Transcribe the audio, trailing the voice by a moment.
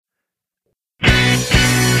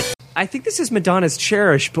I think this is Madonna's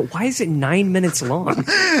Cherish, but why is it 9 minutes long?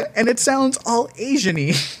 And it sounds all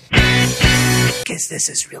Asian-y. Guess this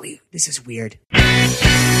is weird.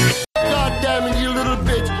 God damn it, you little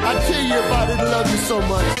bitch. I tell you about it, love you so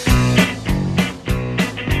much.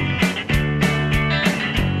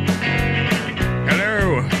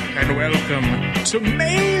 Hello, and welcome to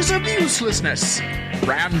Maze of Uselessness.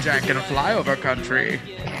 Ramjack in a flyover country.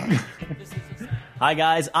 Hi,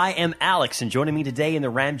 guys. I am Alex, and joining me today in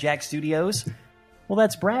the Ramjack Studios, well,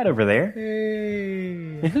 that's Brad over there.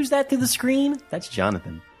 Hey. And who's that through the screen? That's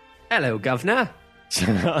Jonathan. Hello, governor.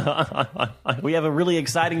 We have a really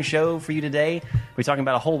exciting show for you today. We're talking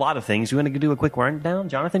about a whole lot of things. You want to do a quick rundown?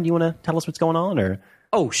 Jonathan, do you want to tell us what's going on? Or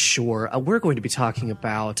Oh, sure. We're going to be talking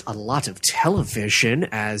about a lot of television,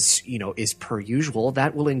 as, is per usual.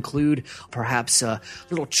 That will include perhaps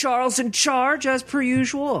little Charles in Charge, as per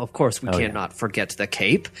usual. Of course, we can't not forget the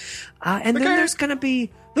Cape. And then there's going to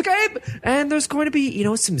be the Cape! And there's going to be,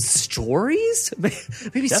 some stories,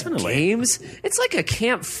 maybe some games. It's like a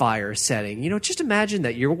campfire setting. Just imagine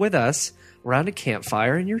that you're with us around a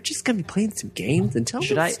campfire, and you're just going to be playing some games and telling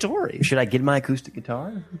stories. Should I get my acoustic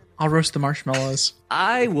guitar? I'll roast the marshmallows.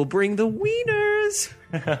 I will bring the wieners.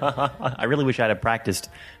 I really wish I had practiced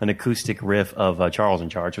an acoustic riff of Charles in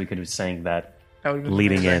Charge so we could have sang that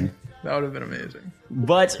leading in. That would have been amazing.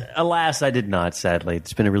 But alas, I did not, sadly.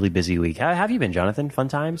 It's been a really busy week. How have you been, Jonathan? Fun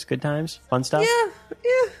times? Good times? Fun stuff?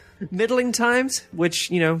 Yeah. Middling times, which,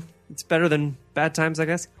 it's better than bad times, I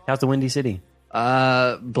guess. How's the Windy City?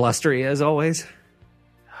 Blustery as always.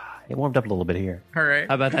 It warmed up a little bit here. All right.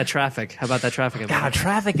 How about that traffic? God,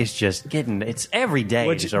 traffic is just it's every day.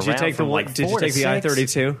 Did you take the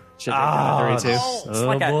I-32?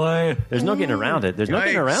 Oh, boy. There's no getting around it.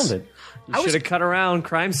 You should have cut around.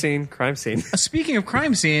 Crime scene. Speaking of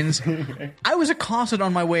crime scenes, I was accosted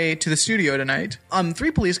on my way to the studio tonight.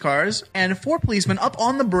 3 police cars and 4 policemen up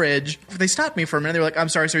on the bridge. They stopped me for a minute. They were like, "I'm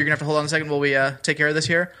sorry, sir, you're going to have to hold on a second while we take care of this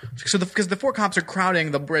here." So because the 4 cops are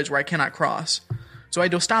crowding the bridge where I cannot cross. So I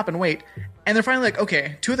had to stop and wait. And they're finally like,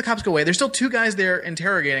 okay, 2 of the cops go away. There's still 2 guys there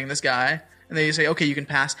interrogating this guy. And they say, okay, you can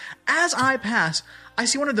pass. As I pass, I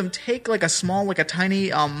see one of them take like a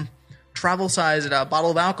tiny travel-sized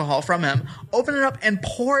bottle of alcohol from him, open it up, and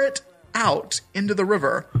pour it out into the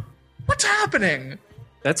river. What's happening?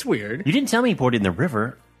 That's weird. You didn't tell me he poured it in the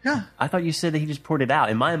river. Yeah. I thought you said that he just poured it out.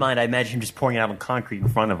 In my mind, I imagine him just pouring it out on concrete in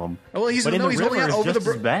front of him. Well, he's holding it out over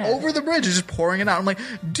the bridge. He's just pouring it out. I'm like,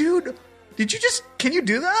 dude, can you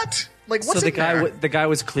do that? Like, what's so there? The guy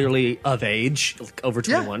was clearly of age, like over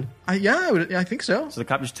 21. I think so. So the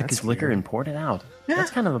cop just took his liquor and poured it out. Yeah. That's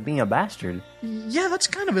kind of being a bastard. Yeah, that's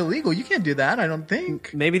kind of illegal. You can't do that, I don't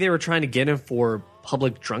think. Maybe they were trying to get him for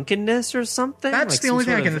public drunkenness or something. That's the only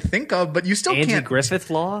thing I can think of. But you still can't. Andy Griffith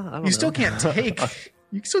law. I don't know. Still can't take.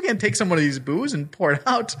 You still can't take some of these booze and pour it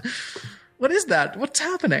out. What is that? What's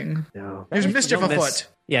happening? No. There's mischief afoot.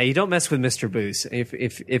 Yeah, you don't mess with Mr. Booze.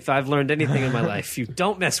 If I've learned anything in my life, you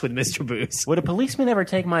don't mess with Mr. Booze. Would a policeman ever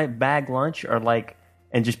take my bag lunch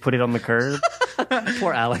and just put it on the curb?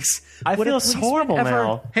 Poor Alex. I feel horrible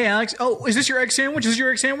now. Hey, Alex. Oh, is this your egg sandwich? Is this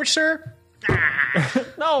your egg sandwich, sir?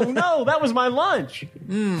 No, that was my lunch.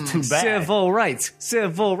 Too bad. Civil rights.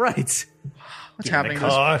 What's happening in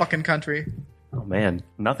this fucking country? Oh, man.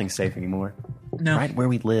 Nothing's safe anymore. No. Right where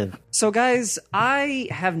we live. So, guys, I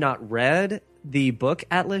have not read the book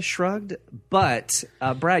Atlas Shrugged, but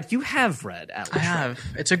Brad, you have read Atlas Shrugged. I have.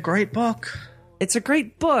 It's a great book. It's a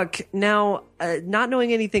great book. Now, not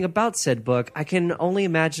knowing anything about said book, I can only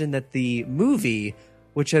imagine that the movie,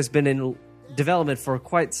 which has been in development for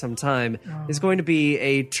quite some time, is going to be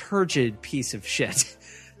a turgid piece of shit.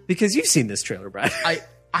 Because you've seen this trailer, Brad. I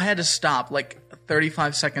had to stop like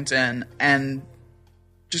 35 seconds in and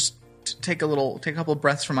just take a couple of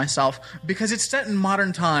breaths for myself, because it's set in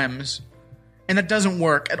modern times. And it doesn't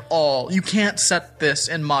work at all. You can't set this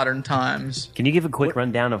in modern times. Can you give a quick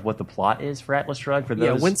rundown of what the plot is for Atlas Shrugged? For those?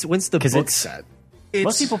 Yeah, when's the book set?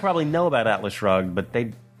 Most people probably know about Atlas Shrugged, but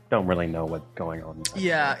they don't really know what's going on.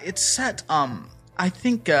 Yeah, it's set, I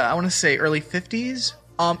think, I want to say early 50s.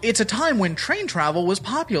 It's a time when train travel was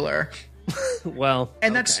popular. Well,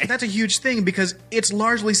 and that's a huge thing, because it's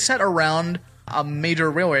largely set around a major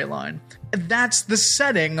railway line. That's the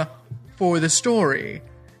setting for the story.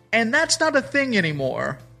 And that's not a thing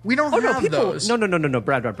anymore. We don't have those. No,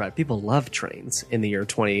 Brad. People love trains in the year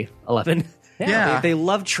 2011. Yeah. They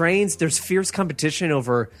love trains. There's fierce competition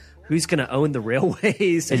over who's going to own the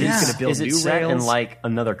railways and who's going to build new rails. Is it set in like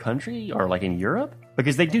another country or like in Europe?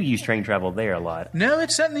 Because they do use train travel there a lot. No,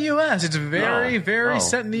 it's set in the U.S. It's very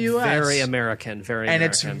set in the U.S. Very American. Very and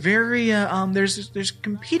American. it's very there's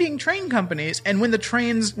competing train companies, and when there's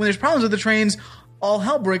problems with the trains, all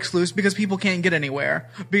hell breaks loose because people can't get anywhere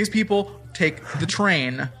because people take the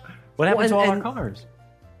train. What happened to all and- our cars?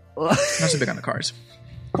 Not so big on the cars.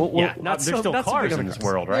 Well, Yeah, not there's so- still not so cars big on in the this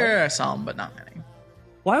cars. world, right? There are some, but not many.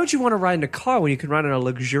 Why would you want to ride in a car when you can ride on a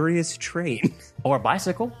luxurious train? Or a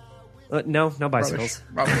bicycle. No bicycles.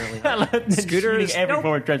 Rubbish. Scooters, Shooting every nope.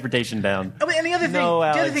 form of transportation down. Oh, and the other thing, No, the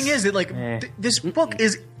other Alex. thing is that this book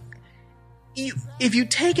is, if you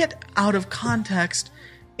take it out of context,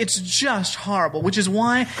 it's just horrible. Which is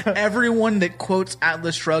why everyone that quotes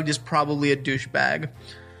Atlas Shrugged is probably a douchebag,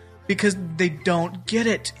 because they don't get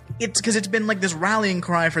it. It's because it's been like this rallying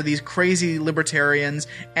cry for these crazy libertarians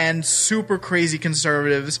and super crazy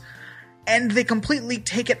conservatives, and they completely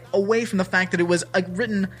take it away from the fact that it was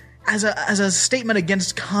written as a statement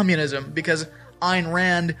against communism, because Ayn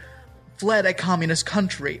Rand fled a communist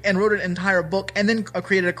country and wrote an entire book and then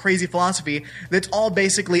created a crazy philosophy that's all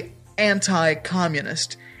basically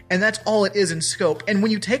anti-communist, and that's all it is in scope. And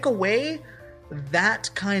when you take away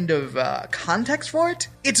that kind of context for it,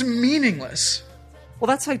 it's meaningless. Well,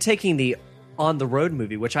 that's like taking the On the Road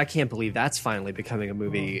movie, which I can't believe that's finally becoming a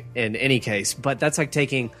movie in any case. But that's like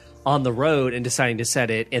taking On the Road and deciding to set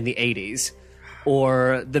it in the 80s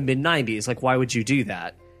or the mid 90s. Like, why would you do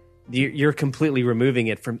that? You're completely removing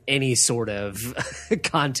it from any sort of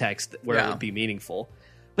context where it would be meaningful.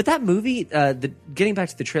 But that movie, getting back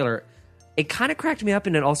to the trailer, it kind of cracked me up,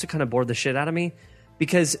 and it also kind of bored the shit out of me.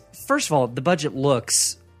 Because, first of all, the budget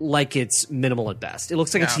looks like it's minimal at best. It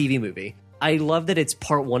looks like a TV movie. I love that it's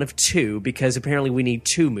part 1 of 2, because apparently we need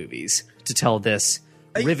 2 movies to tell this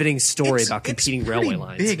riveting story about competing railway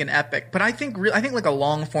lines. Big and epic, but I think like a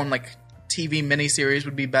long form like TV miniseries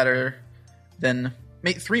would be better than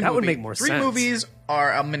 3 movies. That would make more 3 sense. movies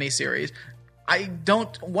are a miniseries.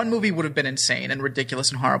 One movie would have been insane and ridiculous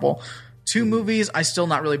and horrible. 2 movies, I still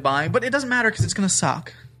not really buying, but it doesn't matter because it's going to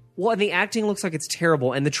suck. Well, and the acting looks like it's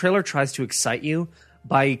terrible, and the trailer tries to excite you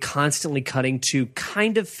by constantly cutting to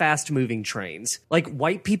kind of fast-moving trains. Like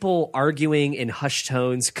white people arguing in hushed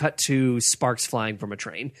tones cut to sparks flying from a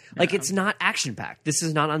train. Like, it's not action-packed. This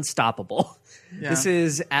is not Unstoppable. Yeah. This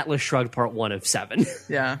is Atlas Shrugged part 1 of 7.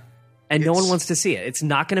 Yeah. And no one wants to see it. It's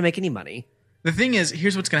not going to make any money. The thing is,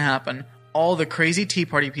 here's what's going to happen. All the crazy Tea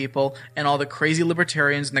Party people and all the crazy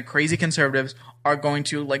libertarians and the crazy conservatives are going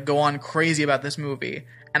to go on crazy about this movie.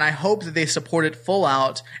 And I hope that they support it full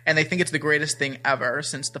out and they think it's the greatest thing ever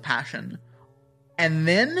since The Passion. And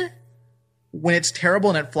then, when it's terrible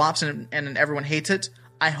and it flops and everyone hates it,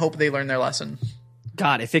 I hope they learn their lesson.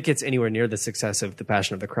 God, if it gets anywhere near the success of The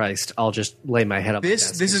Passion of the Christ, I'll just lay my head up.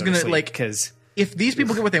 This is going to, because if these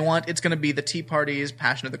people get what they want, it's going to be the Tea Party's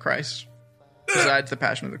Passion of the Christ. Besides the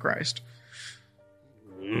Passion of the Christ.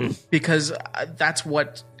 Because that's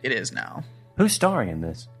what it is now. Who's starring in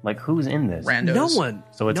this? Like, who's in this? Randos. no one.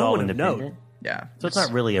 So it's no all one would know. independent? Yeah. So it's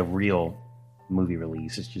not really a real movie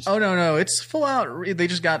release. It's just... Oh, no. It's full out. They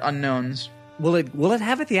just got unknowns. Will it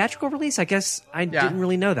have a theatrical release? I guess I didn't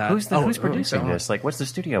really know that. Who's producing so- this? Like, what's the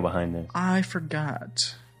studio behind this? I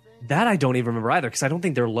forgot. That I don't even remember either, because I don't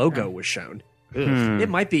think their logo was shown. It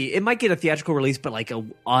might get a theatrical release, but like a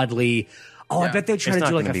oddly. Oh, I Yeah. bet they try It's to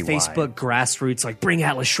do not like a gonna be Facebook wide. grassroots, like bring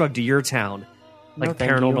Atlas Shrugged to your town, like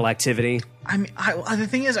thank Paranormal you. Activity. I mean, the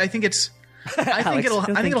thing is, I think it's. I think Alex, it'll. no, I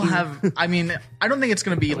think thank it'll you. have. I mean, I don't think it's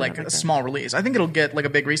going to be like a small release. I think it'll get like a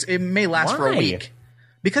big release. It may last for a Why? week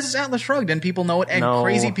because it's Atlas Shrugged and people know it, and No,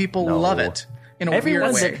 crazy people no. love it in a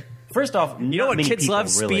Everyone weird way. said... First off, You know what kids love?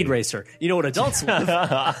 Speed Racer. You know what adults love?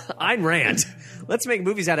 Ayn Rand. Let's make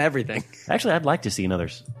movies out of everything. Actually, I'd like to see another...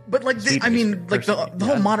 But like, Speed I mean, Racer, like the personally.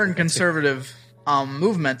 whole modern conservative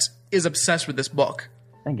movement is obsessed with this book.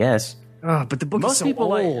 I guess. Oh, but the book is Most so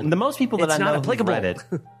people old. the most people that It's I not know who've applicable. read it,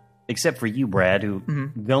 except for you, Brad, who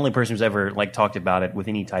the only person who's ever like talked about it with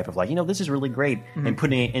any type of this is really great, and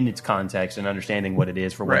putting it in its context and understanding what it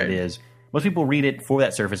is for what Right. it is. Most people read it for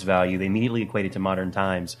that surface value. They immediately equate it to modern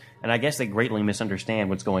times, and I guess they greatly misunderstand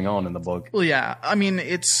what's going on in the book. Well, yeah. I mean,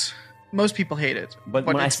 it's most people hate it. But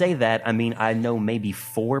when I it's- say that, I mean I know maybe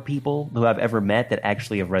 4 people who I've ever met that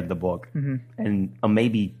actually have read the book, and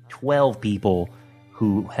maybe 12 people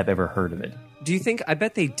who have ever heard of it. Do you think? I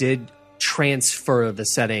bet they did transfer the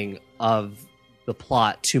setting of the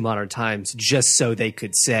plot to modern times just so they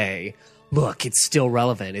could say, "Look, it's still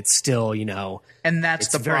relevant. It's still, and that's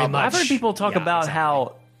it's the very problem. much- I've heard people talk Yeah, about exactly.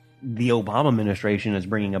 how the Obama administration is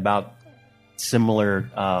bringing about similar,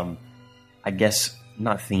 I guess,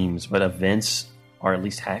 not themes, but events or at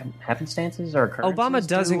least happenstances or occurrences. Obama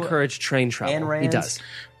does to encourage train travel. Ayn He Rand's does.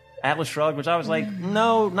 Atlas Shrugged, which I was like,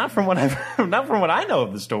 no, not from what I know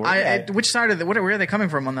of the story. Which side of the? Where are they coming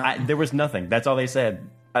from on that? There was nothing. That's all they said.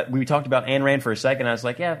 We talked about Ayn Rand for a second. I was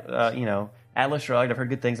like, yeah, Atlas Shrugged. I've heard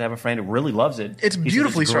good things. I have a friend who really loves it. It's He said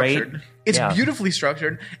beautifully great. structured. It's Yeah. beautifully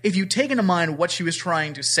structured. If you take into mind what she was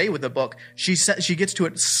trying to say with the book, she gets to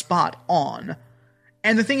it spot on.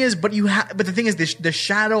 And the thing is, the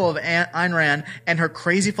shadow of Ayn Rand and her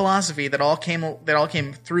crazy philosophy that all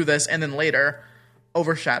came through this, and then later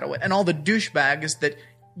overshadow it, and all the douchebags that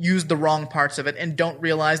use the wrong parts of it and don't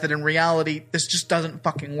realize that in reality this just doesn't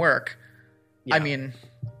fucking work. Yeah. I mean,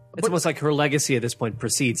 It's almost like her legacy at this point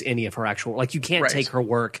precedes any of her actual. Like, you can't Right. take her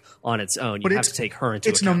work on its own. You but have to take her into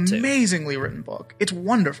it's account an too. amazingly written book. It's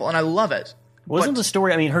wonderful, and I love it. Wasn't the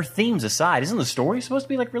story? I mean, her themes aside, isn't the story supposed to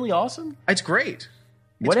be like really awesome? It's great.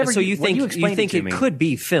 Whatever. So you what think you you explained think to it me. could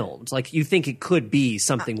be filmed? Like, you think it could be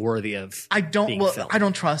something worthy of? I don't. being Well, filmed? I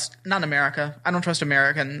don't trust. Not in America. I don't trust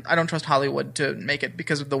American. I don't trust Hollywood to make it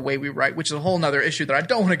because of the way we write, which is a whole nother issue that I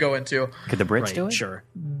don't want to go into. Could the Brits Right, do it? sure.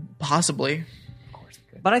 Possibly.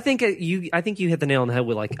 But I think you hit the nail on the head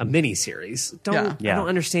with like a mini series. Yeah. Yeah. I don't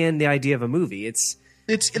understand the idea of a movie. It's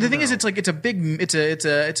The thing is,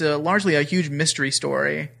 it's a largely a huge mystery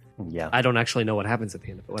story. Yeah. I don't actually know what happens at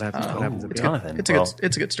the end of it. What happens at the end? Jonathan. It's a well,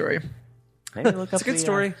 it's a good story. maybe look It's a good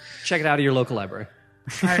story. Check it out at your local library.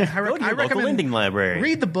 I Go to your local recommend lending library.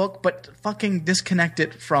 read the book, but fucking disconnect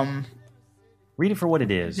it from. Read it for what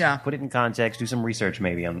it is. Yeah. Put it in context. Do some research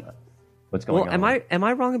maybe on what's going Well, on. am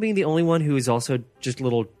I wrong in being the only one who is also just a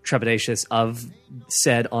little trepidatious of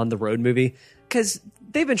said On the Road movie? Because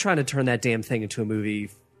they've been trying to turn that damn thing into a movie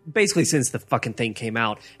basically since the fucking thing came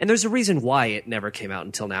out, and there's a reason why it never came out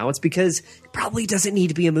until now. It's because it probably doesn't need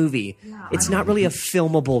to be a movie. It's not really a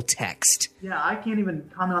filmable text. Yeah, I can't even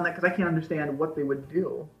comment on that because I can't understand what they would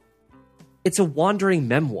do. It's a wandering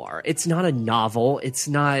memoir. It's not a novel. It's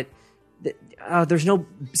not. There's no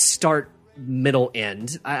start, middle,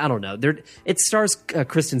 end. I don't know. It stars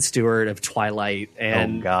Kristen Stewart of Twilight,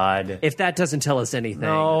 and oh God. if that doesn't tell us anything,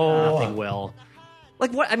 No. nothing will.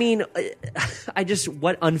 Like, what? I mean,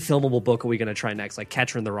 what unfilmable book are we going to try next? Like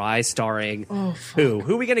Catcher in the Rye, starring who?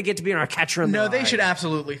 Who are we going to get to be in our Catcher in the Rye? No, they should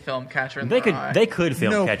absolutely film Catcher in They the could- Rye. they could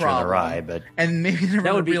film No Catcher in the problem. Rye, but- and maybe they never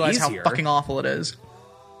That would be realize easier. how fucking awful it is.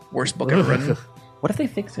 Worst book ever written. What if they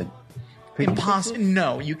fix it? Could you fix Impossible. it?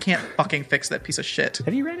 No, you can't fucking fix that piece of shit.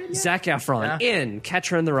 Have you read it yet? Zac Efron Yeah. in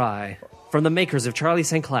Catcher in the Rye from the makers of Charlie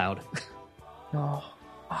St. Cloud. Oh,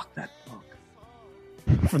 fuck that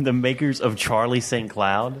book. From the makers of Charlie St.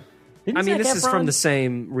 Cloud? Didn't I mean, Zac this is Efron- from the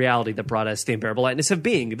same reality that brought us The Unbearable Lightness of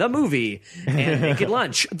Being, the movie, and Naked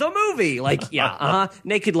Lunch, the movie. Like, yeah,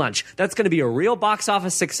 Naked Lunch. That's going to be a real box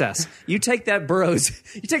office success. You take that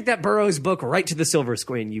Burroughs book right to the silver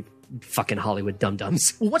screen, you fucking Hollywood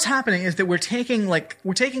dum-dums. Well, what's happening is that we're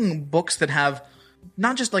taking books that have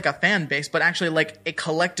not just like a fan base, but actually like a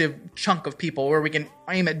collective chunk of people where we can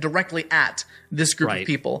aim it directly at this group Right. of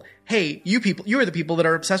people. Hey, you are the people that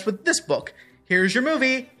are obsessed with this book. Here's your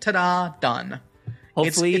movie. Ta-da, done.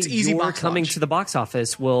 Hopefully, it's easy your box coming launch. to the box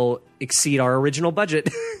office will exceed our original budget.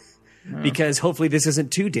 Because hopefully this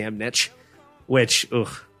isn't too damn niche. Which, ugh.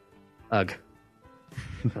 I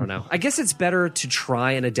don't know. I guess it's better to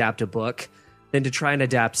try and adapt a book than to try and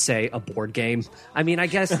adapt, say, a board game. I mean, I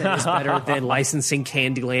guess that is better than licensing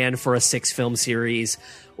Candyland for a 6-film series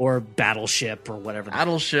or Battleship or whatever. the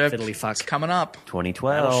Battleship. Fiddly fuck. It's coming up.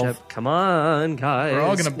 2012. Battleship. Come on, guys. We're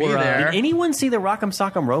all gonna be there. Did anyone see the Rock'em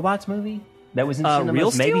Sock'em Robots movie? That was in cinemas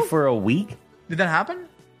Real maybe Steel? for a week? Did that happen?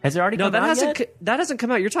 Has it already No, come that out hasn't yet? that hasn't come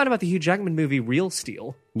out. You're talking about the Hugh Jackman movie Real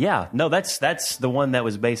Steel. Yeah. No, that's the one that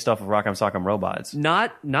was based off of Rock'em Sock'em Robots.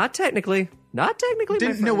 Not technically. Not technically.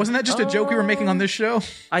 my friend. Wasn't that just a joke we were making on this show?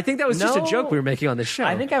 I think that was just a No. joke we were making on this show.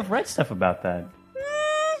 I think I've read stuff about that.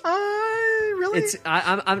 Really? it's.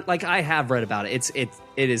 I'm like I have read about it. It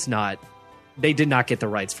is not. They did not get the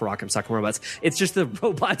rights for Rock'em Sock'em Robots. It's just the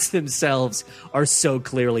robots themselves are so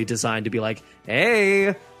clearly designed to be like,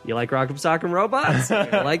 hey, you like Rock'em Sock'em Robots?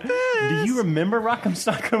 You're like this. Do you remember Rock'em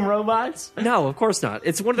Sock'em Robots? No, of course not.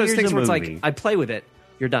 It's one of those Here's things a where it's movie. like I play with it.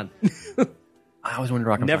 You're done. I always wanted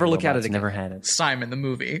Rock'em Never Sock'em look at Robots. it again. Never had it. Simon the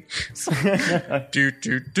movie. Doot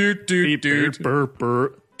doot doot doot doot Burp,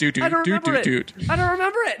 burp. doot I don't doot remember doot it. doot. I don't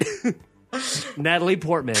remember it. Natalie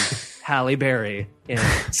Portman, Halle Berry, and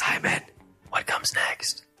Simon. What comes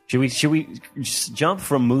next? Should we just jump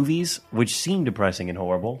from movies, which seem depressing and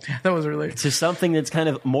horrible, That was really to something that's kind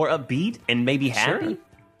of more upbeat and maybe happy?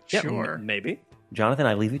 Yeah, sure. maybe. Jonathan,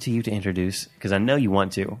 I leave it to you to introduce, because I know you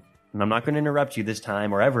want to. And I'm not going to interrupt you this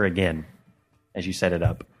time or ever again as you set it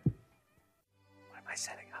up. I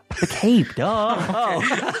The cape, duh.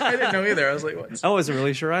 I didn't know either. I was like, what? I wasn't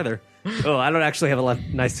really sure either. Oh, I don't actually have a lot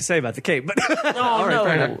nice to say about the cape, but all right,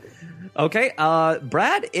 fair enough. Okay,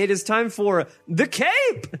 Brad, it is time for The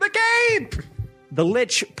Cape! The cape! The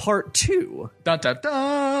Lich Part 2. Dun, dun,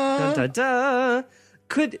 dun. Dun, dun, dun.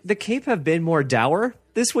 Could The Cape have been more dour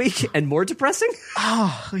this week and more depressing?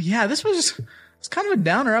 Oh, yeah, this was kind of a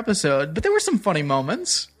downer episode, but there were some funny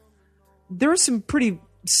moments. There were some pretty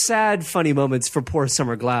sad, funny moments for poor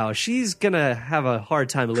Summer Glau. She's gonna have a hard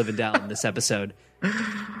time living down this episode.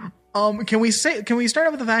 Can we start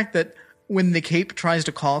out with the fact that when the Cape tries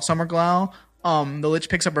to call Summer Glau, the Lich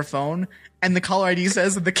picks up her phone and the caller ID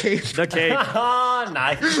says The Cape. The Cape. Oh,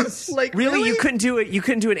 nice. Like Really? You couldn't do it? You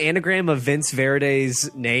couldn't do an anagram of Vince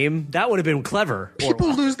Verde's name? That would have been clever.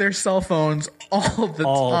 People lose their cell phones all the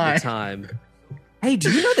time. Hey,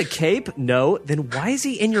 do you know The Cape? No. Then why is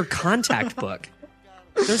he in your contact book?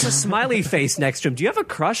 There's a smiley face next to him. Do you have a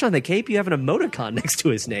crush on The Cape? You have an emoticon next to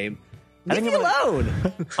his name. Leave me alone.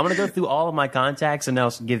 I'm going to go through all of my contacts and now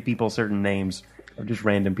give people certain names of just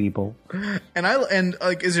random people. And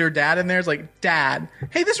is your dad in there? It's like, Dad,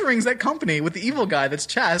 hey, this rings that company with the evil guy that's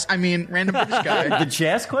chess. I mean, random British guy. The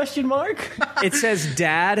chess question mark? It says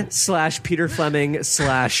Dad/Peter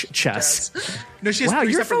Fleming/chess. No, she has Wow,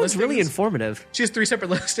 three your separate phone's listings. really informative. She has 3 separate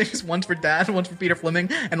listings. One's for Dad, one's for Peter Fleming,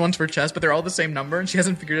 and one's for chess. But they're all the same number, and she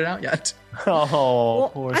hasn't figured it out yet. Oh,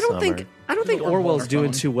 poor I don't Summer. think Little Orwell's phone.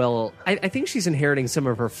 doing too well. I think she's inheriting some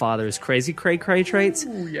of her father's crazy cray traits.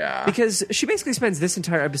 Ooh, yeah. Because she basically spends this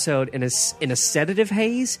entire episode in a sedative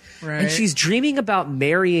haze, Right. and she's dreaming about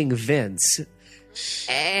marrying Vince.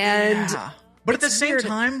 And Yeah. But at the same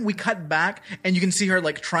time, we cut back and you can see her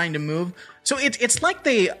like trying to move. So it's like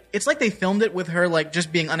they filmed it with her like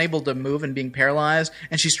just being unable to move and being paralyzed,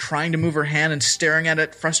 and she's trying to move her hand and staring at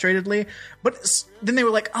it frustratedly. But then they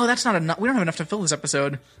were like, "Oh, that's not enough. We don't have enough to fill this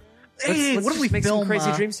episode. Hey, let's what if we just make film some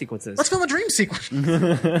crazy dream sequences? Let's film a dream sequence."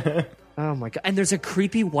 Oh my god! And there's a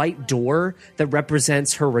creepy white door that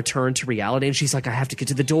represents her return to reality, and she's like, "I have to get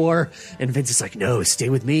to the door." And Vince is like, "No, stay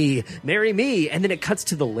with me, marry me." And then it cuts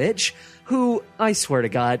to the Lich, who, I swear to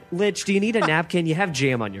God, Lich, do you need a napkin? You have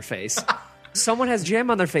jam on your face. Someone has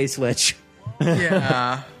jam on their face, Lich.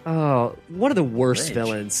 Yeah. Oh, one of the worst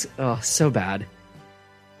villains. Oh, so bad.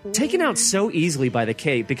 Taken out so easily by the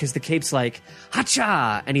Cape because the Cape's like,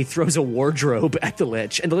 hacha! And he throws a wardrobe at the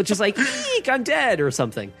Lich. And the Lich is like, eek, I'm dead, or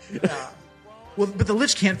something. Well, but the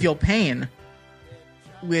Lich can't feel pain.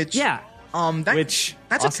 Which Yeah. that's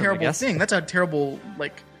awesome, a terrible I guess. thing. That's a terrible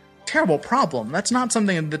problem. That's not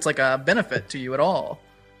something that's like a benefit to you at all.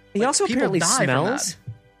 He also people apparently die from smells. that.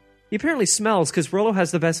 He apparently smells because Rolo has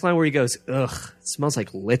the best line where he goes, ugh, it smells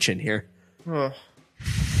like Lich in here. Ugh.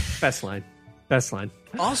 Best line. Best line.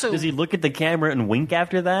 Also, Does he look at the camera and wink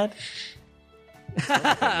after that?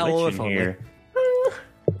 Oh, Lich if in only. here.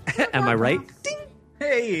 Am I right?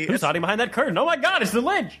 hey, Who's hiding behind that curtain? Oh my god, it's the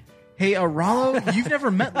Lich! hey, Rollo, you've never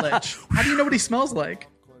met Lich. How do you know what he smells like?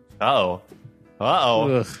 Uh-oh.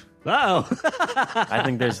 Uh-oh. Ugh. Oh. I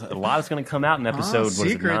think there's a lot that's going to come out in episode, what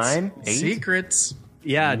is it, 9? 8? Secrets.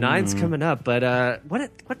 Yeah, 9's coming up, but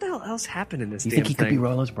what the hell else happened in this You damn think he could be thing?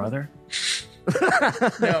 Rollo's brother?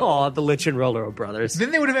 Oh, the Lich and Rolo are brothers.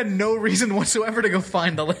 Then they would have had no reason whatsoever to go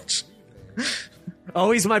find the Lich.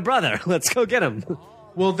 Oh, he's my brother. Let's go get him.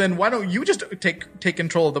 Well, then why don't you just take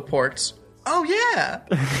control of the ports? Oh yeah.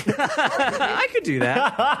 I could do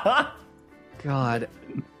that. God.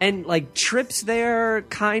 And like Trip's there,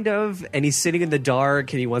 kind of, and he's sitting in the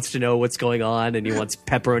dark and he wants to know what's going on and he wants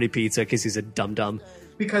pepperoni pizza because he's a dum-dum.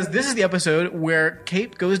 Because this is the episode where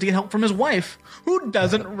Cape goes to get help from his wife, who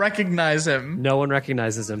doesn't recognize him. No one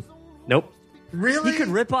recognizes him. Nope. Really? He could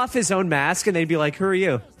rip off his own mask and they'd be like, who are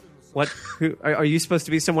you? What? Who are you supposed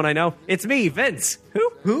to be someone I know? It's me, Vince.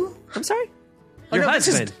 Who? I'm sorry? Oh, Your no, this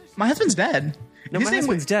is- husband. my husband's dead. No, my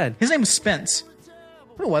husband's dead. His name was Spence.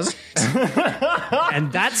 It wasn't.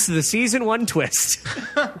 And that's the season 1 twist.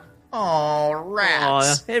 Oh, Aw,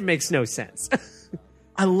 rats. it makes no sense.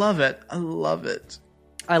 I love it. I love it.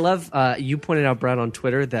 I love, you pointed out, Brad, on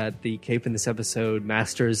Twitter that the Cape in this episode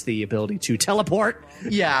masters the ability to teleport.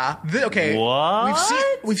 Yeah. Okay.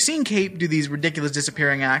 What? We've seen Cape do these ridiculous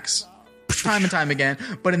disappearing acts time and time again,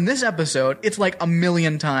 but in this episode, it's like a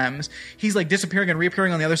million times. He's like disappearing and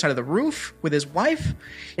reappearing on the other side of the roof with his wife.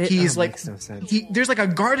 He's like, makes no sense. there's like a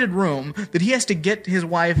guarded room that he has to get his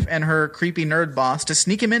wife and her creepy nerd boss to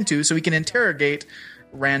sneak him into so he can interrogate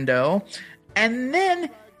Rando. And then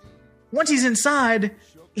once he's inside,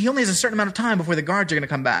 he only has a certain amount of time before the guards are going to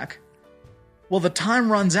come back. Well, the time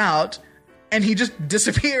runs out, and he just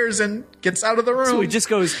disappears and gets out of the room. So he just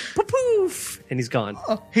goes poof, and he's gone.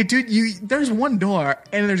 Hey, dude, there's one door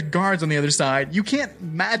and there's guards on the other side. You can't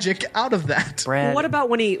magic out of that. Brad, What about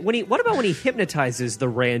when he hypnotizes the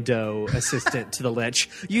rando assistant to the lich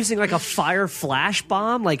using like a fire flash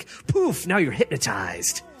bomb? Like poof, now you're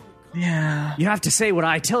hypnotized. Yeah. You have to say what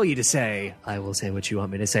I tell you to say. I will say what you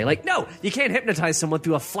want me to say. Like, no, you can't hypnotize someone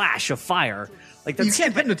through a flash of fire. Like that's, You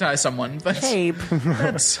can't hypnotize someone. Cape.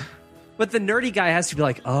 That's but the nerdy guy has to be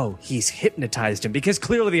like, oh, he's hypnotized him, because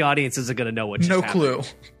clearly the audience isn't going to know what just no happened. clue.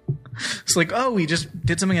 It's like, oh, he just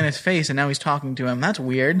did something in his face and now he's talking to him. That's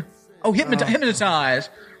weird. Oh, hypnotize.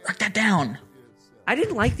 Write that down. I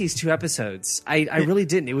didn't like these 2 episodes. I really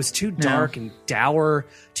didn't. It was too dark and dour.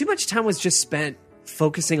 Too much time was just spent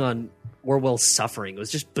focusing on Orwell's suffering. It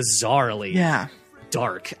was just bizarrely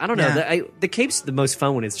dark. I don't know. Yeah. The Cape's the most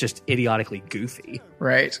fun when it's just idiotically goofy.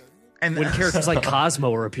 Right. And When characters like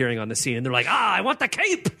Cosmo are appearing on the scene and they're like, I want the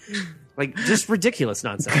cape! Like, just ridiculous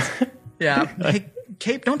nonsense. yeah. Hey,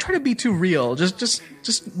 Cape, don't try to be too real. Just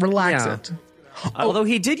relax Yeah. it. Although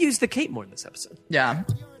he did use the cape more in this episode, Yeah.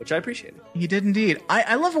 which I appreciated. He did indeed.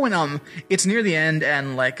 I love it when it's near the end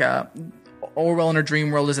and like Orwell in her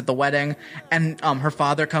dream world is at the wedding and her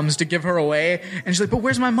father comes to give her away and she's like, but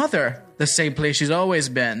where's my mother? The same place she's always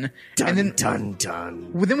been. Dun, and then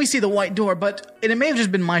dun. well, then we see the white door, and it may have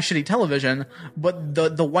just been my shitty television, but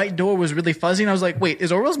the white door was really fuzzy and I was like, wait,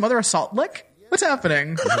 is Orwell's mother a salt lick? What's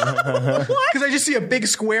happening? Because I just see a big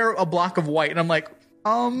square, a block of white, and I'm like,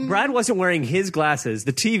 Brad wasn't wearing his glasses.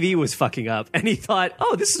 The TV was fucking up, and he thought,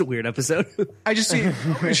 oh, this is a weird episode. I just see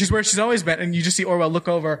she's where she's always been, and you just see Orwell look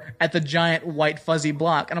over at the giant white fuzzy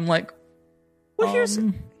block, and I'm like, Well, here's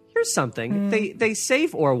something. They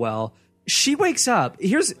save Orwell. She wakes up.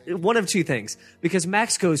 Here's one of 2 things. Because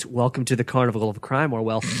Max goes, welcome to the Carnival of Crime,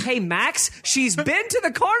 Orwell. Hey, Max, she's been to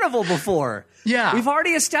the carnival before. Yeah. We've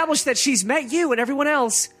already established that she's met you and everyone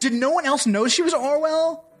else. did no one else know she was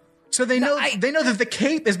Orwell? So they know they know that the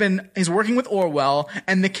Cape is working with Orwell,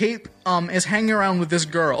 and the Cape is hanging around with this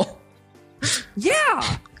girl. Yeah.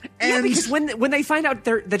 Yeah, And- because when they find out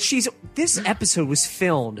that this episode was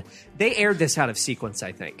filmed, they aired this out of sequence,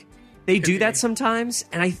 I think. They do that sometimes,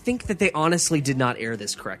 and I think that they honestly did not air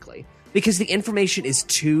this correctly. Because the information is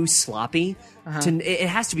too sloppy. It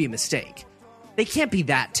has to be a mistake. They can't be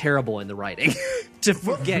that terrible in the writing to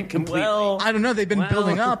forget completely. I don't know. They've been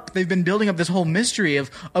building up this whole mystery of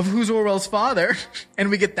who's Orwell's father, and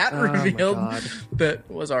we get that revealed God. that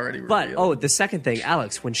was already revealed. But, the second thing,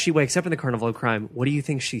 Alex, when she wakes up in the Carnival of Crime, what do you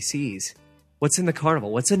think she sees? What's in the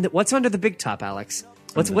carnival? What's under the big top, Alex?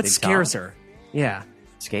 What the big scares top? her? Yeah.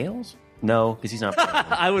 Scales? No, because he's not.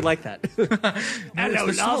 I would like that. Hello,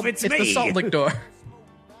 love, it's the salt lick door.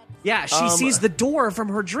 Yeah, she sees the door from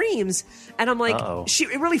her dreams, and I'm like, Uh-oh.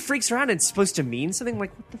 it really freaks her out, and it's supposed to mean something. I'm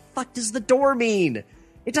like, what the fuck does the door mean?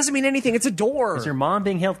 It doesn't mean anything. It's a door. Is her mom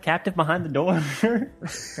being held captive behind the door?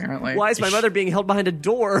 Apparently, Why is my mother being held behind a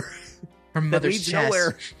door her that mother's leads chest?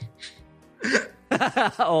 nowhere?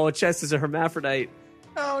 Oh, Chess is a hermaphrodite.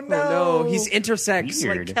 Oh no! Oh no, he's intersex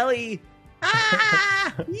Weird. like Kelly.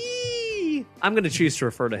 Ah! Yee! I'm going to choose to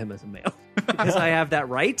refer to him as a male because I have that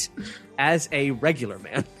right as a regular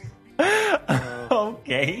man.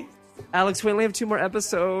 Okay. Alex, we only have 2 more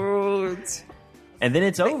episodes. And then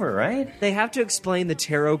it's over, right? They have to explain the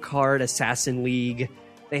tarot card Assassin League.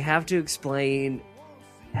 They have to explain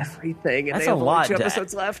everything. And That's they a have lot only 2 to-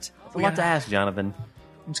 episodes left. It's a lot to ask, Jonathan.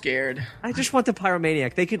 I'm scared. I just want the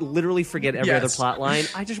pyromaniac. They could literally forget every other Yes. plot line.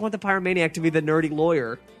 I just want the pyromaniac to be the nerdy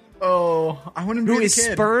lawyer Oh, I want him to who be is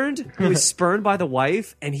the kid. spurned by the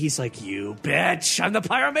wife, and he's like, "You bitch, I'm the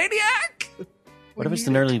pyromaniac." What if it's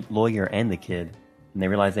the nerdy lawyer and the kid, and they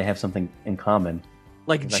realize they have something in common?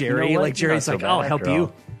 Like Like, Jerry, you know what? like You're Jerry's not so like, bad "I'll help after you."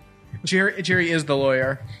 all. Jerry is the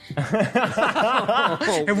lawyer.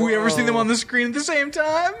 Have we ever seen them on the screen at the same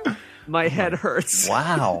time? My head hurts.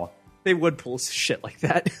 Wow. They would pull shit like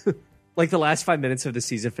that. Like the last 5 minutes of the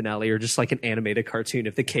season finale are just like an animated cartoon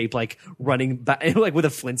of the Cape like running back like with a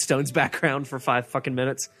Flintstones background for 5 fucking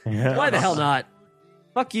minutes. Why the hell not?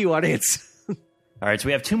 Fuck you, audience. All right, so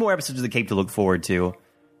we have 2 more episodes of The Cape to look forward to.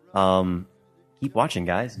 Keep watching,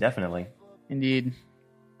 guys. Definitely. Indeed.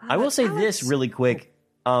 I will say this really quick.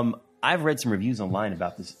 I've read some reviews online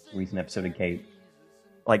about this recent episode of Cape,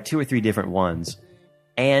 like 2 or 3 different ones,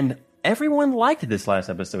 and everyone liked this last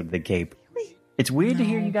episode of The Cape. It's weird to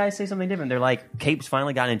hear you guys say something different. They're like, Cape's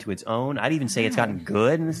finally gotten into its own. I'd even say it's gotten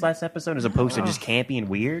good in this last episode as opposed to just campy and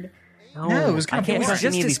weird. No, it was I kind can't of trust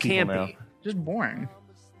just any of as these people now. campy. just boring.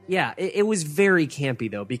 Yeah, it was very campy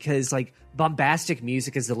though, because like bombastic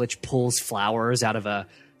music as the Lich pulls flowers out of a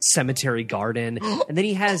cemetery garden. And then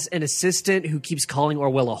he has an assistant who keeps calling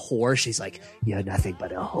Orwell a whore. She's like, "You're nothing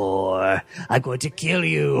but a whore. I'm going to kill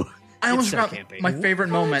you." I almost so forgot campy. my favorite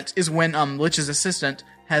moment is when Lich's assistant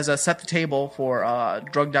has set the table for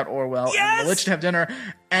drugged out Orwell and the Lich to have dinner,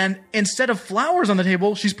 and instead of flowers on the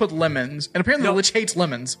table, she's put lemons. And apparently the Lich hates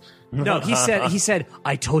lemons. No, he said,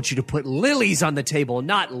 "I told you to put lilies on the table,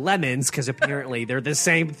 not lemons, because apparently they're the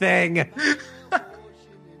same thing."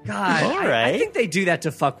 God, All I right. think they do that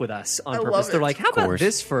to fuck with us on love purpose. it. They're like, "How about course.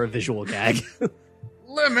 this for a visual gag?"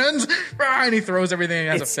 Lemons! And he throws everything and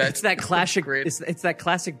has It's, a fit. it's that classic. Great. It's that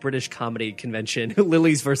classic British comedy convention: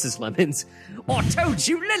 lilies versus lemons. I told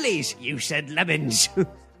you lilies. You said lemons.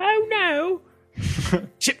 Oh no!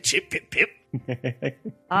 Chip chip pip pip.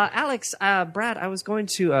 Alex, Brad, I was going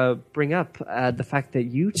to bring up the fact that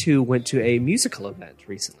you two went to a musical event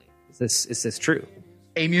recently. Is this true?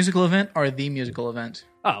 A musical event or the musical event?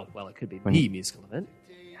 Oh well, it could be the musical event.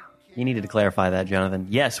 You needed to clarify that, Jonathan.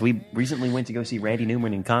 Yes, we recently went to go see Randy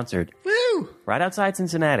Newman in concert. Woo! Right outside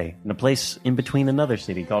Cincinnati, in a place in between another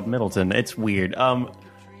city called Middleton. It's weird.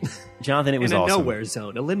 Jonathan, it was In a awesome. nowhere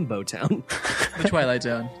zone, a limbo town. The Twilight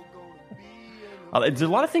Zone. There's a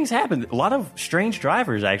lot of things happened. A lot of strange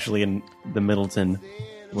drivers, actually, in the Middleton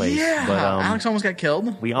place. Yeah! But, Alex almost got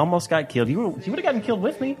killed. we almost got killed. You would have gotten killed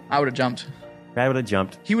with me. I would have jumped. Brad would have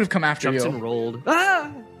jumped. He would have come after Jumped you. and rolled. Ah!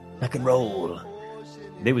 Rock and roll.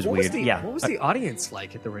 It was What weird. was the yeah. What was the audience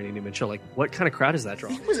like at the Randy Newman show? Like, what kind of crowd is that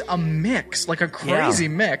drawing? It was a mix, like a crazy Yeah.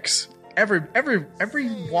 mix. Every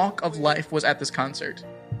walk of life was at this concert.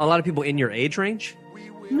 A lot of people in your age range,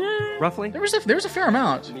 roughly. There was a fair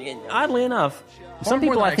amount. Oddly enough, some more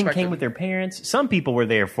people than I I think expected. came with their parents. Some people were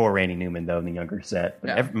there for Randy Newman, though, in the younger set. But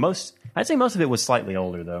Yeah. I'd say most of it was slightly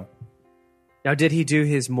older, though. Now, did he do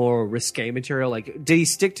his more risque material? Like, did he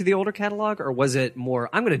stick to the older catalog, or was it more?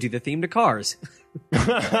 I'm going to do the theme to Cars.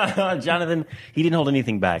 Jonathan, he didn't hold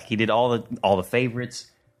anything back. He did all the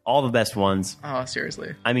favorites, all the best ones. Oh,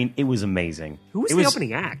 seriously. I mean, it was amazing. Who was it the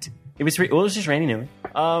opening act? It was. Well, it was just Randy Newman.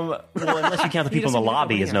 Well, unless you count the He people in the doesn't get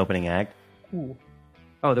lobby opening as an act. opening act.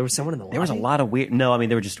 Oh, there was someone in the lobby. There was a lot of weird. No, I mean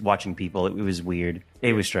they were just watching people. It was weird.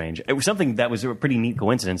 It was strange. It was something that was a pretty neat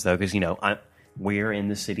coincidence, though, because we're in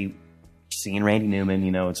the city seeing Randy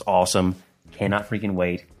Newman. It's awesome. Cannot freaking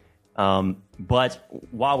wait. But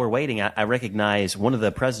while we're waiting, I recognize one of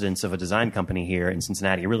the presidents of a design company here in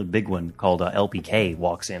Cincinnati, a really big one called LPK,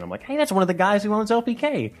 walks in. I'm like, hey, that's one of the guys who owns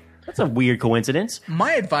LPK. That's a weird coincidence.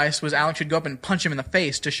 My advice was Alex should go up and punch him in the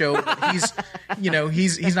face to show that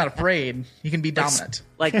he's not afraid. He can be dominant.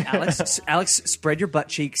 Like Alex, spread your butt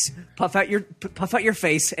cheeks, puff out your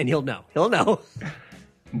face, and he'll know. He'll know.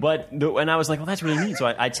 And I was like, well, that's really neat. So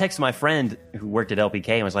I texted my friend who worked at LPK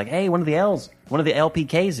and was like, hey, one of the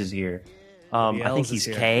LPKs is here. I think L's is he's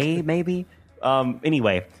here. K, maybe.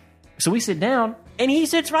 Anyway, so we sit down, and he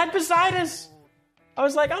sits right beside us. I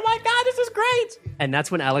was like, oh my God, this is great. And that's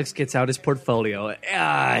when Alex gets out his portfolio.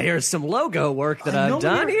 Here's some logo work that I know I've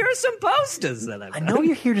done. you're- Here's some posters that I've I done. know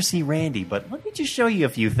you're here to see Randy, but let me just show you a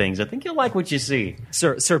few things. I think you'll like what you see.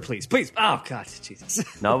 Sir, please. Oh, God,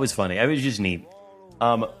 Jesus. No, it was funny. It was just neat.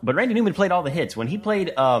 But Randy Newman played all the hits. When he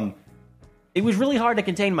played, it was really hard to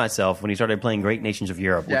contain myself when he started playing Great Nations of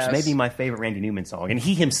Europe, which Yes. may be my favorite Randy Newman song. And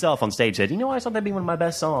he himself on stage said, I thought that'd be one of my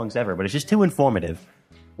best songs ever, but it's just too informative.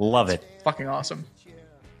 Love it. Fucking awesome.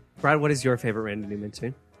 Brad, what is your favorite Randy Newman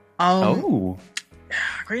tune? Oh.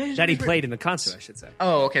 Great Nations That he of Europe- played in the concert, I should say.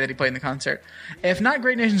 Oh, okay, that he played in the concert. If not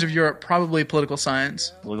Great Nations of Europe, probably Political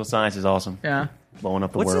Science. Political Science is awesome. Yeah. Blowing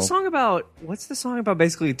up the What's world. the song about? What's the song about?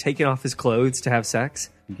 Basically taking off his clothes to have sex.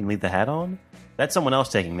 You can leave the hat on? That's someone else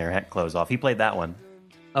taking their hat clothes off. He played that one.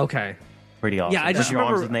 Okay. Pretty awesome. Yeah, I just Put your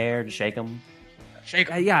arms remember- in there to shake them. Shake.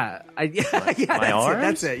 Yeah. My arms?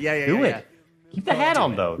 That's it. Yeah. Do yeah. it. Keep the hat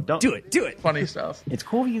on, though. Don't Do it. Funny stuff. It's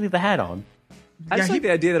cool if you leave the hat on. I just Yeah, like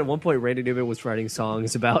the idea that at one point Randy Newman was writing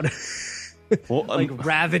songs about Well, like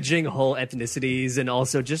ravaging whole ethnicities and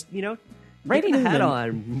also just Randy keeping the hat Newman-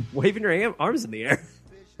 on, waving your arms in the air.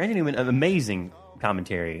 Randy Newman, an amazing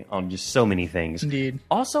commentary on just so many things. Indeed.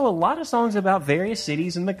 Also, a lot of songs about various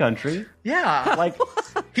cities in the country. Yeah. Like,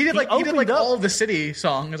 he did opened up- all of the city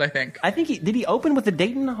songs, I think. I think did he open with the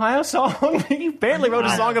Dayton, Ohio song? He apparently wrote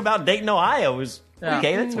a song about Dayton, Ohio. It was Yeah.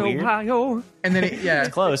 okay. That's weird. Ohio. And then It's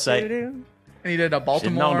close. and he did a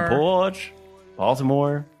Sitting on the Baltimore. porch,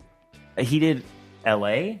 Baltimore. He did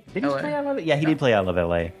L.A. Did he LA. play I Love It? Yeah, he did play I Love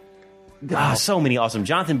L.A. So many awesome,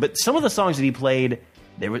 Jonathan. But some of the songs that he played,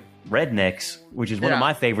 they were Rednecks, which is one of Yeah.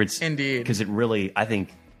 my favorites. Indeed. Because it really, I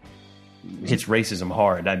think, hits racism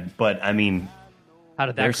hard. But I mean, How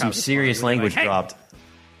did that? there's some crowd respond? serious Were they language like, hey, dropped.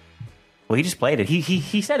 Well, he just played it.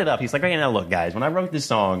 He set it up. He's like, okay, now look, guys, when I wrote this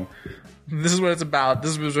song, This is what it's about.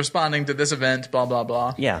 This was responding to this event, blah, blah,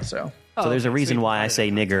 blah. yeah. So There's a reason why I say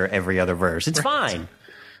nigger every other verse. It's fine.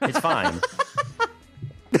 It's fine.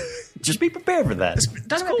 Just be prepared for that.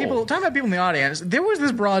 talking about people in the audience, there was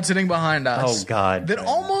this broad sitting behind us. Oh, God. That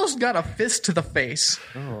almost got a fist to the face.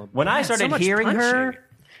 When I started much hearing her, punching.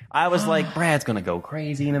 I was like, Brad's going to go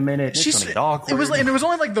crazy in a minute. It's going to get awkward. And it was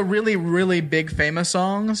only like the really, really big famous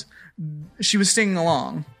songs. She was singing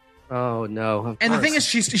along. Oh no! And the thing is,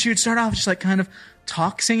 she would start off just like kind of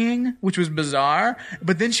talk singing, which was bizarre.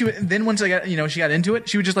 But then once I got she got into it,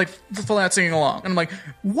 she would just like full out singing along. And I'm like,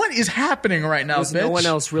 what is happening right now, was bitch? no one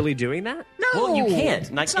else really doing that? No, Well, you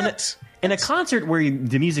can't. Like, in a concert where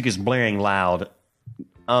the music is blaring loud,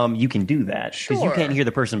 you can do that because you Sure. can't hear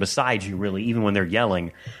the person beside you really, even when they're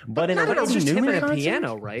yelling. But in a It's Randy just him Newman and a concert,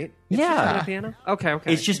 piano, right? It's Yeah. just him and a piano.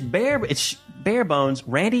 Okay. it's just bare bones.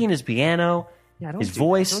 Randy and his piano, Yeah, don't his do that.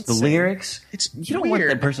 voice, Don't the sing. lyrics. It's You don't want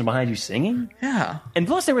weird. that person behind you singing. Yeah. And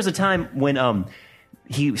plus, there was a time when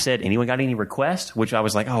he said, "Anyone got any requests?" Which I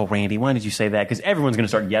was like, "Oh, Randy, why did you say that?" Because everyone's going to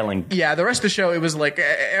start yelling. Yeah, the rest of the show, it was like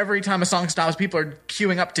every time a song stops, people are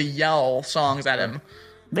queuing up to yell songs at him.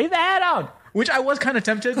 Leave the hat out. Which I was kind of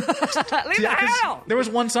tempted. Leave the hell! There was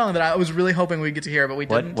one song that I was really hoping we'd get to hear, but we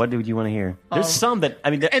didn't. What did you want to hear? There's some that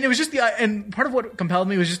And it was just and part of what compelled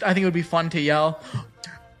me was just I think it would be fun to yell,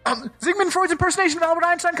 Sigmund Freud's impersonation of Albert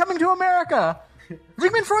Einstein coming to America.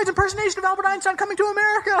 Sigmund Freud's impersonation of Albert Einstein coming to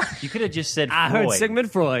America. you could have just said. I heard Freud.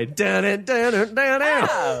 Sigmund Freud. Dun, dun, dun, dun, dun, dun.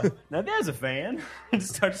 Oh, now there's a fan. It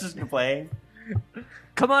starts just playing.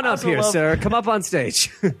 Come on up also here, love- sir. Come up on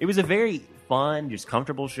stage. It was a very fun, just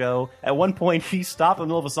comfortable show. At one point, he stopped in the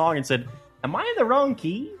middle of a song and said, "Am I in the wrong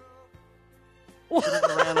key?"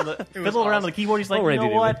 Fiddling around on the keyboard. He's like, Oh, "You know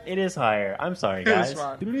Randy what? It is higher. I'm sorry, was guys."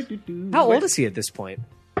 fun. How old is he at this point?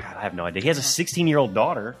 God, I have no idea. He has a 16-year-old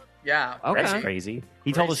daughter. Yeah. Okay. That's crazy.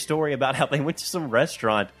 He told a story about how they went to some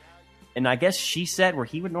restaurant, and I guess she sat where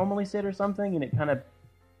he would normally sit or something, and it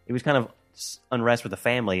was kind of unrest with the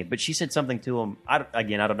family. But she said something to him. I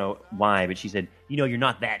don't know why, but she said, "You're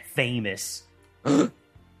not that famous."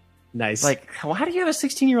 Nice. Like, why do you have a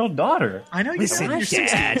 16-year-old daughter? I know you Listen, said you're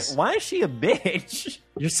Dad. 60. Why is she a bitch?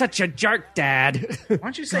 You're such a jerk, Dad. Why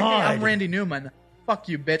don't you say, hey, I'm Randy Newman. Fuck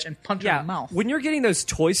you, bitch, and punch her in Yeah, the mouth. when you're getting those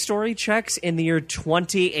Toy Story checks in the year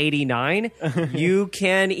 2089, you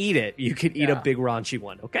can eat it. You can eat a Yeah. big raunchy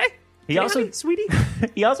one, okay? He Okay, also- honey, sweetie.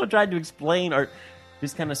 He also tried to explain or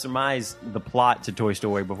just kind of surmise the plot to Toy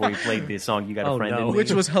Story before he played the song "You Got a Oh, Friend no. in Me." Which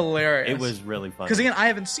was hilarious. It was really funny. Because again, I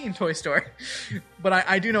haven't seen Toy Story, but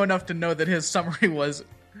I do know enough to know that his summary was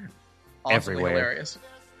awesomely Everywhere. hilarious.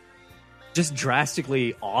 Just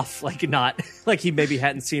drastically off, like not like he maybe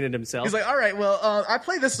hadn't seen it himself. He's like, all right, well, I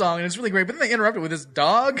play this song and it's really great, but then they interrupt it with this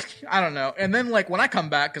dog. I don't know. And then like when I come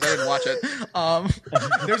back, because I didn't watch it,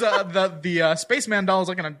 there's the spaceman doll is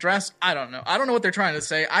like in a dress. I don't know. I don't know what they're trying to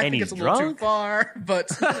say. I And think he's it's a little drunk? too far, but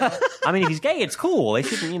I mean, if he's gay, it's cool. They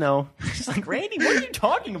shouldn't, It's like, Randy, what are you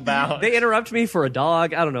talking about? they interrupt me for a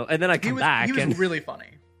dog. I don't know, and then I come back he was and really funny.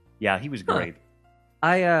 Yeah, he was great.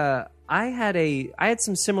 I had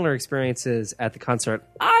some similar experiences at the concert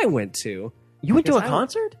I went to. You went to a Because I-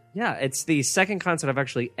 concert? Yeah, it's the second concert I've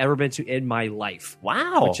actually ever been to in my life.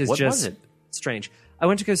 Wow. Which is what just was it? strange. I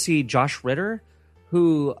went to go see Josh Ritter,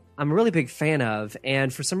 who I'm a really big fan of,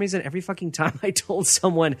 and for some reason, every fucking time I told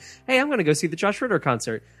someone, "Hey, I'm going to go see the Josh Ritter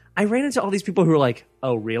concert," I ran into all these people who were like,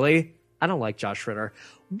 "Oh, really? I don't like Josh Ritter."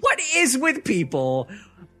 What is with people?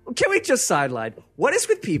 Can we just sideline? What is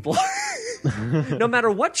with people? No matter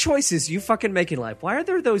what choices you fucking make in life, why are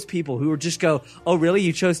there those people who would just go, "Oh, really?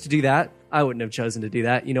 You chose to do that? I wouldn't have chosen to do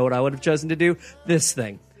that. You know what I would have chosen to do? This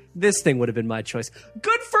thing. This thing would have been my choice."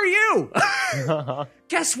 Good for you!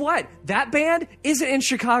 Guess what? That band isn't in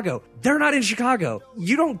Chicago. They're not in Chicago.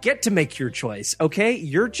 You don't get to make your choice, okay?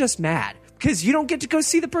 You're just mad because you don't get to go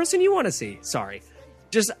see the person you want to see. Sorry.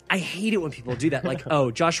 Just, I hate it when people do that. Like, "Oh,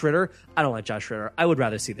 Josh Ritter? I don't like Josh Ritter. I would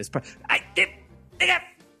rather see this person. I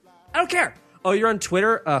don't care. Oh, you're on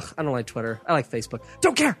Twitter? Ugh, I don't like Twitter. I like Facebook.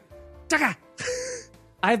 Don't care.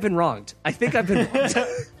 I've been wronged. I think I've been wronged.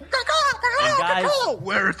 And guys,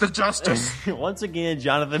 Where's the justice? once again,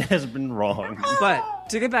 Jonathan has been wrong. But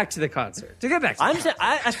to get back to the concert,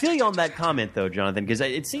 I feel you on that comment though, Jonathan, because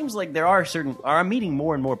it seems like there are I'm meeting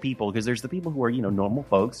more and more people because there's the people who are normal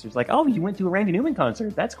folks. There's like, "Oh, you went to a Randy Newman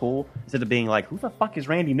concert? That's cool." Instead of being like, "Who the fuck is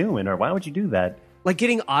Randy Newman?" or "Why would you do that?" Like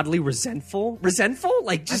getting oddly resentful?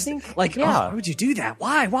 Like just yeah. why would you do that?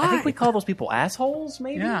 Why? I think we call those people assholes,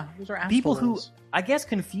 maybe? Yeah, those are People who, assholes. I guess,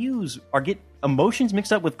 confuse or get emotions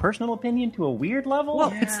mixed up with personal opinion to a weird level.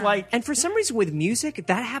 Well, It's like... And for some reason with music,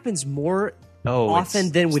 that happens more Oh,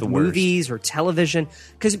 often than it's with the worst. movies or television.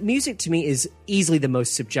 Because music to me is easily the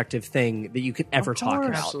most subjective thing that you could ever talk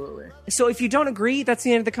about. Absolutely. So if you don't agree, that's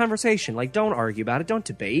the end of the conversation. Like, don't argue about it. Don't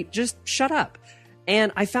debate. Just shut up.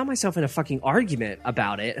 And I found myself in a fucking argument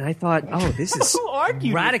about it, and I thought, oh, this is Who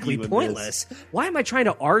argued with radically you in pointless. Why am I trying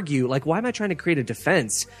to argue? Like, why am I trying to create a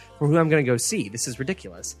defense for who I'm going to go see? This is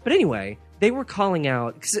ridiculous. But anyway, they were calling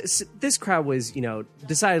out, because this crowd was,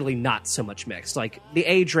 decidedly not so much mixed. Like, the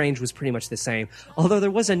age range was pretty much the same, although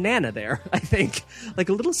there was a Nana there, I think. Like,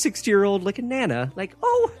 a little 60-year-old, like a Nana. Like,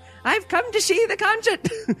 oh, I've come to see the concert.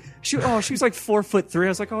 she was like 4'3". I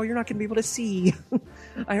was like, oh, you're not going to be able to see.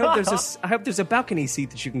 I hope there's a balcony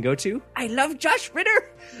seat that you can go to. I love Josh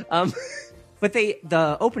Ritter. But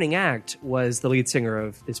the opening act was the lead singer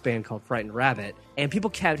of this band called Frightened Rabbit, and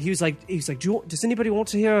people he was like, does anybody want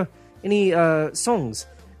to hear any songs?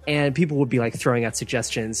 And people would be like throwing out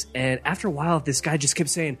suggestions, and after a while, this guy just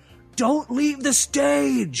kept saying, "Don't leave the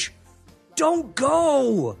stage, don't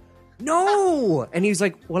go." No, and he was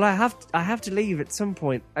like, "Well, I have to leave at some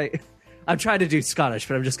point." I'm trying to do Scottish,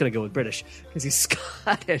 but I'm just going to go with British because he's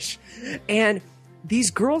Scottish. And these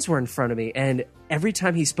girls were in front of me, and every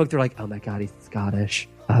time he spoke, they're like, "Oh my god, he's Scottish!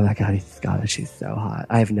 Oh my god, he's Scottish! He's so hot!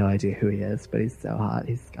 I have no idea who he is, but he's so hot.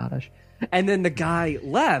 He's Scottish." And then the guy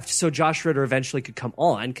left, so Josh Ritter eventually could come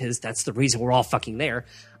on because that's the reason we're all fucking there.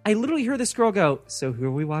 I literally hear this girl go, "So who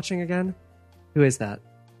are we watching again? Who is that?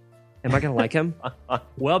 Am I going to like him?"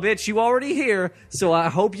 Well, bitch, you already here, so I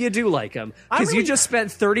hope you do like him. Because you just spent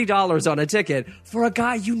 $30 on a ticket for a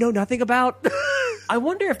guy you know nothing about. I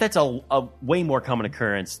wonder if that's a way more common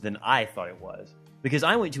occurrence than I thought it was. Because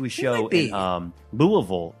I went to a show in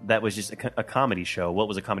Louisville that was just a comedy show. What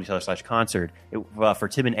was a comedy show / concert for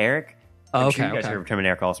Tim and Eric. Oh, I'm sure okay, you guys heard of Tim and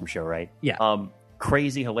Eric, awesome show, right? Yeah.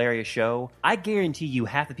 Crazy, hilarious show. I guarantee you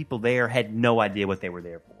half the people there had no idea what they were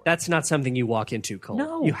there for. That's not something you walk into, Cole.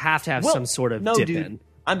 No. You have to have some sort of dip dude, in.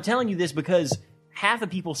 I'm telling you this because half the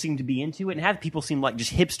people seem to be into it, and half the people seem like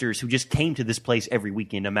just hipsters who just came to this place every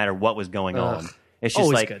weekend no matter what was going on. It's just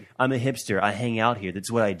Always like, good. I'm a hipster. I hang out here.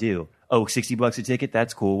 That's what I do. Oh, $60 a ticket?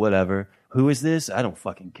 That's cool. Whatever. Who is this? I don't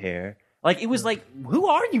fucking care. Like, it was like, who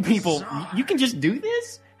are you people? You can just do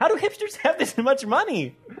this? How do hipsters have this much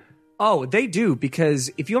money? Oh, they do, because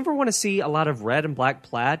if you ever want to see a lot of red and black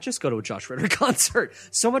plaid, just go to a Josh Ritter concert.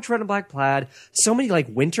 So much red and black plaid, so many like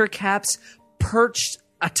winter caps perched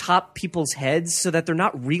atop people's heads so that they're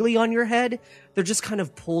not really on your head. They're just kind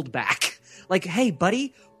of pulled back. Like, hey,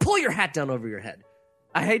 buddy, pull your hat down over your head.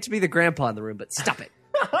 I hate to be the grandpa in the room, but stop it.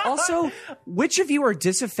 Also, which of you are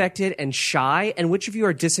disaffected and shy, and which of you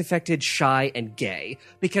are disaffected, shy, and gay?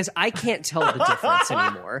 Because I can't tell the difference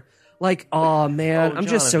anymore. Like, oh man, I'm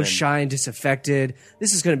just so Jonathan. shy and disaffected.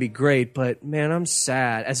 This is going to be great, but man, I'm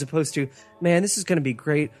sad. As opposed to, man, this is going to be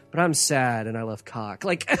great, but I'm sad and I love cock.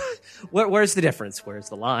 Like, where's the difference? Where's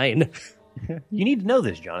the line? You need to know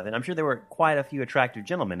this, Jonathan. I'm sure there were quite a few attractive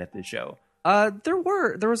gentlemen at this show. There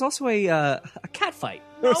was also a cat fight.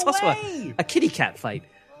 There was also a kitty cat fight.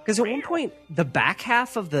 Because at one point, the back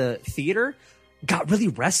half of the theater got really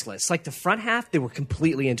restless. Like the front half, they were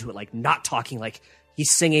completely into it, like not talking, like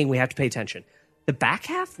he's singing, we have to pay attention. The back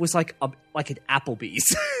half was like an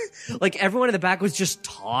Applebee's. Like everyone in the back was just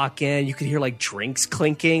talking. You could hear like drinks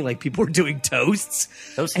clinking, like people were doing toasts.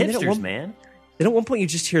 Those And then hipsters, man. Then at one point, you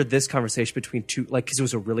just hear this conversation between two, like, because it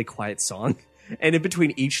was a really quiet song. And in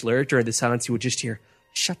between each lyric during the silence, you would just hear,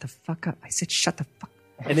 "Shut the fuck up." I said, "Shut the fuck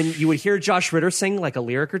up." And then you would hear Josh Ritter sing like a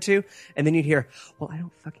lyric or two. And then you'd hear, "Well, I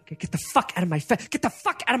don't fucking care. Get the fuck out of my face. Get the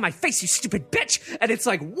fuck out of my face, you stupid bitch." And it's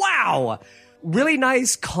like, wow. Really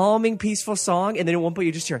nice, calming, peaceful song. And then at one point,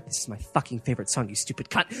 you just hear, "This is my fucking favorite song, you stupid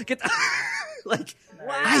cunt." Get the like, wow.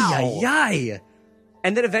 Ay, ay, ay.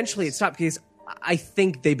 And then eventually it stopped because I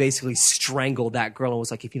think they basically strangled that girl and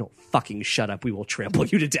was like, "If you don't fucking shut up, we will trample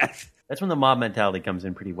you to death." That's when the mob mentality comes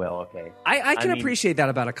in pretty well, okay? I can mean- appreciate that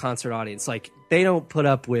about a concert audience. Like, they don't put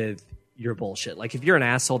up with your bullshit. Like, if you're an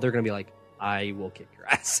asshole, they're going to be like, "I will kick your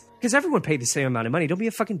ass." Because everyone paid the same amount of money. Don't be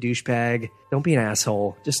a fucking douchebag. Don't be an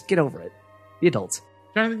asshole. Just get over it. Be adults.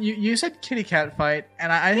 Jonathan, you said kitty cat fight,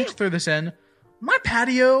 and I hate to throw this in. My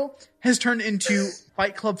patio has turned into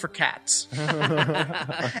Fight Club for cats.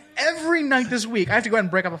 Every night this week, I have to go out and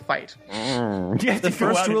break up a fight. The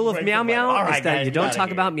first rule of Meow Meow is that you don't talk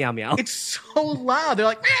about Meow Meow. It's so loud. They're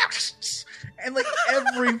like, meow, and like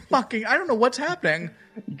every fucking, I don't know what's happening.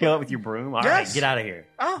 You go out with your broom? All right, Yes. get out of here.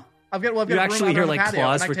 Oh, I've got You a room actually out hear on the like patio,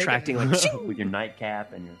 claws and I take it- retracting. Like, with your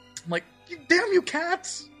nightcap and your. I'm like, damn you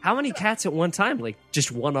cats! how many cats at one time? Like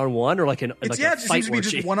just one on one, or like It a just fight seems to be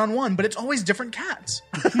orgy? just one-on-one, but it's always different cats.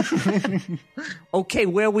 Okay,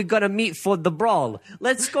 where are we gonna meet for the brawl?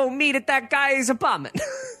 Let's go meet at that guy's apartment.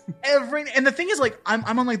 And the thing is, like,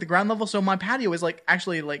 I'm on like the ground level, so my patio is like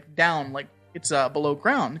actually like down, like it's below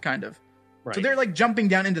ground, kind of. Right. So they're like jumping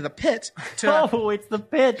down into the pit to Oh, it's the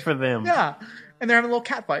pitch for them. yeah, and they're having little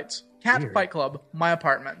cat fights. Cat Weird. fight club, my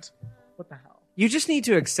apartment. What the hell? You just need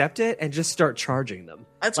to accept it and just start charging them.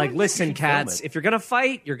 That's like, what- listen, you should film cats, it. if you're gonna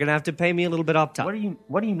fight, you're gonna have to pay me a little bit off top.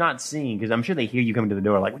 What are you not seeing? Because I'm sure they hear you coming to the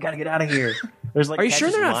door. Like, we gotta get out of here. There's like. Are you cats sure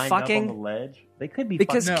just they're not lined up fucking? on the ledge? They could be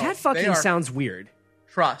Because No, cat they fucking are- sounds weird.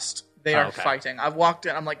 Trust. They are Okay. fighting. I've walked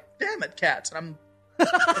in. I'm like, damn it, cats, and I'm.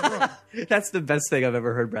 That's the best thing I've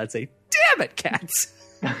ever heard Brad say. Damn it, cats!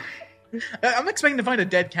 I'm expecting to find a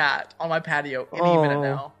dead cat on my patio any minute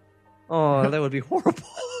now. Oh, that would be horrible.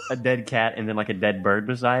 a dead cat and then like a dead bird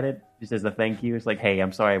beside it, just as a thank you. It's like, hey,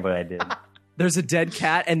 I'm sorry what I did. There's a dead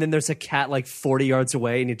cat, and then there's a cat like 40 yards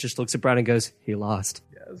away, and he just looks at Brad and goes, he lost.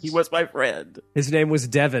 He was my friend. His name was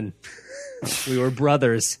Devin. We were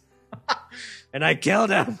brothers. And I killed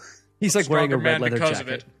him. He's like wearing a Stronger red man leather because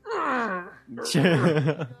jacket.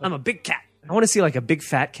 of it. I'm a big cat. I want to see like a big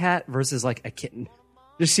fat cat versus like a kitten.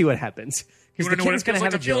 Just see what happens. You Because the want to know what kitten's it going feels to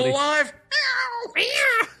like have to feel agility.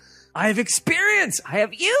 alive? I have experience. I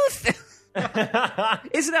have youth.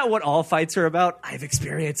 Isn't that what all fights are about? I have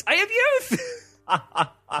experience. I have youth.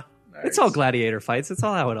 It's all gladiator fights. It's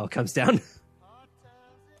all how it all comes down.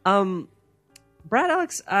 Brad,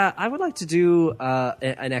 Alex, I would like to do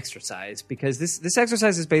an exercise because this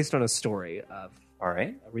exercise is based on a story of All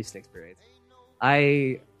right. a recent experience.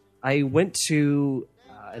 I went to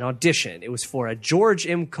an audition. It was for a George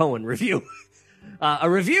M. Cohen review. A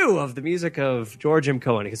review of the music of George M.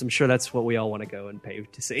 Cohen, because I'm sure that's what we all want to go and pay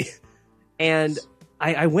to see. And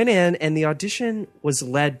I went in, and the audition was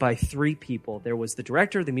led by three people. There was the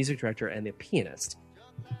director, the music director, and the pianist.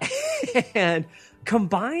 And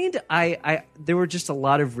combined, there were just a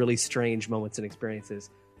lot of really strange moments and experiences.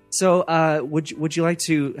 So would you like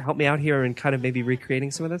to help me out here and kind of maybe recreating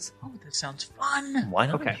some of this? Oh, this sounds fun. Why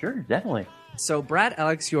not? Okay. Sure, definitely. So Brad,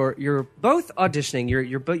 Alex, you're both auditioning.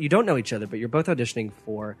 You're both, you don't know each other, but you're both auditioning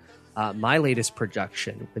for my latest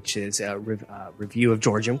production, which is a review of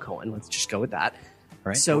George M. Cohen. Let's just go with that. All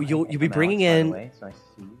right. So Well, you'll be I'm bringing Alex, by in. the way. It's nice to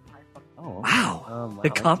see you. Oh, Wow, wow, the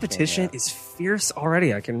I competition understand is fierce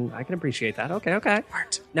already. I can appreciate that. Okay.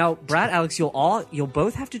 Art. Now, Brad, Alex, you'll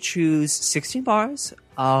both have to choose 16 bars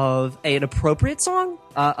of an appropriate song,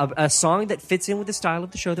 a song that fits in with the style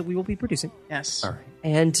of the show that we will be producing. Yes. All right.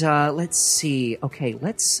 And let's see. Okay,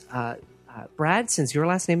 Brad, since your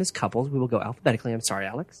last name is Couples, we will go alphabetically. I'm sorry,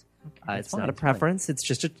 Alex. It's fine, not a it's fine. preference. It's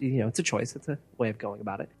just it's a choice. It's a way of going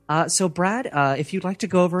about it. So, Brad, if you'd like to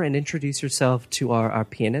go over and introduce yourself to our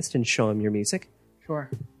pianist and show him your music. Sure.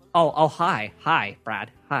 Oh, hi,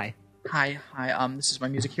 Brad. Hi. Hi. This is my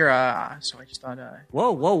music here. So I just thought.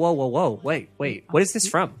 Whoa. Wait. What is this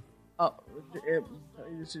from?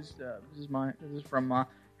 This is from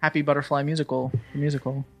Happy Butterfly Musical. The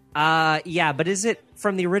musical. Yeah, but is it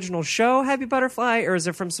from the original show, Happy Butterfly, or is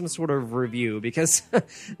it from some sort of review? Because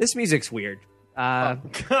this music's weird.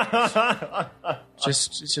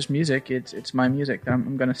 It's just music. It's my music.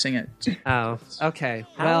 I'm gonna sing it. Oh, okay.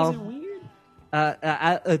 How is it Well,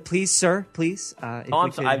 weird? please, sir, please. If Oh, we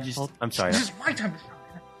I'm, could so, I'm sorry. This is my time to shine.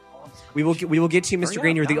 We will get to you, Mr. Hurry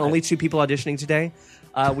Green. up, You're the God. only two people auditioning today.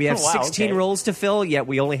 We have Oh, wow, 16 okay. roles to fill, yet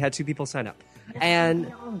we only had 2 people sign up.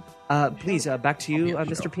 And please, back to you,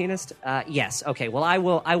 Mr. Pianist. Yes. Okay. Well, I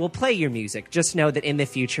will play your music. Just know that in the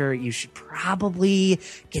future, you should probably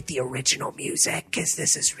get the original music because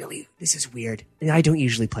this is weird. I don't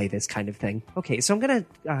usually play this kind of thing. Okay, so I'm gonna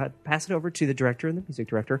pass it over to the director and the music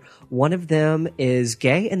director. One of them is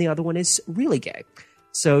gay, and the other one is really gay.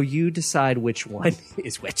 So you decide which one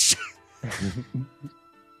is which.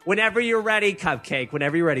 Whenever you're ready, Cupcake.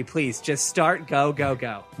 Whenever you're ready, please just start. Go.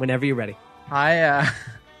 Whenever you're ready. Hi,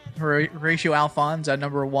 Horatio Alphonse,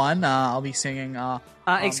 number 1. I'll be singing.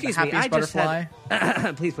 Excuse The me. Happiest I just Butterfly.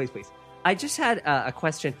 had. Please. I just had a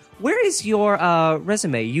question. Where is your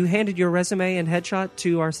resume? You handed your resume and headshot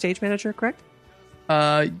to our stage manager, correct?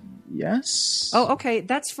 Yes. Oh, okay.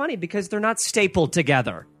 That's funny because they're not stapled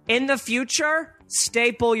together. In the future,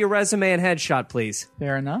 staple your resume and headshot, please.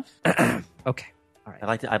 Fair enough. Okay. All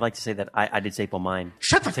right. I'd like to say that I did staple mine.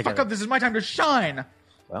 Shut the fuck Together. up. This is my time to shine.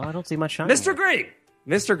 Well, I don't see much shine. Mr.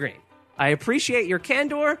 Green, I appreciate your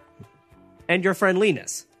candor and your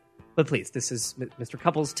friendliness, But please, this is Mr.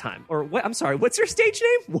 Couples' time. Or what? I'm sorry. What's your stage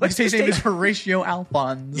name? My What's your stage name is Horatio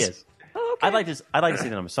Alphonse. Yes. Oh, okay. I'd like to say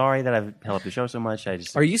that I'm sorry that I've held up the show so much.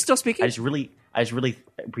 Are you still speaking? I just really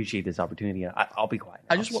appreciate this opportunity. I'll be quiet.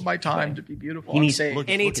 I just want my time to be beautiful. He on needs stage. look,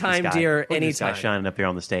 Anytime, look at this guy. dear, Look at this guy anytime. shining up here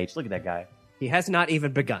on the stage. Look at that guy. He has not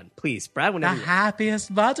even begun. Please, Brad, The whenever you're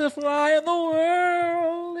happiest butterfly in the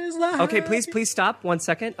world is the Okay, please stop 1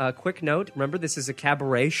 second. Quick note. Remember, this is a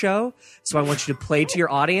cabaret show, so I want you to play to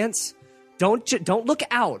your audience. Don't look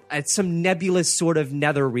out at some nebulous sort of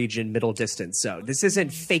nether region middle distance. So this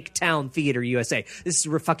isn't Fake Town Theater USA. This is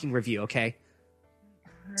a fucking review, okay?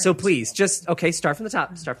 So please, start from the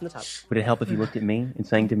top. Start from the top. Would it help if you looked at me and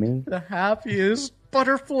sang to me? The happiest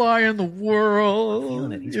butterfly in the world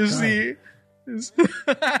Feeling it. He's is crying.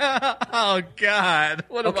 oh God!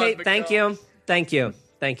 What have I Okay, become?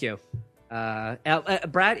 thank you.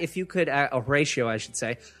 Brad, if you could, Horatio, I should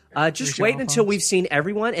say, just Horatio wait until Alphonse. we've seen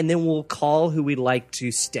everyone, and then we'll call who we'd like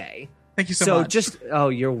to stay. Thank you so much.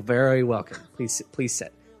 You're very welcome. Please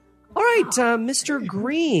sit. All right, Mr.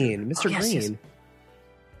 Green. Mr. yes, Green. yes.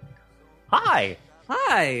 Hi.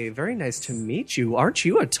 Hi, very nice to meet you. Aren't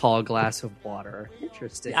you a tall glass of water?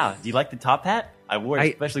 Interesting. Yeah. Do you like the top hat? I wore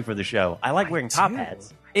it especially for the show. I like wearing top do.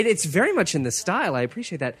 hats. It's very much in the style. I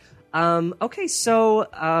appreciate that. Okay,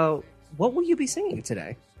 so what will you be singing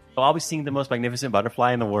today? So I'll be singing the most magnificent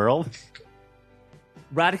butterfly in the world.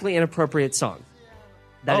 Radically inappropriate song.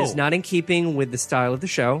 That is Oh. not in keeping with the style of the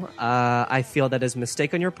show. I feel that is a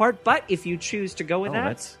mistake on your part, but if you choose to go with that...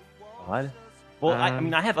 That's odd. Well, I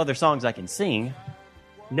mean, I have other songs I can sing.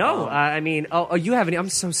 No, you haven't... I'm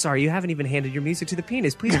so sorry. You haven't even handed your music to the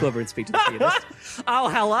pianist. Please go over and speak to the pianist. Oh,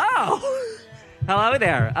 hello. Hello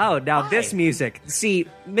there. Oh, now this music. See,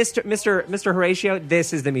 Mr. Horatio,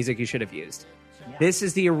 this is the music you should have used. Yeah. This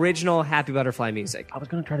is the original Happy Butterfly music. I was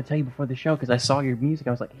going to try to tell you before the show because I saw your music.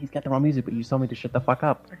 I was like, he's got the wrong music, but you told me to shut the fuck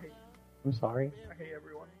up. I'm sorry. I hate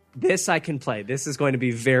everyone. This I can play. This is going to be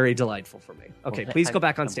very delightful for me. Okay, please go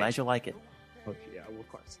back on I'm stage. glad you like it. Oh, yeah, of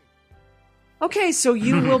course. Okay, so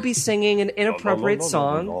you will be singing an inappropriate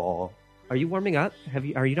song. Are you warming up?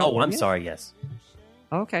 Are you not Oh, warm I'm yet? sorry, yes.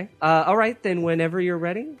 Okay. All right, then whenever you're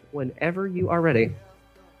ready. Whenever you are ready.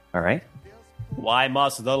 All right. Why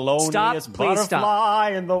must the loneliest Please stop.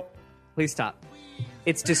 butterfly in the... Please stop.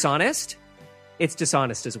 It's dishonest. It's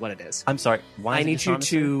dishonest is what it is. I'm sorry. Why I is it need you dishonest?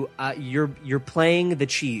 to you're playing the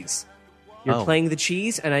cheese. You're Oh. playing the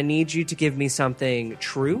cheese and I need you to give me something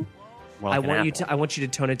true. More like an apple. I want you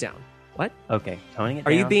to tone it down. What? Okay, toning it Are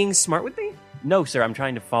down. you being smart with me? No, sir, I'm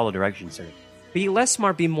trying to follow directions, sir. Be less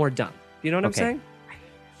smart, be more dumb. You know what I'm Okay. saying?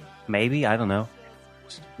 Maybe, I don't know.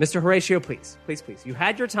 Mr. Horatio, please. You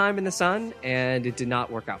had your time in the sun, and it did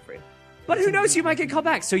not work out for you. But who knows? You might get called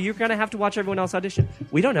back, so you're going to have to watch everyone else audition.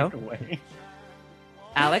 We don't know.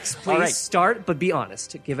 Alex, please All right. start, but be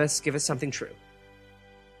honest. Give us something true.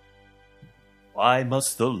 Why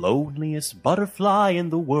must the loneliest butterfly in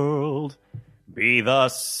the world be the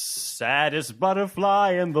saddest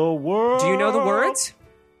butterfly in the world? Do you know the words?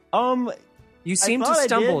 You seemed to thought I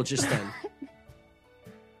stumble did. just then.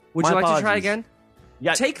 Would My you like to try apologies. again?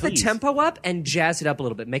 Yeah, Take the please. tempo up and jazz it up a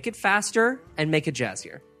little bit. Make it faster and make it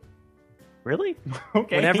jazzier. Really?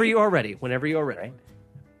 Okay. Whenever you are ready. Right.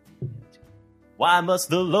 Why must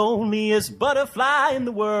the loneliest butterfly in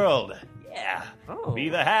the world, Oh. be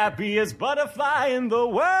the happiest butterfly in the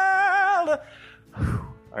world?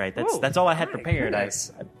 All right, that's all I had my prepared.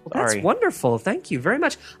 goodness. I'm Well, that's sorry. wonderful. Thank you very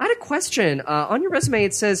much. I had a question. On your resume,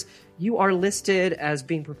 it says you are listed as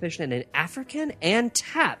being proficient in African and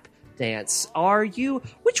tap dance.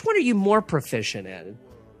 Which one are you more proficient in?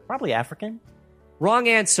 Probably African. Wrong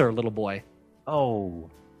answer, little boy. Oh,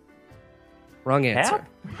 Wrong answer.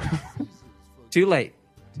 Tap? Too late.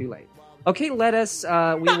 Okay, let's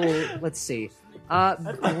see.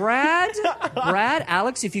 Brad,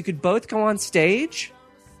 Alex, if you could both go on stage.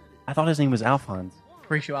 I thought his name was Alphonse.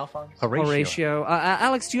 Horatio Alphonse. Horatio.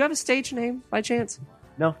 Alex, do you have a stage name by chance?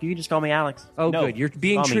 No, you can just call me Alex. Oh, No, good. You're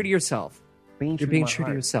being call true me. to yourself. Being You're being my true to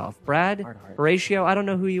heart. yourself. Brad, Heart. Horatio, I don't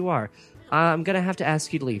know who you are. I'm going to have to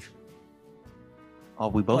ask you to leave. Oh,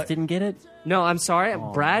 we both What? didn't get it? No, I'm sorry.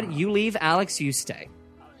 Brad, you leave. Alex, you stay.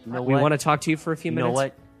 You know We what? want to talk to you for a few You minutes. know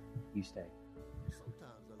what? You stay.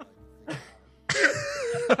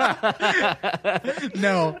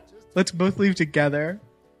 No, let's both leave together.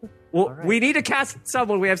 Well, we need to cast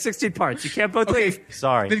someone. We have 16 parts. You can't both leave.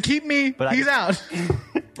 Sorry. Then keep me. But He's out.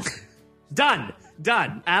 Done.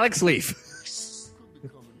 Alex, leave.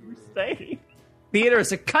 Stay.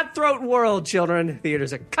 Theater's a cutthroat world, children.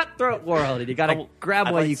 Theater's a cutthroat world, and you gotta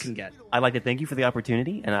grab what you can get. I'd like to thank you for the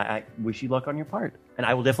opportunity, and I wish you luck on your part. And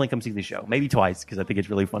I will definitely come see the show. Maybe twice, because I think it's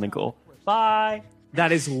really fun and cool. Bye!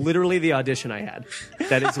 That is literally the audition I had.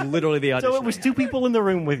 That is literally the audition. So it was 2 people in the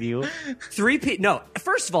room with you. 3 people. No,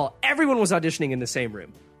 first of all, everyone was auditioning in the same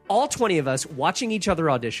room. All 20 of us watching each other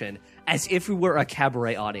audition as if we were a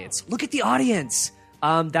cabaret audience. Look at the audience.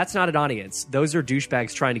 That's not an audience. Those are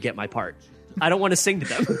douchebags trying to get my part. I don't want to sing to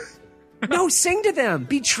them. No, sing to them.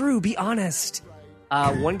 Be true. Be honest.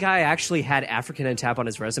 One guy actually had African and tap on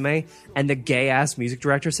his resume, and the gay-ass music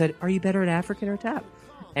director said, "Are you better at African or tap?"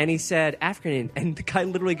 And he said, "African," and the guy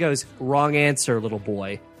literally goes, "Wrong answer, little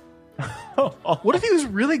boy." What if he was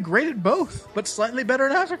really great at both, but slightly better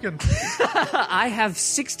at African? I have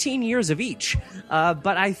 16 years of each, but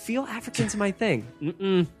I feel African's my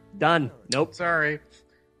thing. Done. Nope. Sorry.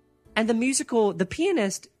 And the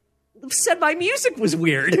pianist said my music was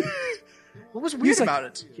weird. What was weird like, about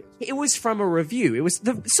it? It was from a review.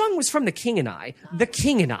 The song was from The King and I. The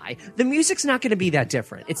King and I. The music's not going to be that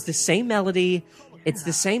different. It's the same melody. It's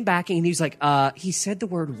the same backing. And he was like, he said the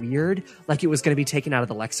word weird like it was going to be taken out of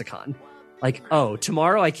the lexicon. Like, oh,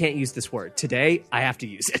 tomorrow I can't use this word. Today I have to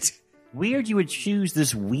use it. Weird you would choose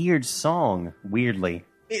this weird song, weirdly.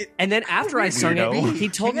 And then after I sung it, he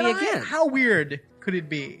told me again. How weird could it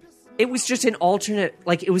be? It was just an alternate,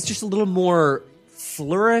 like, it was just a little more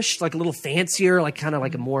flourished, like a little fancier, like kind of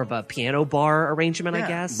like a more of a piano bar arrangement, I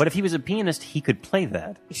guess. But if he was a pianist, he could play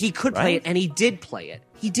that. He could play it, and he did play it.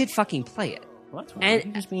 He did fucking play it. Well, that's weird. And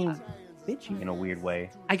He just being bitchy in a weird way.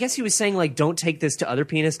 I guess he was saying, like, don't take this to other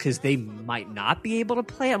pianists because they might not be able to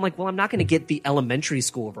play it. I'm like, well, I'm not going to get the elementary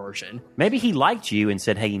school version. Maybe he liked you and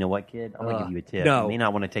said, hey, you know what, kid? I'm going to give you a tip. no. You may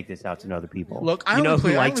not want to take this out to other people. Look, I You know only who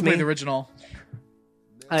play liked me? the original.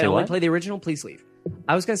 I Say only what? play the original. Please leave.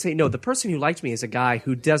 I was going to say, no, the person who liked me is a guy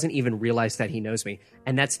who doesn't even realize that he knows me.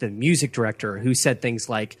 And that's the music director who said things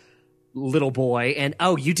like, little boy, and,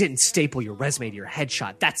 oh, you didn't staple your resume to your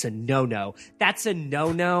headshot. That's a no-no. That's a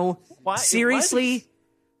no-no. Why- Seriously?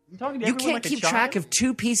 You're talking to You everyone can't like a keep child? track of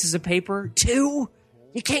 2 pieces of paper? 2?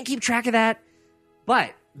 You can't keep track of that?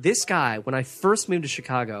 But this guy, when I first moved to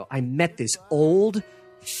Chicago, I met this old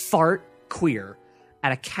fart queer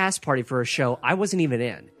at a cast party for a show I wasn't even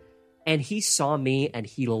in. And he saw me and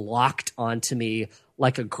he locked onto me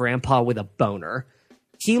like a grandpa with a boner.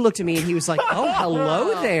 He looked at me and he was like, oh,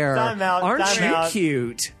 hello there. Time out, Aren't time you out.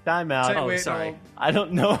 cute? Time out. Oh, Wait, sorry. I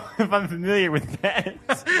don't know if I'm familiar with that.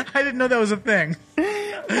 I didn't know that was a thing.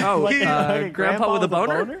 Oh, Like a grandpa with a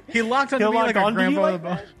boner? He locked onto He'll me lock like a onto you grandpa like with a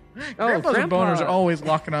boner. Oh, Grandpas with grandpa. boners are always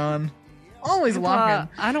locking on. Always Grandpa, locking.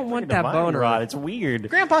 I don't want Look at that the wire boner. rod. It's weird.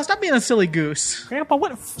 Grandpa, stop being a silly goose. Grandpa,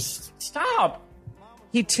 what? Stop.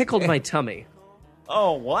 He tickled my tummy.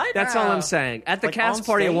 Oh, what? That's all I'm saying. At the Like cast on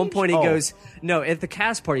party, at one stage? point, he Oh. goes, no, at the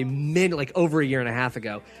cast party, like over a year and a half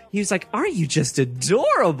ago, he was like, aren't you just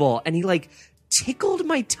adorable? And he like tickled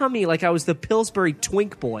my tummy like I was the Pillsbury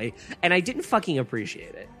twink boy, and I didn't fucking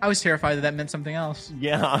appreciate it. I was terrified that meant something else.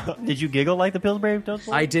 Yeah. Did you giggle like the Pillsbury Toast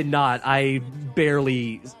Boy? I did not. I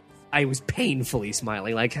was painfully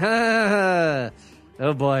smiling, like, oh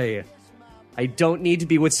boy. I don't need to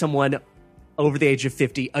be with someone over the age of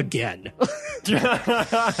 50 again. Let's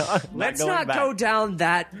going not back. go down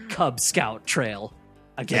that Cub Scout trail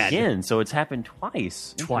Again, so it's happened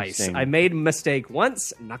twice. Twice. Interesting. I made a mistake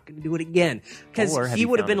once. I'm not going to do it again. Because Or have he you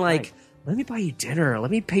would have found been a like, type? let me buy you dinner.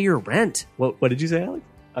 Let me pay your rent. What did you say, Alex?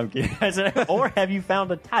 I'm kidding. I said, or have you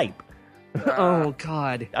found a type? Oh,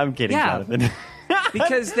 God. I'm kidding, Yeah. Jonathan.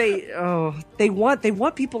 Because they want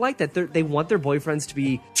people like that. They want their boyfriends to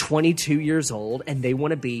be 22 years old, and they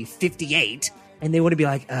want to be 58, and they want to be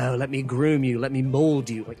like, oh, let me groom you, let me mold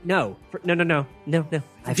you. Like, no. I'm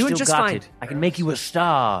I've doing still just got fine. it. I can make you a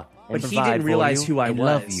star. and But he provide didn't for realize you who I and was.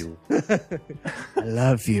 love you. I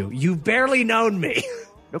love you. You've barely known me.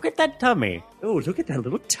 Look at that tummy. Oh, look at that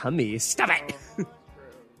little tummy. Stop it.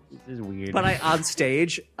 This is weird. But on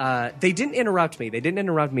stage, they didn't interrupt me. They didn't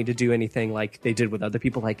interrupt me to do anything like they did with other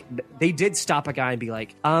people. Like, they did stop a guy and be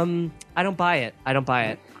like, I don't buy it. I don't buy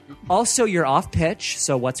it. Also, you're off pitch,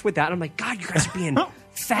 so what's with that? And I'm like, God, you guys are being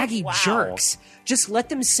faggy Wow. jerks. Just let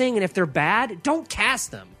them sing, and if they're bad, don't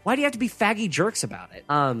cast them. Why do you have to be faggy jerks about it?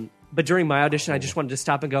 But during my audition, I just wanted to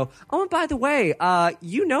stop and go, oh, and by the way,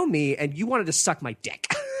 you know me, and you wanted to suck my dick.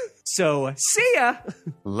 So, see ya!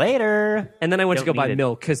 Later. And then I went to Don't go buy need it.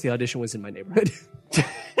 milk because the audition was in my neighborhood.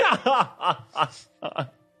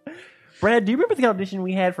 Brad, do you remember the audition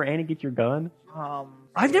we had for Annie Get Your Gun?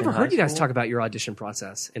 I've never In heard high you guys school? talk about your audition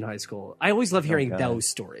process in high school. I always love hearing God. those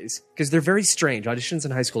stories because they're very strange. Auditions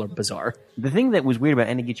in high school are bizarre. The thing that was weird about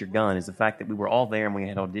Annie Get Your Gun is the fact that we were all there and we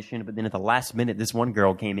had auditioned, but then at the last minute, this one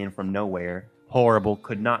girl came in from nowhere, horrible,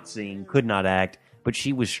 could not sing, could not act, but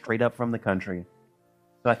she was straight up from the country.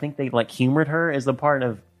 So I think they like humored her as the part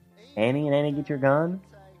of Annie and Annie Get Your Gun.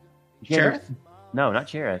 She ended up- Cherith? No, not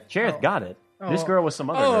Cherith. Cherith got it. This Oh. girl was some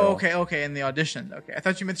other girl. Oh, okay, in the audition. Okay, I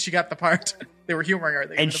thought you meant she got the part. They were humoring her.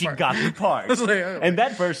 They gave And her the she part. got the part. I was like, oh. And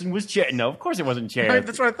that person was Cherith. No, of course it wasn't Right, Cherith.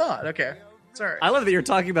 that's what I thought. Okay, sorry. I love that you're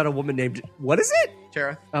talking about a woman named, what is it?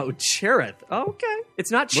 Cherith. Oh, Cherith. Oh, okay.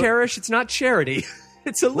 It's not Cherish. It's not Charity.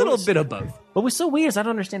 It's a little bit of both. What was so weird is I don't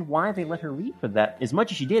understand why they let her read for that as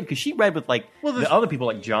much as she did, because she read with like the other people,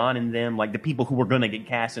 like John and them, like the people who were going to get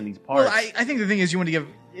cast in these parts. Well, I think the thing is, you want to give.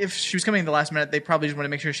 If she was coming in the last minute, they probably just want to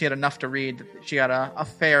make sure she had enough to read. That she got a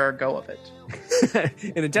fair go of it.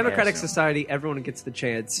 In a democratic so- society, everyone gets the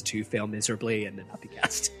chance to fail miserably and then not be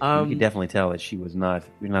cast. you could definitely tell that she was not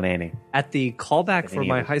Annie. At the callback for Any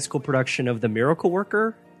my of it. high school production of The Miracle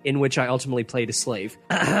Worker, in which I ultimately played a slave.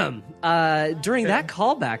 During that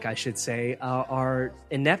callback, I should say, our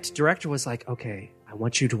inept director was like, okay, I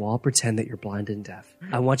want you to all pretend that you're blind and deaf.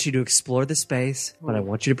 I want you to explore the space, but I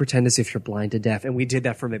want you to pretend as if you're blind and deaf. And we did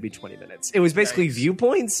that for maybe 20 minutes. It was basically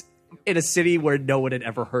viewpoints in a city where no one had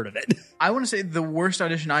ever heard of it. I want to say the worst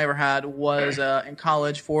audition I ever had was in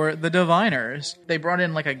college for The Diviners. They brought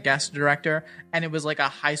in like a guest director, and it was like a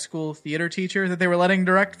high school theater teacher that they were letting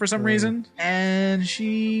direct for some reason. And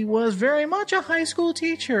she was very much a high school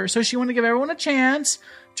teacher, so she wanted to give everyone a chance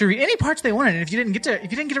to read any parts they wanted. And if you didn't get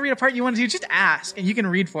to read a part you wanted to, just ask and you can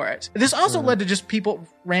read for it. This also led to just people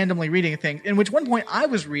randomly reading things. In which one point I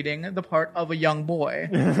was reading the part of a young boy.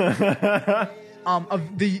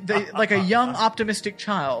 Of the like a young optimistic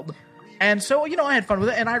child. And so, I had fun with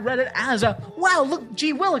it, and I read it as a, wow, look,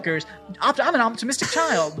 gee willikers, I'm an optimistic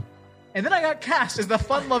child. And then I got cast as the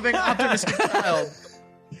fun-loving, optimistic child.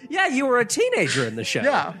 Yeah, you were a teenager in the show.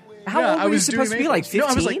 Yeah. How Yeah, old I were you was doing supposed to be, like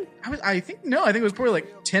makeup. 15? No, I think it was probably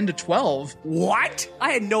like 10 to 12. What?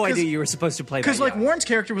 I had no idea you were supposed to play that. Because, like, young. Warren's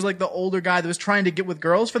character was, like, the older guy that was trying to get with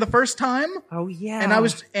girls for the first time. Oh, yeah. And I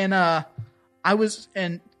was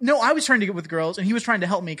trying to get with girls, and he was trying to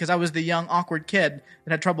help me because I was the young, awkward kid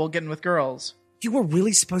that had trouble getting with girls. You were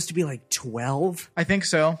really supposed to be like 12? I think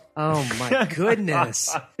so. Oh my goodness.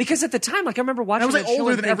 Because at the time, like I remember watching I was like that show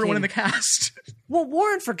older and than everyone in the thinking, cast. Well,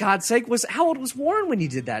 Warren, for God's sake, how old was Warren when you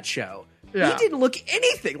did that show? Yeah. He didn't look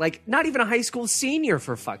anything like, not even a high school senior,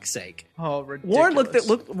 for fuck's sake. Oh, ridiculous.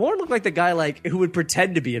 Warren looked like the guy like who would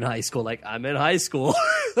pretend to be in high school. Like, I'm in high school.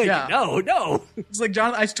 Like, Yeah. no. It's like,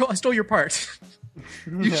 John, I stole your part.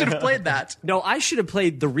 You should have played that. No, I should have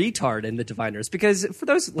played the retard in The Diviners, because for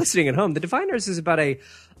those listening at home, The Diviners is about a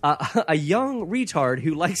young retard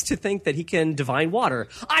who likes to think that he can divine water.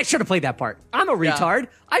 I should have played that part. I'm a retard.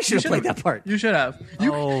 I should have played that part. You should have. I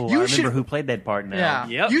remember who played that part now. Yeah.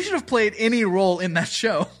 Yep. You should have played any role in that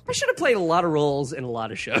show. I should have played a lot of roles in a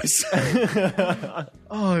lot of shows.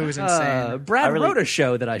 Oh, it was insane. Brad wrote a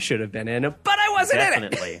show that I should have been in, but I wasn't in it.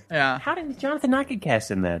 Definitely. Yeah. How did Jonathan not get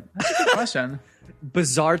cast in that? Good question.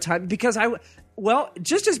 Bizarre time, because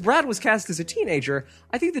just as Brad was cast as a teenager,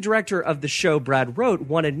 I think the director of the show Brad wrote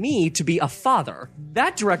wanted me to be a father.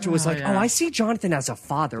 That director was like, yeah. "Oh, I see Jonathan as a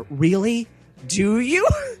father. Really? Do you?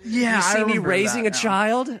 Yeah, you see I me remember raising that a now.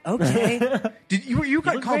 child? Okay." Did you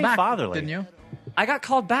got look called very back, fatherly. didn't you? I got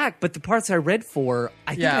called back, but the parts I read for,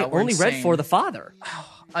 I think Yeah, I were only read insane. for the father.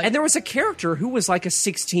 And there was a character who was like a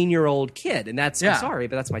 16-year-old kid, and I'm Yeah. sorry,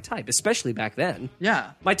 but that's my type, especially back then.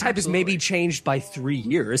 Yeah. My type has maybe changed by 3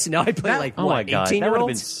 years. Now I play like, Oh my what, god, that would have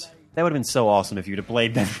been 18-year-olds? that would have been so awesome if you'd have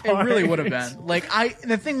played that It part. really would have been. Like,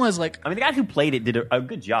 the thing was, like, I mean, the guy who played it did a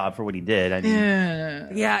good job for what he did. I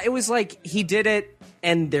mean, Yeah, it was like he did it,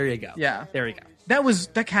 and there you go. Yeah. There you go.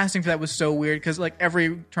 that casting for that was so weird because, like,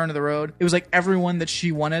 every turn of the road, it was like everyone that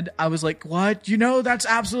she wanted. I was like, what? That's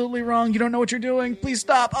absolutely wrong. You don't know what you're doing. Please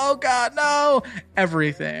stop. Oh, God, no.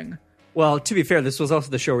 Everything. Well, to be fair, this was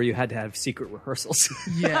also the show where you had to have secret rehearsals.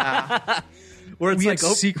 Yeah. Where it's We like, had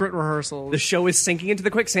oh, secret rehearsals. the show is sinking into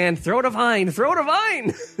the quicksand. Throw it a vine. Throw it a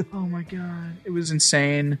vine. Oh my god, it was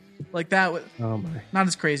insane. Like that was not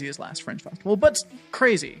as crazy as last Fringe Festival, but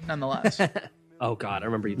crazy nonetheless. Oh God, I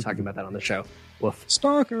remember you talking about that on the show. Woof.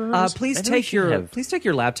 Stalkers. Please I know we take should have.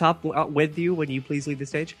 your laptop with you when you please leave the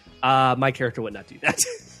stage. My character would not do that.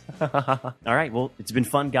 all right. Well, it's been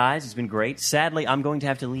fun, guys. It's been great. Sadly, I'm going to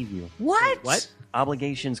have to leave you. What?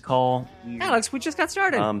 Obligations call. Alex, we just got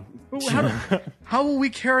started. How will we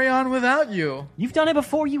carry on without you? You've done it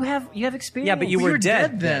before. You have experience. yeah, but you were You're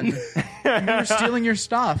dead then. And we were stealing your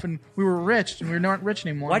stuff, and we were rich, and we were not rich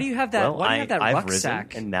anymore. Why do you have that? Well, why do you have that I've rucksack?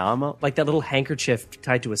 risen, and now I'm a. Like that little handkerchief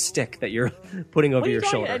tied to a stick that you're putting over What are you your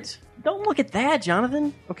talking- shoulder. Don't look at that,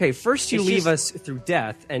 Jonathan. Okay, first you It's leave just- us through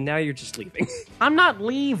death, and now you're just leaving. I'm not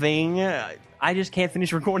leaving. I just can't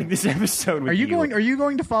finish recording this episode. With Are you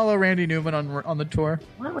going to follow Randy Newman on the tour?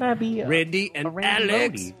 Why would I be? Randy and Randy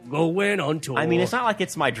Alex Brody. going on tour. I mean, it's not like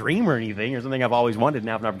it's my dream or anything, or something I've always wanted and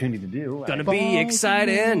have an opportunity to do. gonna be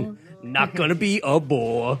exciting. Not gonna be a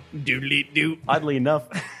bore. Doodly doo. Oddly enough,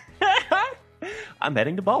 I'm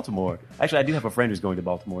heading to Baltimore. Actually, I do have a friend who's going to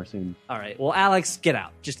Baltimore soon. All right. Well, Alex, get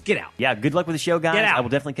out. Just get out. Yeah, good luck with the show, guys. Get out. I will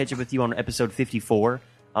definitely catch up with you on episode 54.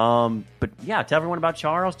 But yeah, tell everyone about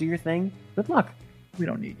Charles. Do your thing. Good luck. We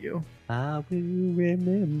don't need you. I will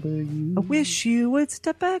remember you. I wish you would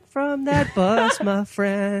step back from that bus, my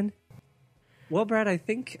friend. Well, Brad, I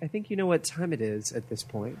think you know what time it is at this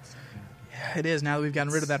point. It is, now that we've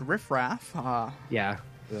gotten rid of that riffraff. Yeah.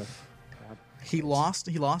 He lost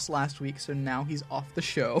last week, so now he's off the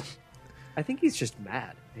show. I think he's just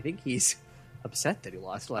mad. I think he's upset that he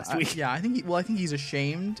lost last week. Yeah, I think he's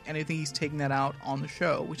ashamed, and I think he's taking that out on the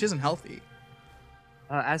show, which isn't healthy.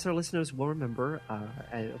 As our listeners will remember,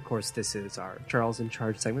 and of course, this is our Charles in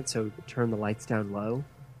Charge segment, so turn the lights down low,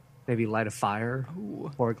 maybe light a fire,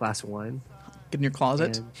 pour a glass of wine. Get in your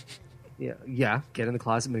closet. And, yeah, get in the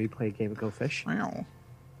closet, maybe play a game of Go Fish. Wow.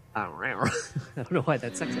 I don't know why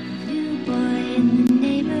that's sexy. New boy in the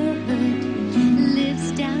neighborhood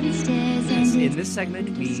lives downstairs and In this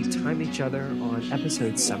segment, we time each other on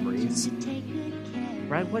episode summaries. take good care.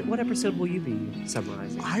 Brad, what episode will you be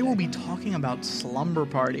summarizing? I will be talking about Slumber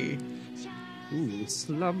Party. Ooh,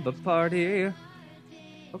 slumber party.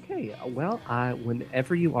 Okay, well,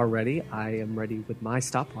 whenever you are ready, I am ready with my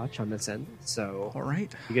stopwatch on this end. So, All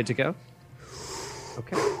right. you good to go?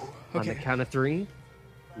 Okay. On the Okay. count of 3,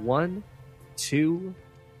 1, 2,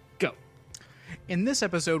 go. In this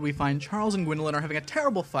episode, we find Charles and Gwendolyn are having a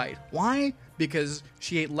terrible fight. Why? Because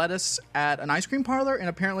she ate lettuce at an ice cream parlor, and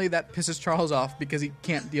apparently that pisses Charles off because he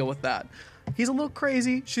can't deal with that. He's a little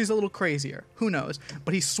crazy. She's a little crazier. Who knows?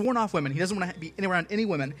 But he's sworn off women. He doesn't want to be around any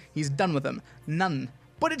women. He's done with them. None.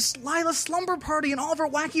 But it's Lila's slumber party, and all of her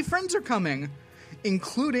wacky friends are coming,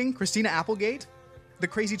 including Christina Applegate, the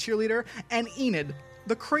crazy cheerleader, and Enid,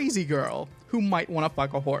 the crazy girl who might want to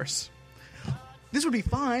fuck a horse. This would be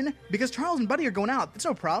fine, because Charles and Buddy are going out. It's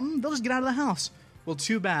no problem. They'll just get out of the house. Well,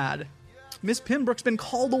 too bad. Miss Pembroke's been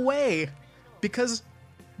called away because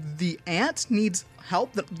the aunt needs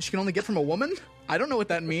help that she can only get from a woman. I don't know what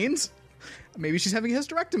that means. Maybe she's having a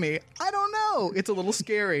hysterectomy. I don't know. It's a little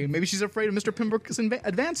scary. Maybe she's afraid of Mr. Pembroke's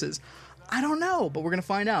advances. I don't know, but we're going to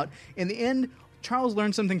find out. In the end, Charles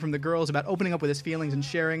learns something from the girls about opening up with his feelings and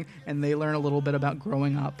sharing, and they learn a little bit about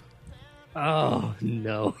growing up. Oh,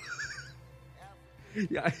 no.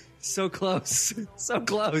 Yeah, so close. So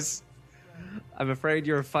close. I'm afraid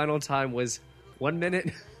your final time was 1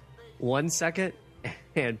 minute, 1 second,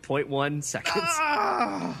 and 0.1 seconds.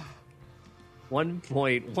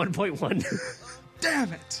 1.1.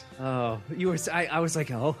 Damn it! Oh, you were. I was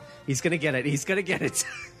like, oh, he's gonna get it. He's gonna get it.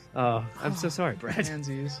 Oh, I'm so sorry, Brad.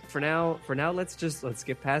 Pansies. For now, let's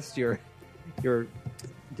get past your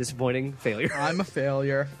disappointing failure, I'm a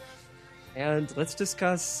failure. and let's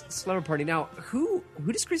discuss Slumber Party. Now, who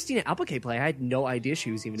does Christina Applegate play? I had no idea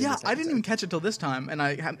she was even. in Yeah, this I didn't even episode. catch it till this time, and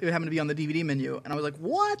it happened to be on the DVD menu, and I was like,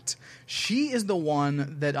 "What?" She is the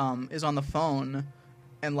one that is on the phone,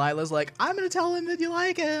 and Lila's like, "I'm going to tell him that you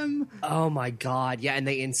like him." Oh my god! Yeah, and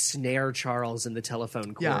they ensnare Charles in the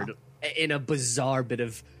telephone cord in a bizarre bit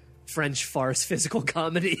of French farce physical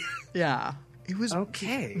comedy. Yeah, it was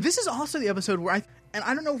Okay. This is also the episode where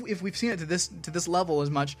I don't know if we've seen it to this level as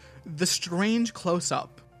much. The strange close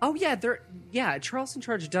up. Oh yeah, Charles in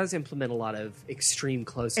Charge does implement a lot of extreme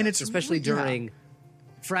close-ups, And it's especially really- yeah. during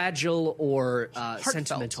fragile or Heartfelt.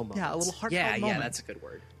 sentimental moments. Yeah, a little heartfelt Yeah, moment. that's a good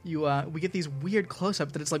word. We get these weird close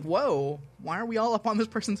up that it's like, whoa, why are we all up on this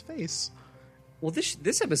person's face? Well,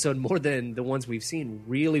 this episode, more than the ones we've seen,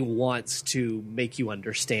 really wants to make you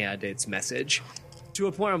understand its message. To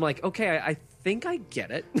a point, I'm like, okay, I think I get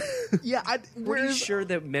it. Yeah, Pretty sure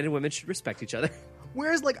that men and women should respect each other.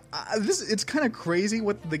 Whereas, like, it's kind of crazy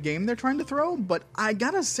what the game they're trying to throw, but I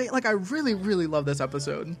gotta say, like, I really, really love this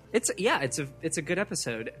episode. It's a good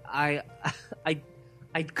episode. I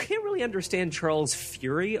can't really understand Charles'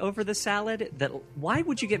 fury over the salad. Why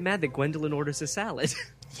would you get mad that Gwendolyn orders a salad?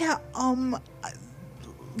 Yeah,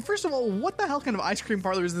 first of all, what the hell kind of ice cream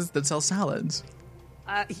parlor is this that sells salads?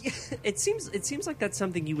 It seems like that's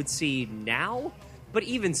something you would see now, but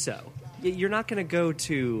even so, you're not going to go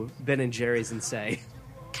to Ben and Jerry's and say,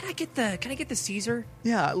 can I get the Caesar?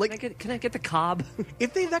 Yeah, like Can I get the Cobb?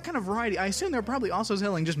 if they have that kind of variety, I assume they're probably also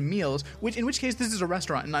selling just meals. In which case, this is a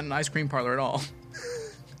restaurant, not an ice cream parlor at all.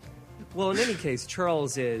 Well, in any case,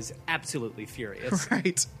 Charles is absolutely furious.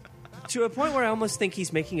 Right. To a point where I almost think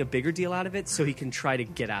he's making a bigger deal out of it so he can try to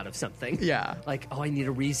get out of something. Yeah. Like, I need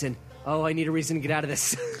a reason. I need a reason to get out of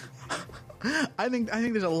this. I think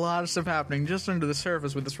there's a lot of stuff happening just under the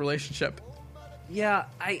surface with this relationship. Yeah,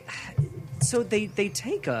 so they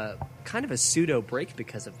take a kind of a pseudo break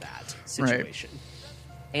because of that situation. Right.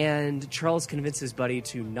 And Charles convinces Buddy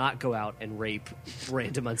to not go out and rape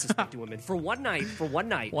random unsuspecting women for one night.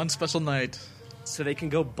 One special night. So they can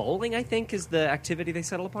go bowling, I think, is the activity they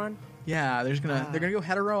settle upon. Yeah, they're gonna go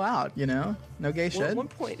hetero out, no gay shit. At one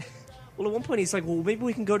point he's like, well, maybe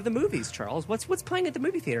we can go to the movies, Charles. What's playing at the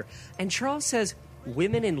movie theater? And Charles says,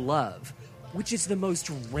 Women in Love, which is the most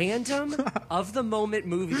random of the moment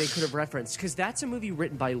movie they could have referenced, because that's a movie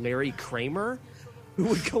written by Larry Kramer, who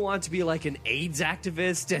would go on to be like an AIDS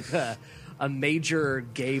activist and a major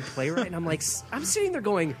gay playwright. And I'm sitting there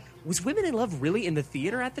going, was Women in Love really in the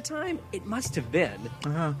theater at the time? It must have been.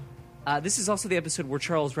 Uh-huh. This is also the episode where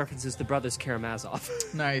Charles references the brothers Karamazov.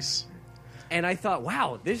 Nice. And I thought,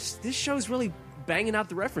 wow, this show's really banging out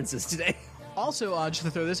the references today. Also, just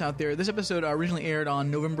to throw this out there, this episode originally aired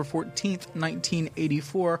on November 14th,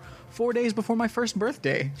 1984, 4 days before my first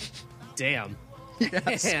birthday. Damn.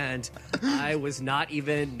 Yes. And I was not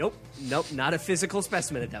even, nope, not a physical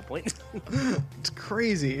specimen at that point. It's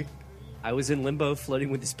crazy. I was in limbo floating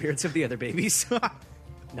with the spirits of the other babies.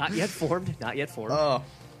 Not yet formed. Oh.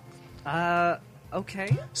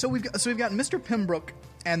 Okay. So we've got Mr. Pembroke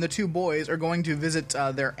and the two boys are going to visit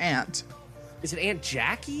their aunt. Is it Aunt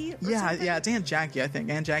Jackie? Yeah, it's Aunt Jackie, I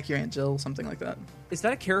think. Aunt Jackie or Aunt Jill, something like that. Is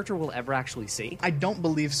that a character we'll ever actually see? I don't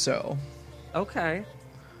believe so. Okay.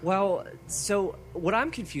 Well, so what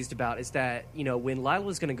I'm confused about is that, when Lila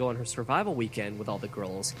was going to go on her survival weekend with all the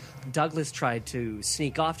girls, Douglas tried to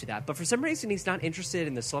sneak off to that. But for some reason, he's not interested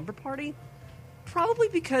in the slumber party. Probably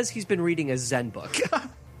because he's been reading a Zen book.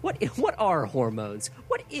 What are hormones?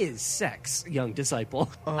 What is sex, young disciple?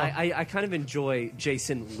 I kind of enjoy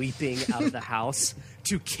Jason leaping out of the house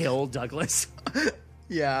to kill Douglas.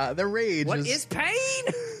 Yeah, the rage. What is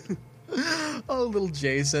pain? Oh, little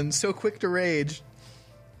Jason, so quick to rage.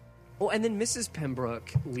 Oh, and then Mrs.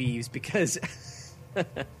 Pembroke leaves because,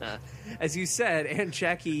 as you said, Aunt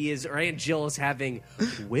Jill is having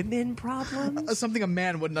women problems. Something a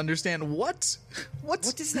man wouldn't understand. What? What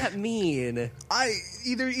does that mean?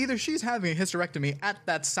 Either she's having a hysterectomy at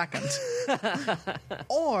that second,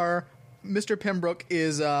 or Mr. Pembroke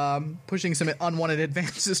is pushing some unwanted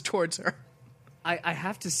advances towards her. I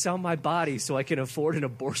have to sell my body so I can afford an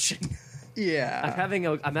abortion. Yeah, I'm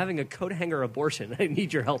having a coat hanger abortion. I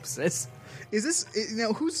need your help, sis. Is this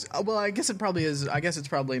who's? Well, I guess it probably is. I guess it's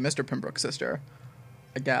probably Mr. Pembroke's sister.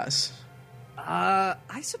 I guess. I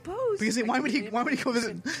suppose. Because why would he go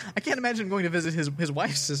visit? I can't imagine going to visit his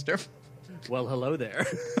wife's sister. Well, hello there,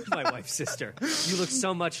 my wife's sister. You look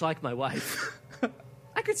so much like my wife.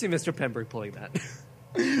 I could see Mr. Pembroke pulling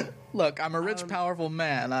that. Look, I'm a rich, powerful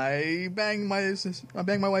man. I bang my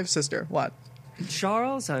wife's sister. What?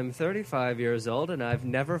 Charles, I'm 35 years old, and I've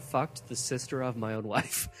never fucked the sister of my own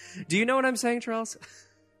wife. Do you know what I'm saying, Charles?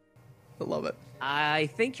 I love it. I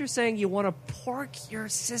think you're saying you want to pork your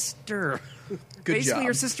sister. Basically, job.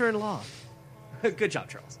 your sister-in-law. Good job,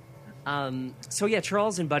 Charles. So yeah,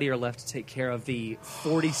 Charles and Buddy are left to take care of the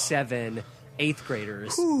 47 8th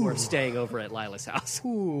graders who are staying over at Lila's house.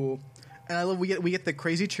 Ooh. And I love we get the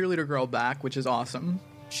crazy cheerleader girl back, which is awesome.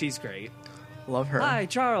 She's great. Love her. Hi,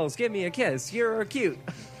 Charles, give me a kiss. You're cute.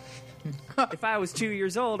 If I was 2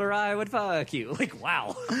 years older, I would fuck you. Like,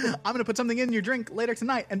 wow. I'm going to put something in your drink later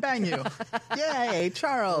tonight and bang you. Yay,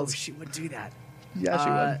 Charles. Oh, she would do that. Yeah, she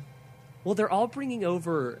would. Well, they're all bringing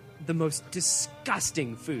over the most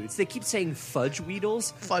disgusting foods. They keep saying fudge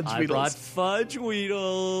Weedles. I brought fudge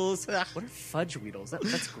Weedles. What are fudge Weedles?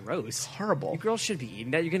 That's gross. Horrible. You girls should be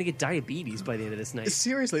eating that. You're going to get diabetes by the end of this night.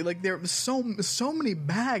 Seriously, like there are so many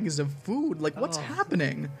bags of food. Like, what's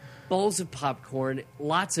happening? Bowls of popcorn,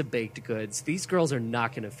 lots of baked goods. These girls are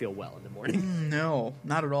not going to feel well in the morning. No,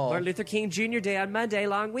 not at all. Martin Luther King Jr. Day on Monday,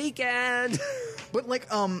 long weekend. But like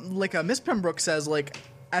Miss Pembroke says, like,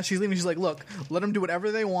 as she's leaving, she's like, look, let them do whatever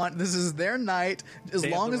they want. This is their night, as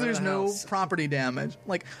long as there's no property damage.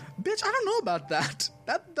 Like, bitch, I don't know about that.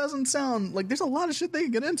 That doesn't sound like there's a lot of shit they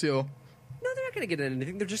can get into. No, they're not going to get into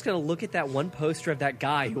anything. They're just going to look at that one poster of that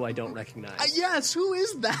guy who I don't recognize. Yes, who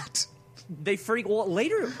is that? They freak. Well,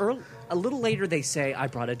 a little later, they say, I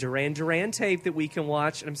brought a Duran Duran tape that we can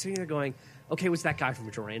watch. And I'm sitting there going, okay, was that guy from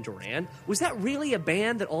Duran Duran? Was that really a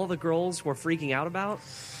band that all the girls were freaking out about?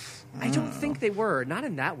 I don't think they were. Not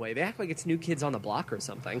in that way. They act like it's New Kids on the Block or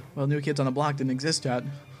something. Well, New Kids on the Block didn't exist yet.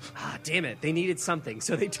 Ah, damn it. They needed something,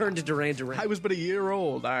 so they turned to Duran Duran. I was but a year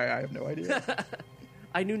old. I have no idea.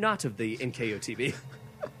 I knew not of the NKOTB.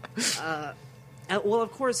 Well,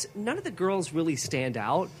 of course, none of the girls really stand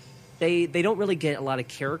out. They don't really get a lot of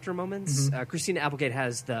character moments. Christina Applegate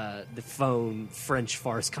has the phone French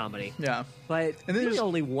farce comedy. Yeah. But And then really there's-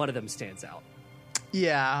 only one of them stands out.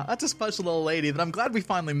 Yeah, that's a special little lady that I'm glad we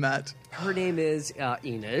finally met. Her name is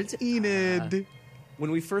Enid. Enid.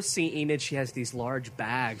 When we first see Enid, she has these large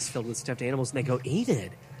bags filled with stuffed animals, and they go,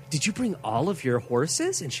 Enid, did you bring all of your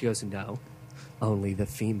horses? And she goes, no, only the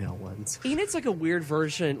female ones. Enid's like a weird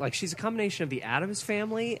version, like she's a combination of the Addams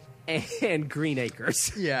Family and Green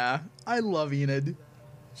Acres. Yeah, I love Enid.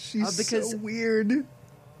 She's because- so weird.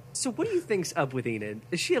 So what do you think's up with Enid?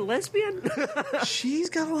 Is she a lesbian? She's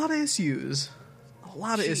got a lot of issues. A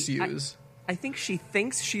lot of She- issues. I think she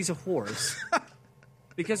thinks she's a horse.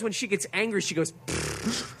 Because when she gets angry, she goes...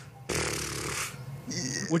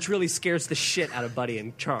 which really scares the shit out of Buddy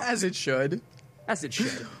and Charles. As it should. As it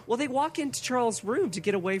should. Well, they walk into Charles' room to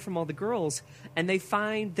get away from all the girls, and they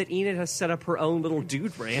find that Enid has set up her own little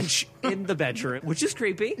dude ranch in the bedroom, which is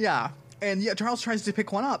creepy. Yeah. And yeah, Charles tries to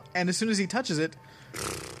pick one up, and as soon as he touches it...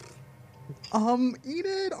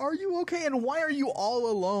 Enid, are you okay? And why are you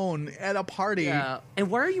all alone at a party? Yeah. And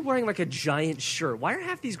why are you wearing like a giant shirt? Why are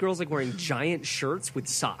half these girls like wearing giant shirts with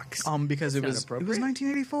socks? Because it That's was not appropriate.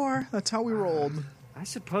 1984. That's how we rolled. I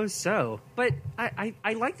suppose so. But I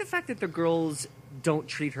like the fact that the girls don't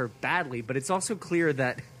treat her badly, but it's also clear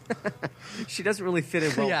that she doesn't really fit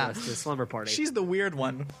in well Yeah. for us to a slumber party. She's the weird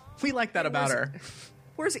one. We like that about her.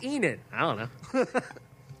 Where's Enid? I don't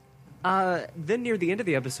know. Then near the end of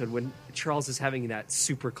the episode, when Charles is having that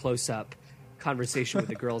super close-up conversation with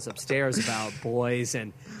the girls upstairs about boys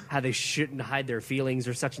and how they shouldn't hide their feelings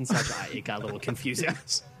or such and such, it got a little confusing.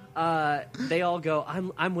 Yes. They all go,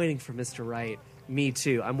 I'm waiting for Mr. Right. Me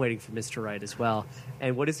too. I'm waiting for Mr. Right as well.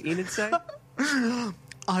 And what does Enid say?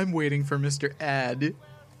 I'm waiting for Mr. Ed.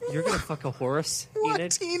 You're gonna fuck a horse, What,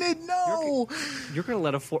 Enid? Enid? No! You're gonna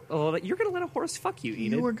let a horse fuck you,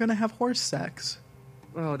 Enid. You were gonna have horse sex.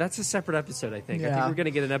 Oh, that's a separate episode, I think. I Yeah. think we're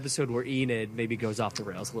gonna get an episode where Enid maybe goes off the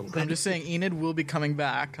rails a little bit. I'm just saying, Enid will be coming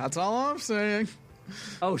back. That's all I'm saying.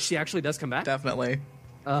 Oh, she actually does come back? Definitely.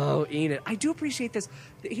 Oh, Enid. I do appreciate this.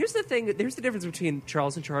 Here's the thing. There's the difference between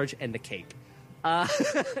Charles in Charge and the Cape.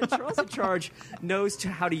 Charles in Charge knows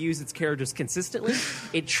how to use its characters consistently.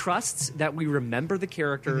 It trusts that we remember the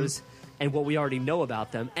characters and what we already know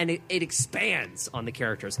about them, and it expands on the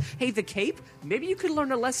characters. Hey, the Cape, maybe you could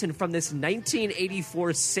learn a lesson from this 1984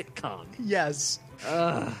 sitcom Yes.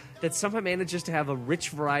 that somehow manages to have a rich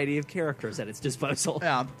variety of characters at its disposal.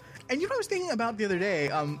 Yeah. And you know what I was thinking about the other day,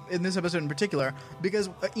 in this episode in particular, because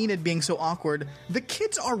Enid being so awkward, the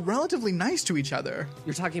kids are relatively nice to each other.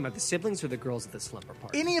 You're talking about the siblings or the girls at the slumber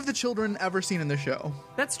party? Any of the children ever seen in the show.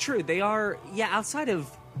 That's true. They are, outside of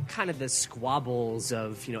kind of the squabbles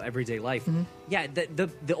of, everyday life. Yeah, the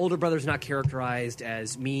older brother's not characterized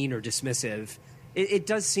as mean or dismissive. It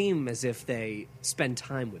does seem as if they spend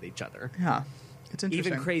time with each other. Yeah. It's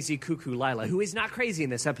interesting. Even crazy cuckoo Lila, who is not crazy in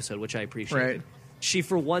this episode, which I appreciate. Right. She,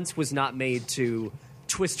 for once, was not made to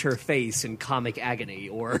twist her face in comic agony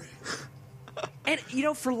or... And,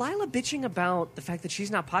 for Lila bitching about the fact that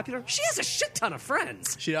she's not popular, she has a shit ton of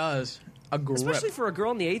friends. She does. A grip. Especially for a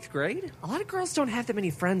girl in the 8th grade. A lot of girls don't have that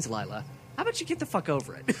many friends, Lila. How about you get the fuck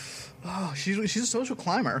over it? Oh, she's a social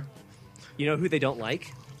climber. You know who they don't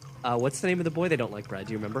like? What's the name of the boy they don't like, Brad?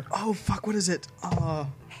 Do you remember? Oh, fuck, what is it?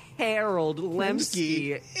 Harold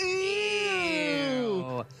Lemsky. Ew.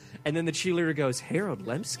 Ew. And then the cheerleader goes, Harold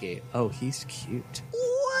Lemsky. Oh, he's cute.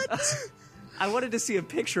 What? I wanted to see a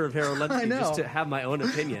picture of Harold Lemsky I know. just to have my own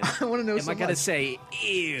opinion. I wanna know Am so I going to much. say,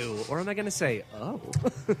 ew? Or am I going to say, oh,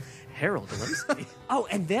 Harold Lemsky? Oh,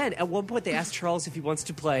 and then at one point they asked Charles if he wants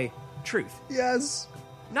to play Truth. Yes.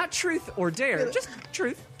 Not Truth or Dare, just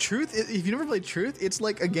Truth. Truth, if you never played Truth, it's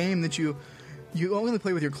like a game that you only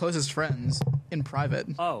play with your closest friends in private.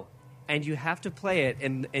 Oh, and you have to play it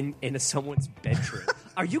in someone's bedroom.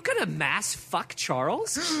 Are you going to mass fuck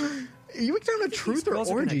Charles? You would down a truth These or girls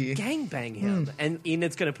are gonna orgy. gangbang him, and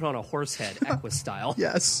Enid's going to put on a horse head, Equus style.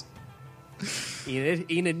 Yes.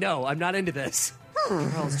 Enid, no, I'm not into this.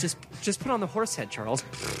 Charles, just put on the horse head, Charles.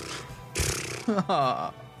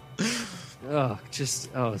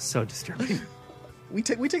 So disturbing. We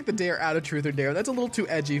take the dare out of Truth or Dare. That's a little too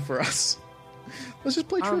edgy for us. Let's just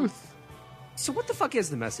play Truth. So what the fuck is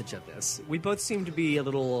the message of this? We both seem to be a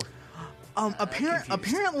little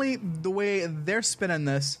Apparently, the way they're spinning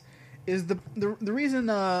this is the reason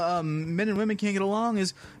men and women can't get along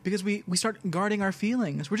is because we start guarding our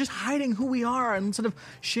feelings. We're just hiding who we are instead of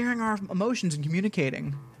sharing our emotions and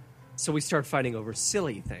communicating. So we start fighting over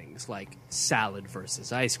silly things like salad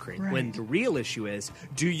versus ice cream. Right. When the real issue is,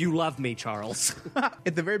 do you love me, Charles?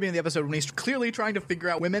 At the very beginning of the episode, when he's clearly trying to figure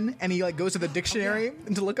out women, and he like goes to the dictionary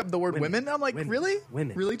and to look up the word women, I'm like, Women. really?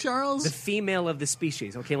 Women. Really, Charles? The female of the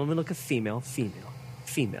species. Okay, let me look at female.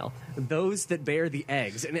 Those that bear the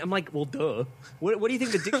eggs. And I'm like, well, duh. What do you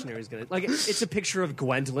think the dictionary is going to... Like, it's a picture of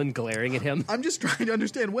Gwendolyn glaring at him. I'm just trying to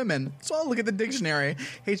understand women, so I'll look at the dictionary.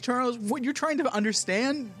 Hey, Charles, what you're trying to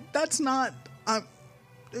understand, that's not...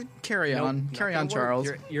 carry on. Nope, Carry not on, gonna Charles.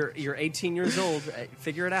 work. You're 18 years old.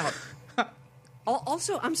 Figure it out.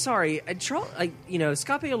 Also, I'm sorry, Charles.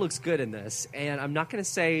 Scapio looks good in this, and I'm not going to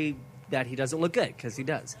say that he doesn't look good because he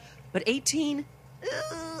does. But 18,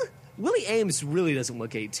 Willie Ames really doesn't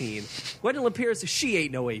look 18. Gwendolyn Pierce, she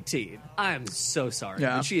ain't no 18. I'm so sorry,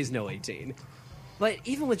 Yeah. but she is no 18. But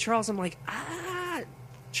even with Charles, I'm like,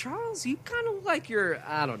 Charles, you kind of look like you're.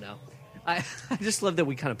 I don't know. I just love that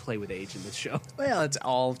we kind of play with age in this show. Well, it's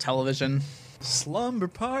all television. Slumber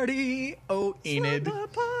party. Oh, Enid. Slumber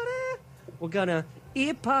party. We're gonna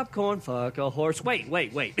eat popcorn, fuck a horse. Wait.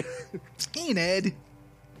 Enid.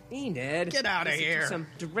 Enid. Get outta listen to here. Some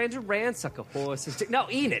Duran Duran, suck a horse. No,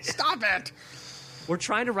 Enid. Stop it. We're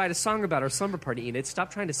trying to write a song about our slumber party, Enid.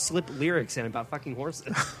 Stop trying to slip lyrics in about fucking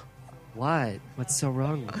horses. What? What's so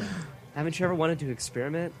wrong with that? Haven't you ever wanted to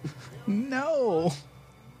experiment? No.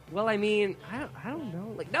 Well, I mean, I don't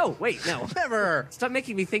know. Like, no, wait, no. Never. Stop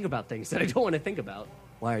making me think about things that I don't want to think about.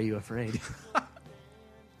 Why are you afraid?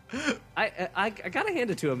 I gotta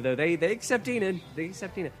hand it to them, though. They accept Enid. They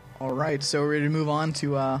accept Enid. All right, so we're ready to move on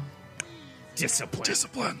to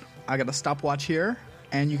Discipline. I got a stopwatch here,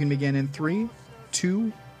 and you can begin in 3,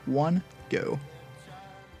 2, 1, go.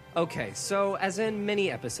 Okay, so as in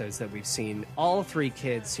many episodes that we've seen, all three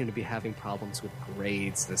kids seem to be having problems with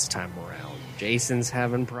grades this time around. Jason's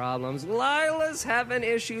having problems. Lila's having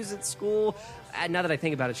issues at school. And now that I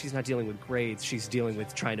think about it, she's not dealing with grades. She's dealing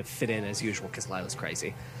with trying to fit in as usual because Lila's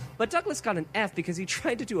crazy. But Douglas got an F because he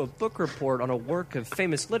tried to do a book report on a work of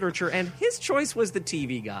famous literature, and his choice was the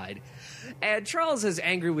TV Guide. And Charles is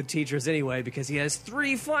angry with teachers anyway because he has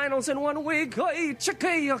 3 finals in 1 week.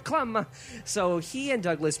 So he and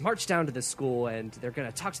Douglas march down to the school, and they're going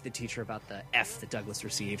to talk to the teacher about the F that Douglas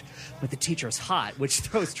received. But the teacher's hot, which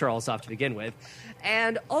throws Charles off to begin with.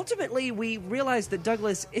 And ultimately, we realize that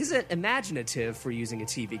Douglas isn't imaginative for using a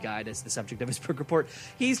TV Guide as the subject of his book report.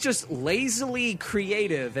 He's just lazily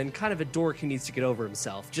creative and kind of a dork who needs to get over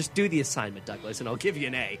himself. Just do the assignment, Douglas, and I'll give you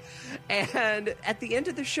an A. And at the end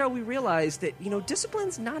of the show, we realize that,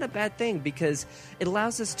 discipline's not a bad thing because it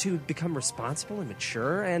allows us to become responsible and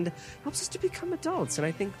mature and helps us to become adults. And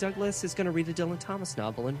I think Douglas is going to read a Dylan Thomas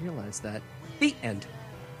novel and realize that. The end.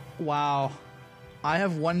 Wow. I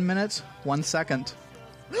have 1 minute, 1 second.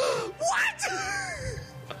 What?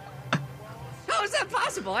 How is that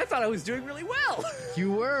possible? I thought I was doing really well.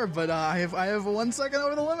 You were, but I have 1 second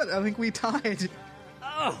over the limit. I think we tied.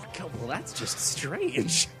 Oh, God, well, that's just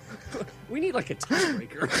strange. We need like a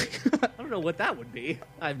tiebreaker. I don't know what that would be.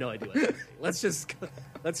 I have no idea what that would be. Let's just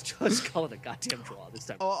call it a goddamn draw this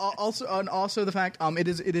time. Also the fact it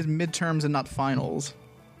is midterms and not finals.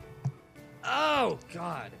 Oh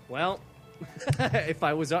God. Well, if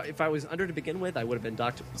I was under to begin with, I would have been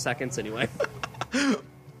docked seconds anyway.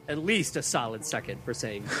 At least a solid second for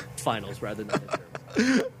saying finals rather than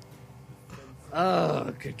midterms.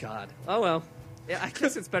 Oh, good God. Oh well. Yeah, I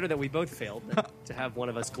guess it's better that we both failed than to have one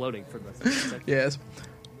of us gloating for the rest of the section. Yes.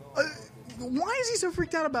 Why is he so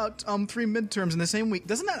freaked out about 3 midterms in the same week?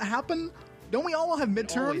 Doesn't that happen? Don't we all have always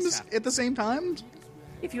midterms happens. at the same time?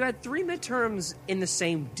 If you had 3 midterms in the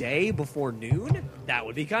same day before noon, that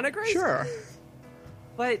would be kind of crazy. Sure.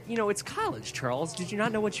 But, it's college, Charles. Did you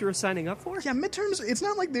not know what you were signing up for? Yeah, midterms, it's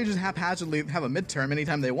not like they just haphazardly have a midterm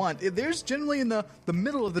anytime they want. There's generally in the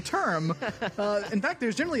middle of the term. In fact,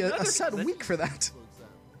 there's generally a set week for that.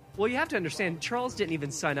 Well, you have to understand, Charles didn't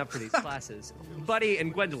even sign up for these classes. Buddy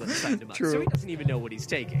and Gwendolyn signed him up, True. so he doesn't even know what he's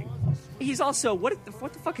taking. He's also, what the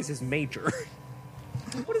fuck is his major?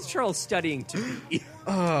 What is Charles studying to be?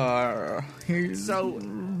 So,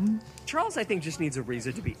 Charles, I think, just needs a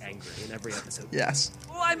reason to be angry in every episode. Yes.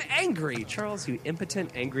 Oh, I'm angry! Charles, you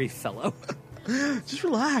impotent, angry fellow. Just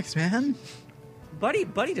relax, man.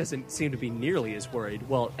 Buddy doesn't seem to be nearly as worried.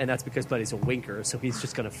 Well, and that's because Buddy's a winker, so he's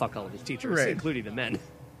just going to fuck all of his teachers, Right. including the men.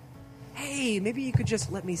 Hey, maybe you could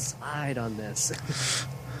just let me slide on this.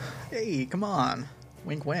 Hey, come on.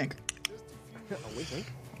 Wink, wink. Wink, wink.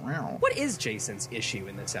 What is Jason's issue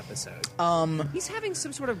in this episode? He's having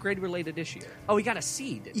some sort of grade-related issue. Oh, he got a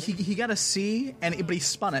C. Didn't he? He got a C, but he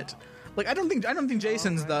spun it. Like I don't think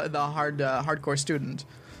Jason's the hardcore student,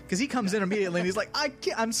 because he comes in immediately and he's like,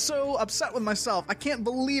 I'm so upset with myself. I can't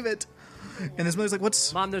believe it. And his mother's like,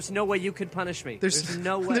 "What's Mom? There's no way you could punish me. There's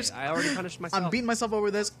no way. I already punished myself. I'm beating myself over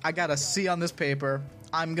this. I got a C on this paper.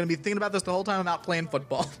 I'm gonna be thinking about this the whole time I'm out playing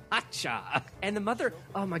football." Gotcha. And the mother,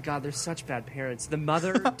 oh my God, they're such bad parents. The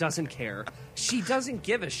mother doesn't care. She doesn't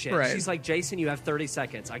give a shit. Right. She's like, Jason, you have 30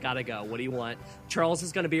 seconds. I gotta go. What do you want? Charles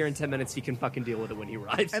is gonna be here in 10 minutes. He can fucking deal with it when he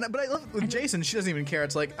arrives. But I love with Jason. She doesn't even care.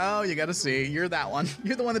 It's like, oh, you got to see. You're that one.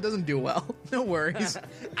 You're the one that doesn't do well. No worries.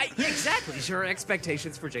 Exactly. Her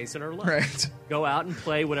expectations for Jason are low. Right. Go out and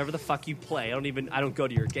play whatever the fuck you play. I don't go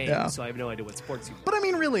to your games, Yeah. so I have no idea what sports you play. But I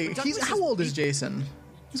mean, really, Douglas how old is Jason?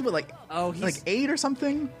 He's what, like, he's 8 or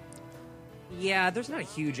something? Yeah, there's not a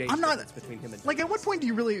huge age I'm not difference between him and like. At what point do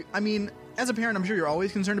you really? I mean, as a parent, I'm sure you're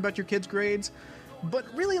always concerned about your kids' grades, but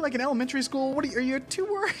really, like in elementary school, are you too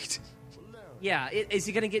worried? Yeah, is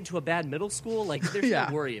he going to get into a bad middle school? Like, there's Yeah.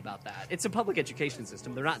 no worry about that. It's a public education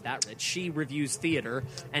system. They're not that rich. She reviews theater,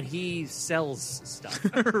 and he sells stuff.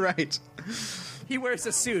 Right. He wears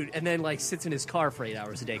a suit and then, like, sits in his car for 8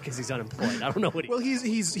 hours a day because he's unemployed. I don't know what he... Well, he's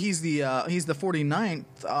the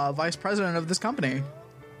 49th vice president of this company.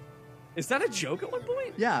 Is that a joke at one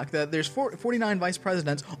point? Yeah, there's 49 vice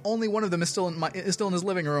presidents. Only one of them is still in his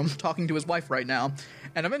living room talking to his wife right now,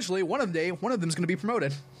 and eventually one of them's going to be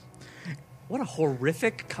promoted. What a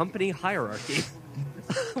horrific company hierarchy.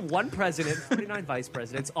 One president, 49 vice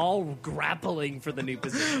presidents, all grappling for the new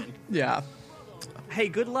position. Yeah. Hey,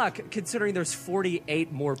 good luck, considering there's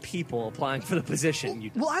 48 more people applying for the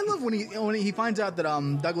position. Well, I love when he finds out that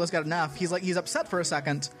Douglas got an F. He's upset for a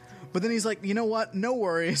second, but then he's like, you know what? No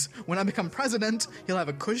worries. When I become president, he'll have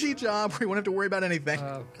a cushy job where he won't have to worry about anything.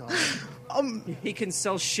 Oh God. He can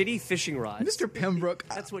sell shitty fishing rods. Mr. Pembroke,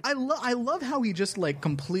 That's what I love how he just like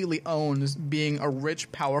completely owns being a rich,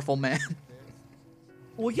 powerful man.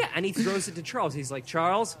 Well, yeah, and he throws it to Charles. He's like,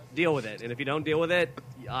 Charles, deal with it. And if you don't deal with it,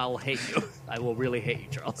 I'll hate you. I will really hate you,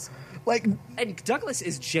 Charles. Like, And Douglas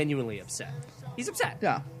is genuinely upset. He's upset.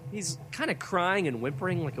 Yeah. He's kind of crying and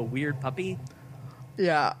whimpering like a weird puppy.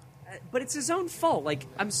 yeah, But it's his own fault. Like,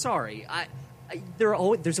 I'm sorry.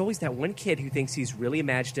 There's always that one kid who thinks he's really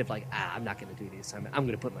imaginative, like, I'm not going to do the assignment. I'm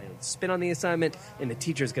going to put my own spin on the assignment, and the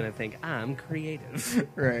teacher's going to think, I'm creative.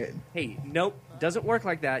 right. Hey, nope, doesn't work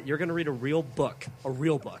like that. You're going to read a real book. A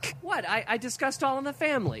real book. What? I discussed All in the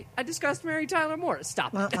Family. I discussed Mary Tyler Moore.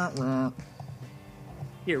 Stop it.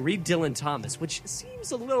 Here, read Dylan Thomas, which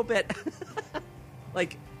seems a little bit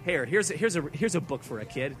like, here's a book for a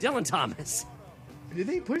kid. Dylan Thomas. Did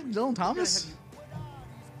they put Dylan Thomas?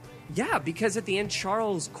 Yeah, because at the end,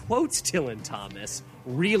 Charles quotes Dylan Thomas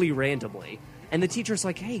really randomly. And the teacher's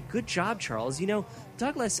like, hey, good job, Charles. You know,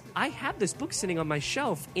 Douglas, I have this book sitting on my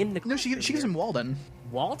shelf in the... No, she gives him Walden.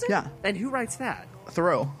 Walden? Yeah. And who writes that?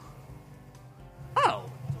 Thoreau. Oh.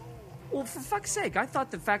 Well, for fuck's sake, I thought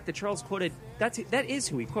the fact that Charles quoted... that is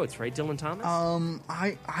who he quotes, right? Dylan Thomas?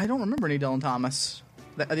 I don't remember any Dylan Thomas.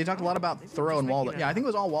 They talked a lot about Thoreau and Walden. Yeah, I think it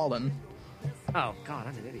was all Walden. Oh, God,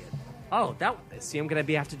 I'm an idiot. Oh, see, I'm going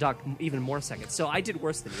to have to talk even more seconds. So I did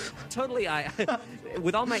worse than you. Totally,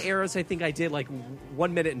 with all my errors, I think I did like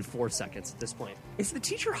 1 minute and 4 seconds at this point. Is the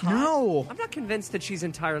teacher hot? No. I'm not convinced that she's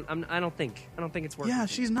entirely. I don't think it's working. Yeah,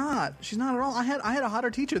 she's not. She's not at all. I had a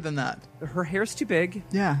hotter teacher than that. Her hair's too big.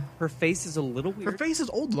 Yeah. Her face is a little weird. Her face is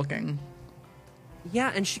old looking.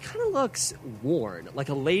 Yeah, and she kind of looks worn, like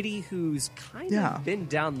a lady who's kind of been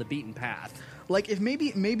down the beaten path. Like if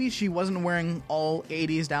maybe she wasn't wearing all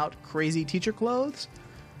 80s out crazy teacher clothes.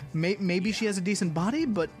 Maybe she has a decent body,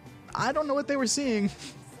 but I don't know what they were seeing.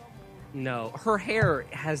 No, her hair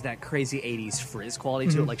has that crazy 80s frizz quality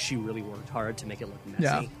to it, like she really worked hard to make it look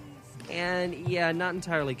messy. Yeah. And yeah, not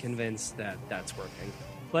entirely convinced that that's working.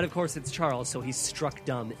 But of course it's Charles, so he's struck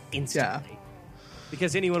dumb instantly. Yeah.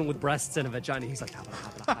 Because anyone with breasts and a vagina, he's like,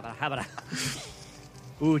 habada.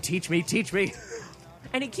 Ooh, teach me.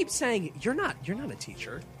 And he keeps saying, you're not a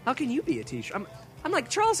teacher. How can you be a teacher? I'm like,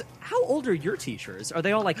 Charles, how old are your teachers? Are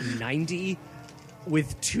they all like 90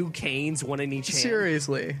 with 2 canes, one in each hand?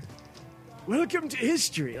 Seriously. Welcome to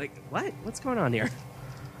history. Like, what? What's going on here?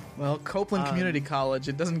 Well, Copeland Community College,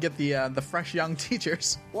 it doesn't get the fresh young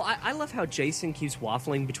teachers. Well, I love how Jason keeps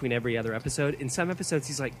waffling between every other episode. In some episodes,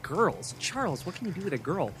 he's like, girls, Charles, what can you do with a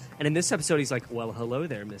girl? And in this episode, he's like, well, hello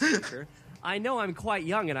there, Miss Teacher. I know I'm quite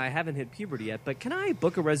young and I haven't hit puberty yet, but can I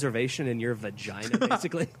book a reservation in your vagina,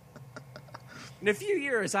 basically? In a few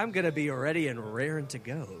years, I'm going to be ready and raring to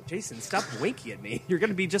go. Jason, stop winking at me. You're going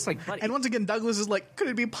to be just like Buddy. And once again, Douglas is like, could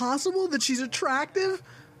it be possible that she's attractive?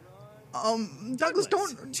 Douglas,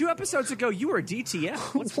 don't. 2 episodes ago, you were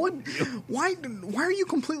DTF. What's What? wrong with you? Why are you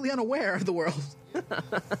completely unaware of the world?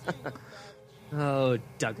 Oh,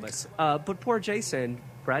 Douglas. But poor Jason.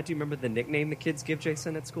 Brad, do you remember the nickname the kids give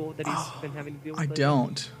Jason at school that he's been having to deal with? I lately?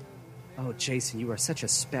 don't. Oh, Jason, you are such a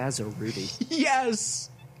Spazzo Rudy. Yes.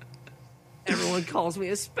 Everyone calls me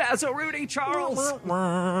a Spazzo Rudy, Charles.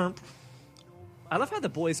 I love how the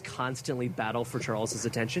boys constantly battle for Charles's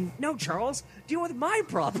attention. No, Charles, deal with my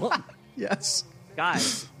problem. Yes.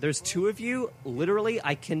 Guys, there's 2 of you. Literally,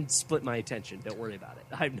 I can split my attention. Don't worry about it.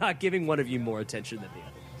 I'm not giving one of you more attention than the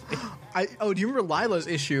other. Do you remember Lila's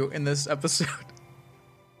issue in this episode?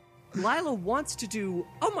 Lila wants to do...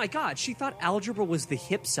 Oh my god, she thought algebra was the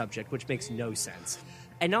hip subject, which makes no sense.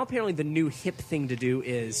 And now apparently the new hip thing to do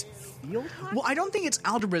is field hockey? Well, I don't think it's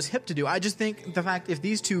algebra's hip to do. I just think the fact if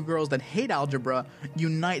these 2 girls that hate algebra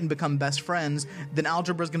unite and become best friends, then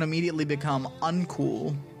algebra's going to immediately become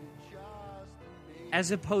uncool.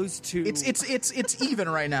 As opposed to... It's even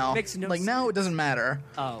right now. Makes no like now sense. it doesn't matter.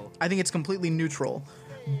 Oh. I think it's completely neutral.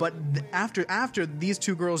 But after these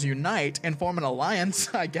 2 girls unite and form an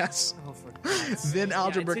alliance, I guess, Oh, for God's sake. then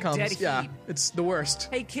algebra it's a dead comes. Yeah, heat. it's the worst.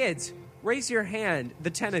 Hey, kids, raise your hand.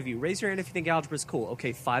 The 10 of you, raise your hand if you think algebra's cool.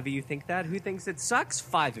 Okay, 5 of you think that. Who thinks it sucks?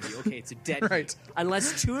 5 of you. Okay, it's a dead Right. heat.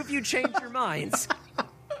 Unless 2 of you change your minds.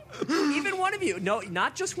 Even one of you. No,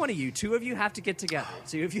 not just one of you. 2 of you have to get together.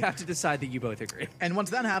 2 of you have to decide that you both agree. And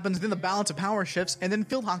once that happens, then the balance of power shifts, and then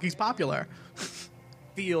field hockey's popular.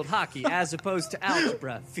 Field hockey as opposed to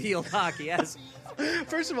algebra. Field hockey as...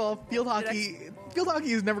 First of all, field hockey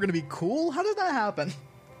is never going to be cool. How does that happen?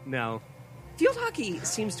 No. Field hockey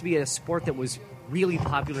seems to be a sport that was really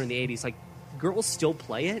popular in the 80s. Like, girls still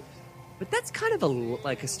play it, but that's kind of a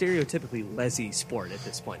stereotypically lesy sport at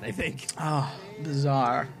this point, I think.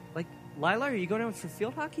 Bizarre. Like, Lila, are you going out for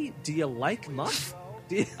field hockey? Do you like muff?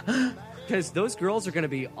 Because those girls are going to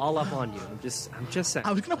be all up on you. I'm just saying.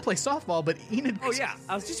 I was going to play softball, but Enid... Oh, yeah.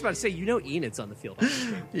 I was just about to say, Enid's on the field hockey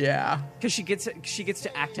team. Yeah. Because she gets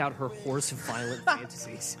to act out her horse violent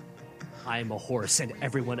fantasies. I am a horse, and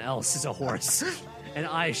everyone else is a horse, and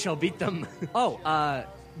I shall beat them.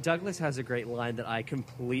 Douglas has a great line that I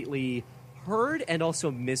completely heard and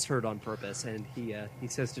also misheard on purpose, and he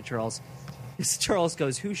says to Charles, Charles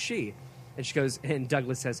goes, "Who's she?" And she goes, and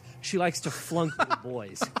Douglas says, "She likes to flunk little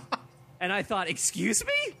boys." And I thought, excuse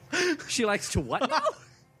me? She likes to what now?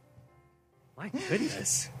 My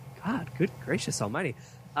goodness. God, good gracious almighty.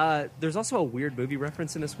 There's also a weird movie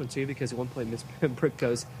reference in this one, too, because at one point Miss Pembroke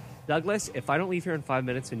goes, "Douglas, if I don't leave here in 5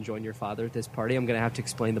 minutes and join your father at this party, I'm going to have to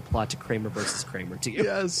explain the plot to Kramer versus Kramer to you."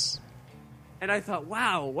 Yes. And I thought,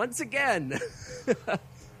 wow, once again.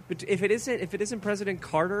 But if it isn't President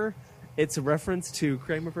Carter, it's a reference to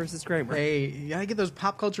Kramer versus Kramer. Hey, you gotta get those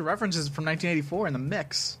pop culture references from 1984 in the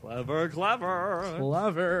mix. Clever.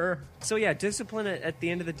 Clever. So yeah, discipline at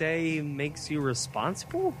the end of the day makes you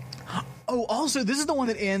responsible? Oh, also, this is the one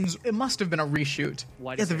that ends... It must have been a reshoot.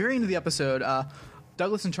 Why At does the it- very end of the episode,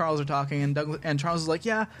 Douglas and Charles are talking, and Charles is like,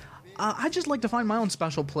 yeah, I just like to find my own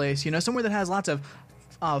special place, somewhere that has lots of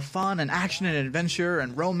fun and action and adventure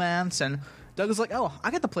and romance. And Douglas is like, oh,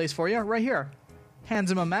 I got the place for you right here. Hands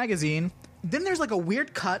him a magazine. Then there's like a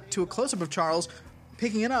weird cut to a close-up of Charles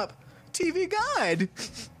picking it up. TV Guide!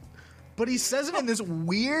 But he says it in this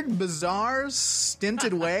weird, bizarre,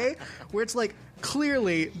 stinted way where it's like,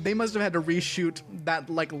 clearly, they must have had to reshoot that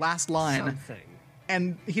like last line. Something.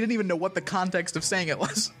 And he didn't even know what the context of saying it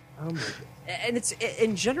was. Oh my God. And it's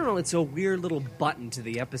in general, it's a weird little button to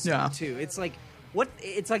the episode Yeah. too. It's like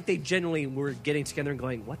it's like they generally were getting together and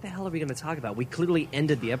going, "What the hell are we going to talk about?" We clearly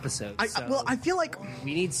ended the episode. I feel like,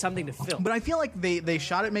 we need something to fill. but I feel like they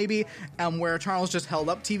shot it maybe where Charles just held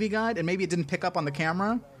up TV Guide and maybe it didn't pick up on the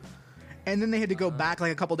camera, and then they had to go back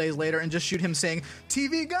like a couple days later and just shoot him saying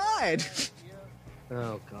TV Guide.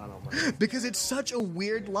 Oh God Almighty! Because it's such a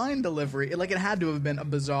weird line delivery. It had to have been a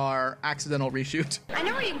bizarre, accidental reshoot. I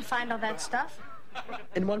know where you can find all that stuff.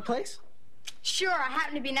 In one place? Sure, I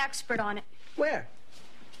happen to be an expert on it. Where?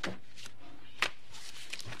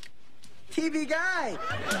 TV Guide!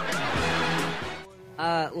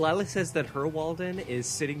 Lila says that her Walden is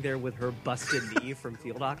sitting there with her busted knee from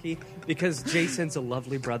field hockey because Jason's a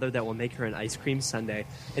lovely brother that will make her an ice cream sundae.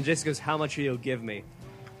 And Jason goes, "How much will you give me?"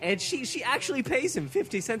 And she actually pays him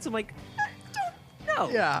 50 cents. I'm like, no.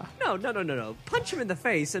 Yeah. No. Punch him in the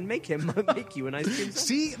face and make you an ice cream sundae.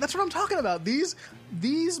 See, that's what I'm talking about. This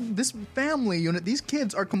family unit, these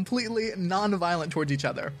kids are completely non-violent towards each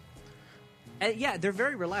other. And yeah, they're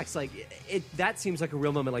very relaxed. Like that seems like a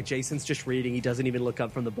real moment. Like Jason's just reading; he doesn't even look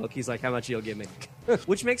up from the book. He's like, "How much you'll give me?"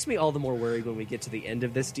 Which makes me all the more worried when we get to the end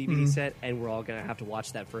of this DVD set, and we're all gonna have to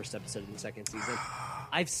watch that first episode of the second season.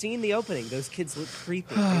 I've seen the opening; those kids look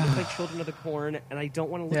creepy. They look like Children of the Corn, and I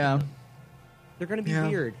don't want to look at them. They're gonna be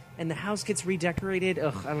weird, and the house gets redecorated.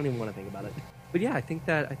 Ugh, I don't even want to think about it. But yeah, I think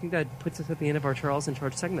that puts us at the end of our Charles in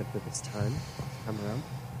Charge segment for this time around.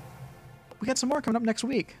 We got some more coming up next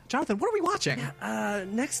week. Jonathan, what are we watching?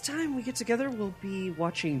 Next time we get together, we'll be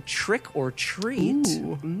watching Trick or Treat.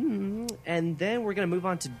 And then we're going to move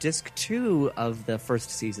on to disc 2 of the first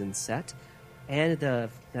season set. And the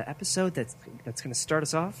episode that's going to start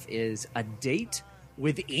us off is A Date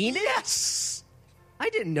with Enid? Yes! I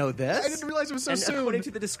didn't know this. I didn't realize it was so and soon. According to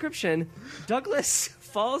the description, Douglas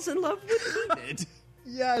falls in love with Enid.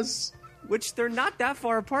 Yes. Which they're not that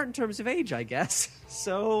far apart in terms of age, I guess.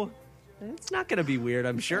 So... it's not going to be weird,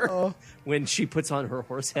 I'm sure, when she puts on her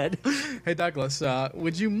horse head. Hey, Douglas,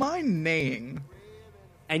 would you mind neighing?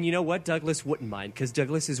 And you know what? Douglas wouldn't mind, because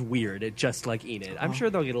Douglas is weird, just like Enid. I'm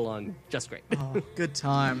sure they'll get along just great. Good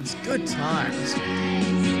times. Good times.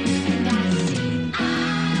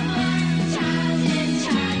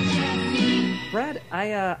 Brad,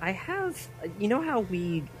 I have... you know how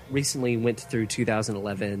we recently went through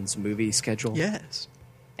 2011's movie schedule? Yes.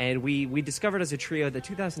 And we discovered as a trio that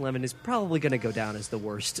 2011 is probably going to go down as the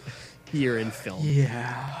worst year in film.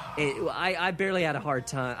 Yeah. I barely had a hard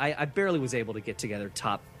time. I barely was able to get together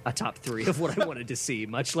a top 3 of what I wanted to see,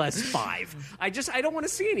 much less 5. I don't want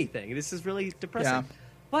to see anything. This is really depressing. Yeah.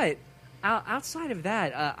 But outside of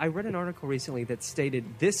that, I read an article recently that stated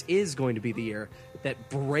this is going to be the year that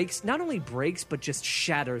not only breaks, but just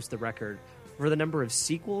shatters the record for the number of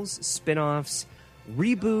sequels, spin-offs,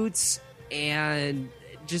 reboots, and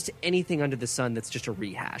just anything under the sun that's just a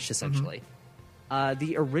rehash, essentially.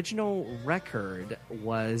 The original record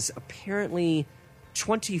was apparently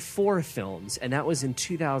 24 films, and that was in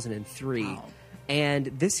 2003. Wow. And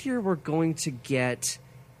this year we're going to get,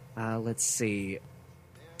 27.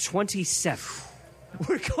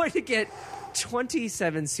 We're going to get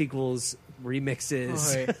 27 sequels,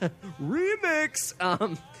 remixes.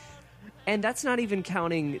 Remix! And that's not even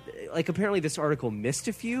counting, like, apparently this article missed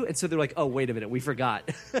a few, and so they're like, oh, wait a minute, we forgot.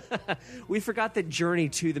 We forgot that Journey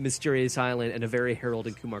to the Mysterious Island and A Very Harold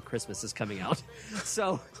and Kumar Christmas is coming out.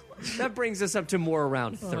 So that brings us up to more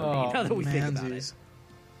around 30, now that we think about it.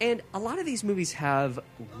 And a lot of these movies have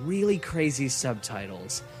really crazy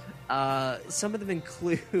subtitles. Some of them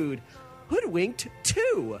include Hoodwinked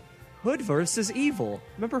 2, Hood vs. Evil.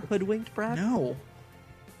 Remember Hoodwinked, Brad? No.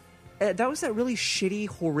 That was that really shitty,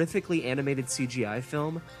 horrifically animated CGI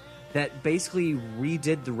film that basically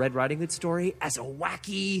redid the Red Riding Hood story as a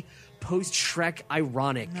wacky, post-Shrek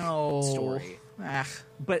ironic story.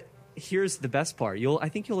 But here's the best part. I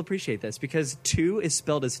think you'll appreciate this, because 2 is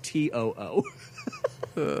spelled as T-O-O.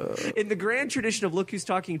 In the grand tradition of Look Who's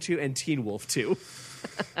Talking 2 and Teen Wolf 2.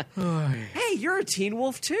 Hey, you're a Teen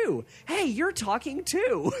Wolf 2. Hey, you're talking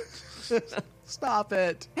 2. Stop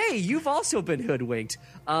it. Hey, you've also been hoodwinked.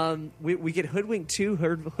 We get Hoodwinked 2,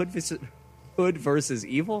 Hood versus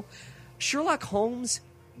Evil. Sherlock Holmes,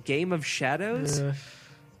 Game of Shadows.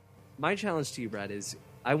 My challenge to you, Brad, is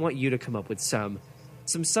I want you to come up with some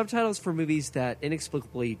subtitles for movies that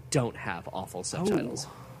inexplicably don't have awful subtitles.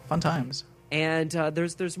 Fun times. And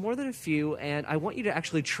there's more than a few, and I want you to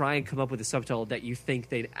actually try and come up with a subtitle that you think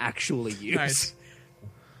they'd actually use. Nice.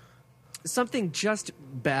 Something just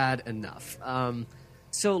bad enough.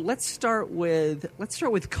 So let's start with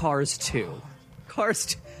Cars 2.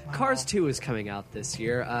 Cars 2 is coming out this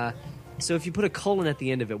year. So if you put a colon at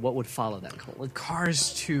the end of it, what would follow that colon?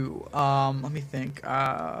 Cars 2. Let me think.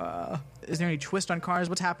 Is there any twist on Cars?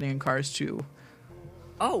 What's happening in Cars 2?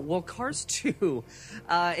 Oh, well, Cars 2,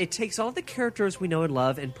 it takes all the characters we know and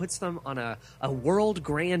love and puts them on a World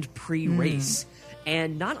Grand Prix race.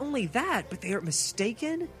 And not only that, but they are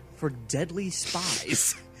mistaken for deadly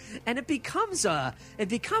spies. And it becomes a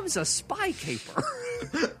spy caper.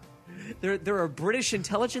 There are British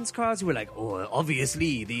intelligence cars who are like, oh,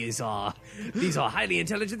 obviously these are highly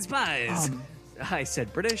intelligent spies. I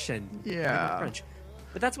said British and French.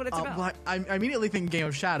 But that's what it's about. I immediately think Game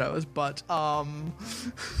of Shadows, but Cars 2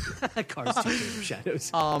 Game of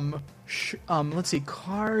Shadows. Let's see,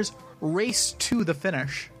 Cars Race to the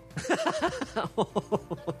Finish.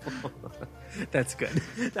 That's good.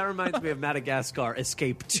 That reminds me of Madagascar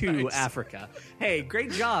Escape to Africa. Hey,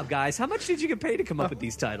 great job, guys. How much did you get paid to come up with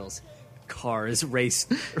these titles? Cars Race.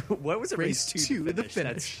 What was it? Race to the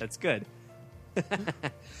Finish. That's good.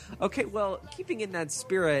 Okay, well, keeping in that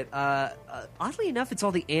spirit, oddly enough, it's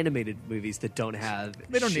all the animated movies that don't have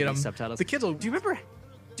They don't need shitty 'em. subtitles. The kids will- Do you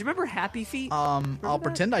remember Happy Feet? Remember I'll that?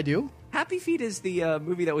 pretend I do. Happy Feet is the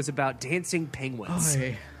movie that was about dancing penguins.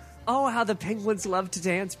 Oh, how the penguins love to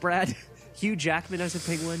dance, Brad. Hugh Jackman as a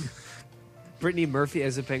penguin. Brittany Murphy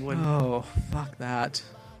as a penguin. Oh, fuck that.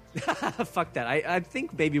 Fuck that. I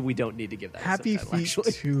think maybe we don't need to give that Happy a subtitle, Feet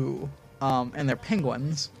actually. 2. And they're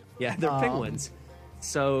penguins. Yeah, they're penguins.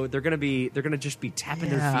 So they're gonna just be tapping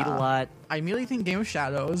their feet a lot. I immediately think Game of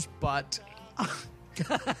Shadows, but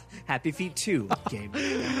Happy Feet 2 game.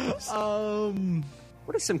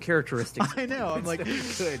 What are some characteristics? I know. I'm like,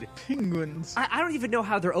 good. penguins. I don't even know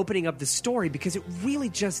how they're opening up the story because it really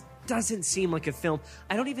just doesn't seem like a film.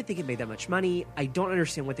 I don't even think it made that much money. I don't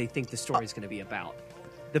understand what they think the story is going to be about.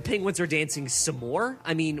 The penguins are dancing some more?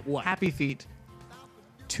 I mean, what? Happy Feet.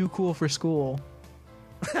 Too cool for school.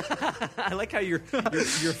 I like how you're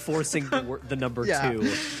forcing the number Yeah.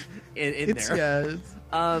 2 in there.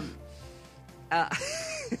 Yeah.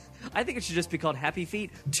 I think it should just be called Happy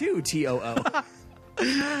Feet 2 TOO.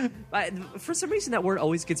 For some reason, that word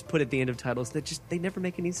always gets put at the end of titles that just they never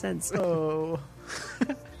make any sense. Oh.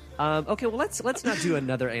 Okay, well let's not do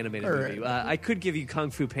another animated All movie. right. I could give you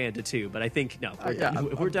Kung Fu Panda 2, but I think no,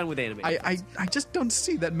 we're done with animated. I just don't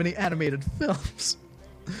see that many animated films.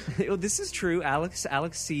 Well, this is true. Alex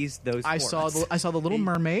sees those. I for us. saw the Little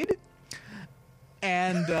Mermaid,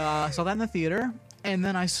 and saw that in the theater. And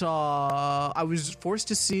then I was forced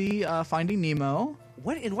to see Finding Nemo.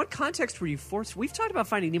 In what context were you forced? We've talked about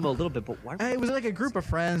Finding Nemo a little bit, but why? It was like a group of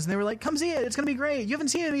friends, and they were like, "Come see it! It's gonna be great! You haven't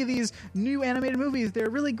seen any of these new animated movies. They're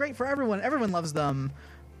really great for everyone. Everyone loves them.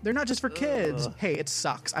 They're not just for kids." Hey, it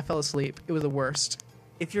sucks. I fell asleep. It was the worst.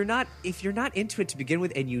 If you're not into it to begin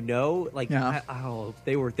with, and you know, like, Yeah.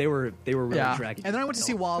 they were really Yeah. dragging. And then I went to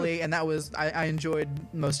see Wall-E, and that was I enjoyed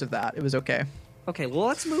most of that. It was okay. Okay, well,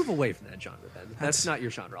 let's move away from that genre then. That's not your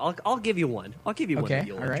genre. I'll give you one. I'll give you one Okay, that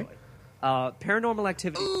you'll all right. enjoy. Paranormal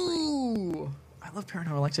Activity 3. Ooh, I love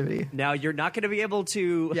Paranormal Activity. Now you're not going to be able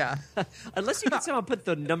to, Yeah. unless you can somehow put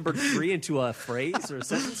the number 3 into a phrase or a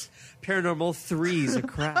sentence. Paranormal 3's a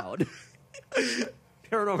crowd.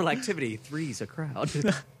 Paranormal Activity 3's a crowd.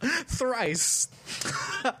 Thrice.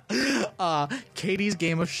 Katie's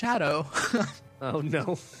Game of Shadow. Oh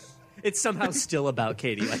no. It's somehow still about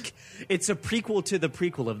Katie. Like, it's a prequel to the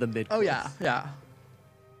prequel of the mid. Oh yeah, yeah.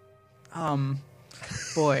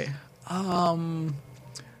 Boy. Paranormal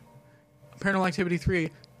Activity 3,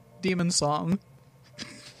 Demon Song.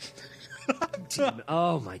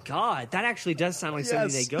 Oh my god, that actually does sound like something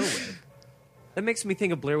they Yes. go with. That makes me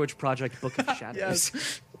think of Blair Witch Project, Book of Shadows.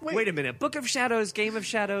 Yes. Wait a minute, Book of Shadows, Game of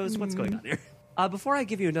Shadows. What's going on here? Before I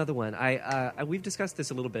give you another one, we've discussed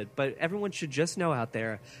this a little bit, but everyone should just know out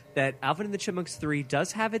there that Alvin and the Chipmunks 3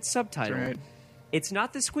 does have its subtitle. That's right. It's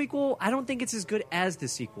not the sequel. I don't think it's as good as the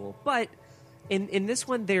sequel, but in this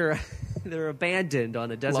one they're abandoned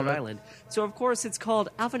on a desert Love it. island. So of course it's called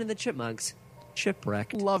Alvin and the Chipmunks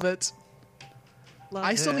Chipwrecked. Love it. Love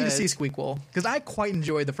I still need to it. see Squeakquel because I quite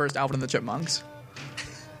enjoyed the first Alvin and the Chipmunks.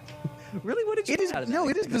 Really, what did you It is get out of that? no,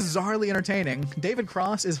 it is bizarrely entertaining. David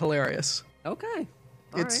Cross is hilarious. Okay.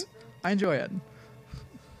 All It's right. I enjoy it.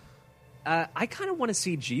 I kind of want to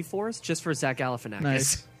see G-Force just for Zach Galifianakis.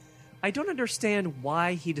 Nice. I don't understand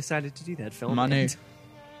why he decided to do that film. Money. And-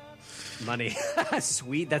 Money.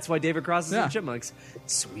 Sweet. That's why David Cross is in Yeah. Chipmunks.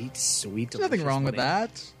 Sweet, sweet. There's nothing delicious wrong with money.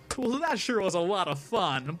 that. Well, that sure was a lot of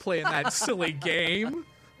fun playing that silly game.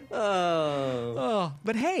 Oh,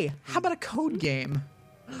 but hey, how about a code game?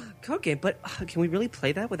 Code game, but can we really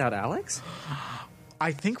play that without Alex?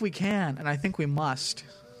 I think we can, and I think we must.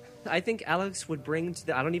 I think Alex would bring to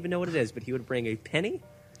the, I don't even know what it is, but he would bring a penny,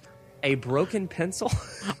 a broken pencil.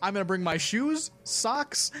 I'm going to bring my shoes,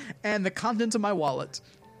 socks, and the contents of my wallet.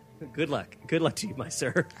 Good luck. Good luck to you, my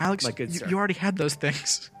sir. Alex, my good sir. you already had those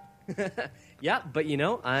things. Yeah, but you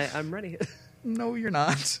know, I'm ready. No, you're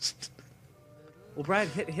not. Well, Brad,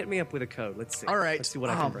 hit me up with a code. Let's see. All right. Let's see what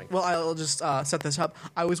I can bring. Well, I'll just set this up.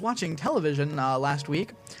 I was watching television last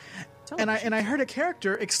week, and I heard a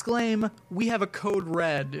character exclaim, "We have a code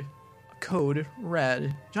red." Code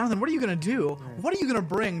red. Jonathan, what are you going to do? What are you going to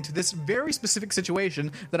bring to this very specific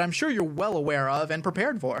situation that I'm sure you're well aware of and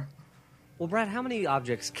prepared for? Well, Brad, how many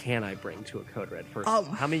objects can I bring to a code red? First of all?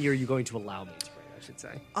 How many are you going to allow me to bring, I should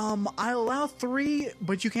say? I allow 3,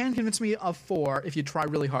 but you can convince me of 4 if you try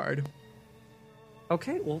really hard.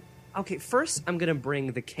 Okay, well, first I'm going to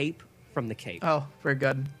bring the cape from the Cape. Oh, very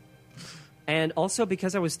good. And also,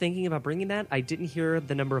 because I was thinking about bringing that, I didn't hear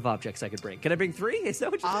the number of objects I could bring. Can I bring 3? Is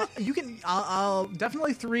that what you said? You can. I'll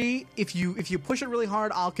definitely 3. If you push it really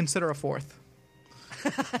hard, I'll consider a 4th.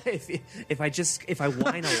 if I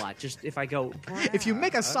whine a lot, just if I go, If you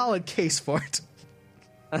make a solid case for it.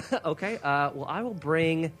 okay. Well, I will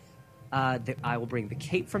bring the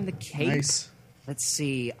cape from the cape. Nice. Let's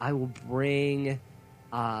see. I will bring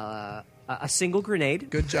a single grenade.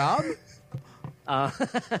 Good job.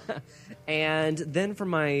 And then for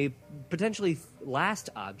my potentially last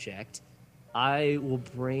object, I will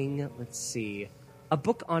bring, let's see, a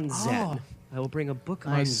book on Zen. I will bring a book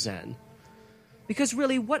on Nice. Zen. Because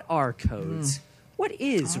really, what are codes? What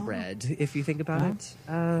is red, if you think about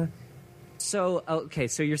it? So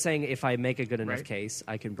you're saying if I make a good enough Right. case,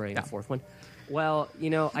 I can bring Yeah. a fourth one? Well,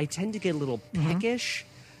 I tend to get a little peckish.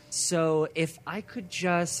 So if I could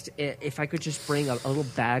just bring a little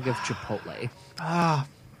bag of Chipotle.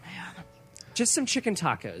 Just some chicken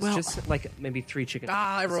tacos. Well- just like maybe 3 chicken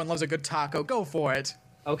Everyone loves a good taco. Go for it.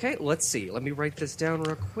 Okay, let's see. Let me write this down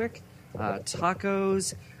real quick.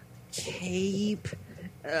 Tacos, cape.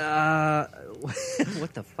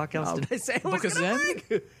 What the fuck else did I say? I was Book of gonna Zen?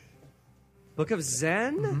 bring? Book of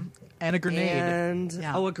Zen And a grenade. and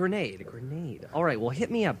Yeah. a grenade. A grenade. All right. Well,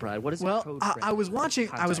 hit me up, Brad. What is the Well, code? I was watching.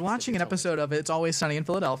 I was Context watching an of it. episode of It's Always Sunny in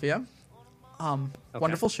Philadelphia.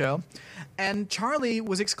 Wonderful show, and Charlie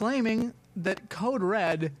was exclaiming that Code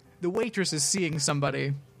Red, the waitress is seeing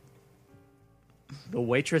somebody. The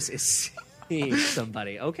waitress is seeing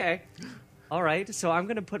somebody. Okay. All right. So I'm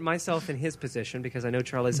going to put myself in his position because I know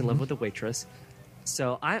Charlie's in love with the waitress.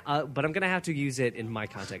 So but I'm going to have to use it in my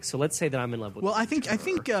context. So let's say that I'm in love with. Well, I think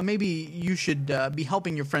maybe you should be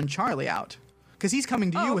helping your friend Charlie out because he's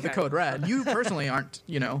coming to you with the okay. Code Red. You personally aren't,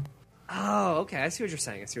 Oh, okay. I see what you're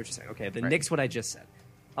saying. Okay, then Right. nix what I just said.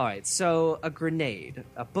 All right. So a grenade,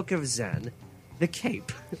 a book of Zen, the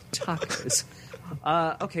cape, tacos.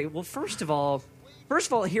 Okay. Well, first of all,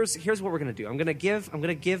 here's what we're gonna do. I'm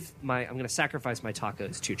gonna sacrifice my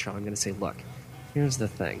tacos to Charlie. I'm gonna say, look, here's the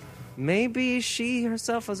thing. Maybe she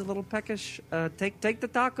herself was a little peckish. Take the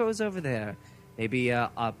tacos over there. Maybe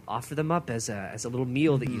offer them up as a little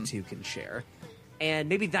meal that you two can share, and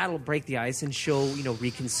maybe that'll break the ice, and she'll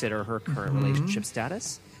reconsider her current relationship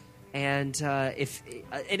status. And I'm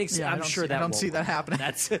sure that I don't won't see that work. happening.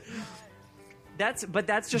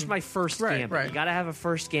 That's just my first Right, gambit. right. You got to have a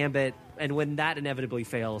first gambit, and when that inevitably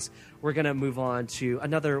fails, we're gonna move on to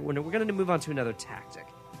another. We're gonna move on to another tactic.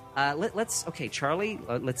 Charlie.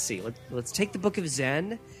 Let's see. Let's take the Book of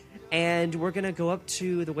Zen, and we're gonna go up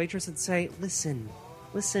to the waitress and say, "Listen.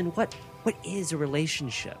 What is a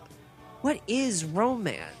relationship? What is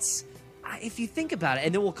romance? If you think about it,"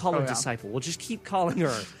 and then we'll call her yeah. disciple. We'll just keep calling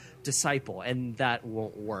her disciple, and that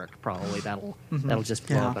won't work. Probably that'll just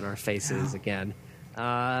blow Yeah. up in our faces again.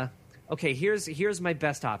 Okay, here's my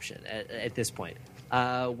best option at this point.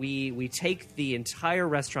 We take the entire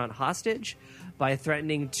restaurant hostage by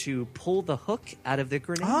threatening to pull the hook out of the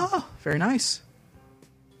grenade. Oh, very nice.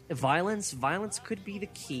 Violence could be the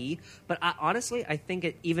key, but honestly, I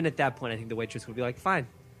think even at that point, I think the waitress would be like, "Fine,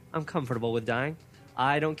 I'm comfortable with dying.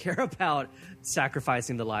 I don't care about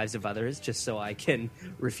sacrificing the lives of others just so I can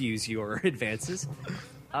refuse your advances."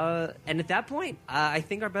 And at that point, I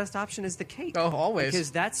think our best option is the cape. Oh, always.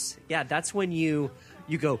 Because that's when you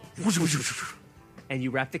go and you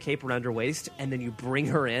wrap the cape around her waist, and then you bring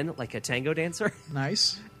her in like a tango dancer,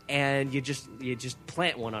 Nice. and you just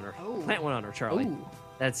plant one on her. Plant one on her, Charlie. Ooh.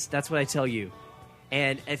 That's what I tell you.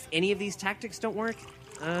 And if any of these tactics don't work,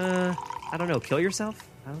 I don't know. Kill yourself?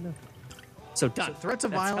 I don't know. So done. Threats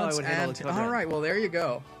of That's how I violence would handle and a code all red. right. Well, there you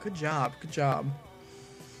go. Good job.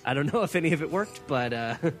 I don't know if any of it worked, but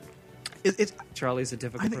It's. Charlie's a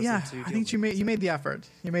difficult person Yeah, to deal I think you made the effort.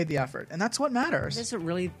 You made the effort, and that's what matters. Is it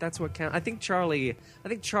really? That's what counts. I think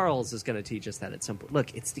Charles is going to teach us that at some point.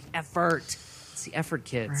 Look, it's the effort. It's the effort,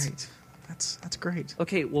 kids. Right. That's great.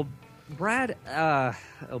 Okay, well, Brad, oh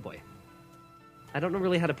boy. I don't know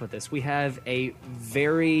really how to put this. We have a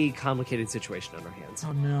very complicated situation on our hands.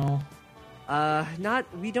 Oh no.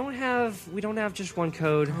 We don't have just one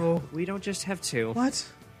code. Oh. We don't just have two. What?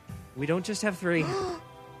 We don't just have three.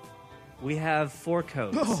 We have 4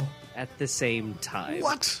 codes Oh. at the same time.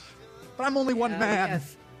 What? But I'm only one man.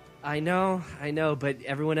 I know, but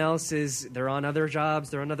everyone else they're on other jobs,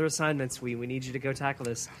 they're on other assignments. We need you to go tackle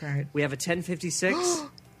this. Right. We have a 1056.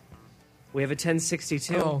 We have a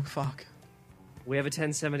 1062. Oh fuck. We have a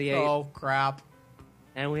 1078. Oh crap.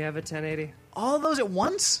 And we have a 1080. All those at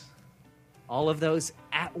once? All of those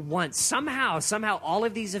at once. Somehow, all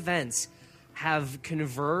of these events have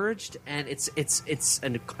converged, and it's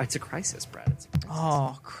a crisis, Brad.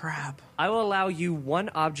 Oh crap. I will allow you 1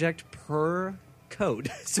 object per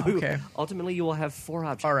code. So Okay. ultimately, you will have 4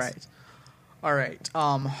 objects. All right.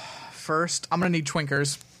 First, I'm gonna need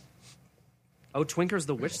Twinkers. Oh, Twinker's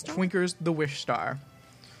the Wish Star? Twinker's the Wish Star.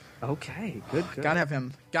 Okay, good. Gotta have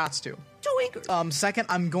him. Gots to. Twinker. Second,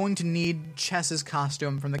 I'm going to need Chess's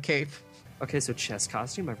costume from the Cape. Okay, so chess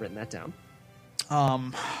costume. I've written that down.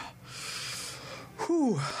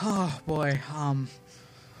 Oh boy.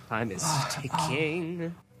 Time is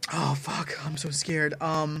ticking. Oh fuck. I'm so scared.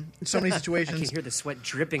 So many I situations. can hear the sweat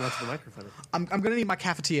dripping onto the microphone. I'm gonna need my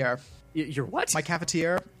cafetiere. You're what? My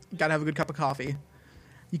cafetiere. Gotta have a good cup of coffee.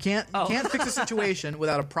 You can't fix a situation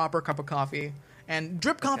without a proper cup of coffee. And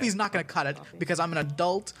drip coffee is not going to cut it because I'm an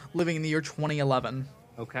adult living in the year 2011.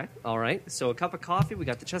 Okay, all right. So a cup of coffee. We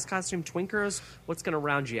got the chess costume, Twinkers. What's going to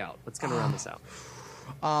round you out? What's going to round this out?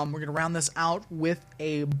 We're going to round this out with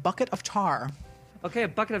a bucket of tar. Okay, a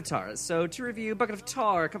bucket of tar. So to review, bucket of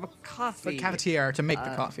tar, a cup of coffee. The cafetiere to make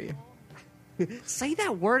the coffee. Say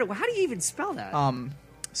that word. How do you even spell that? Cafetiera.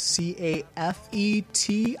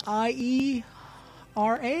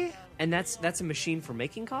 And that's a machine for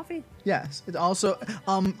making coffee? Yes. It also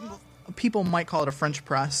people might call it a French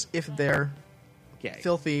press if they're Okay.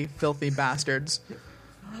 filthy bastards.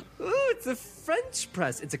 Ooh, it's a French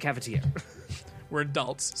press. It's a cafetiere. We're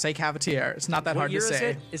adults. Say cafetiere. It's not that What hard year to is say.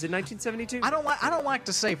 it? Is it 1972? I don't like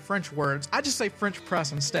to say French words. I just say French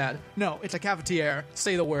press instead. No, it's a cafetiere.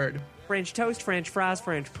 Say the word. French toast, French fries,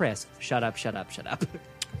 French press. Shut up.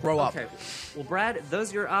 Grow up. Okay. Well, Brad,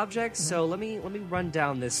 those are your objects. So let me run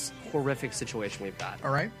down this horrific situation we've got.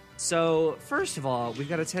 All right. So first of all, we've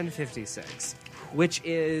got a 1056, which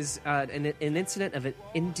is an incident of an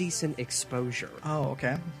indecent exposure. Oh,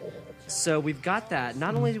 okay. So we've got that.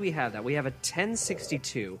 Not only do we have that, we have a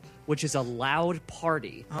 1062, which is a loud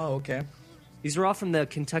party. Oh, okay. These are all from the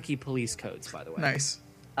Kentucky police codes, by the way. Nice.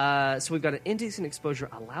 So we've got an indecent exposure,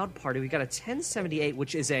 a loud party. We've got a 1078,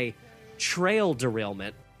 which is a trail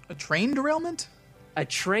derailment. A train derailment? A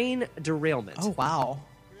train derailment. Oh, wow.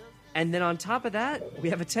 And then on top of that, we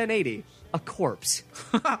have a 1080, a corpse.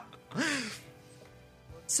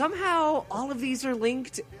 Somehow, all of these are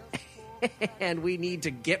linked, and we need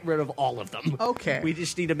to get rid of all of them. Okay. We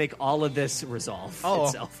just need to make all of this resolve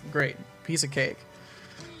itself. Great. Piece of cake.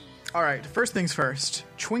 All right, first things first.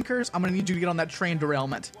 Twinkers, I'm going to need you to get on that train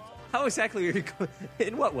derailment. How exactly are you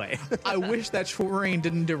in what way? I wish that train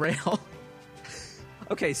didn't derail.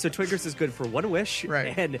 Okay, so Twinkers is good for one wish,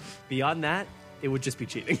 Right. and beyond that, it would just be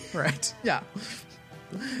cheating. Right. Yeah.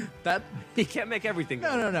 That. He can't make everything. No.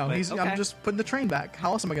 But, I'm okay. just putting the train back.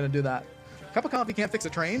 How else am I going to do that? Cup of coffee can't fix a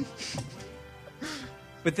train.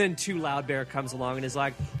 But then Too Loud Bear comes along and is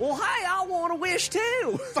like, well, hey, I want a wish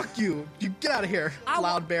too. Fuck you. You get out of here,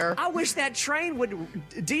 Loud Bear. I wish that train would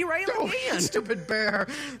derail Oh, again. stupid bear.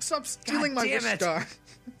 Stop stealing my damn wish it. star.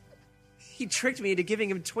 He tricked me into giving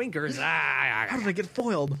him Twinkers. How did I get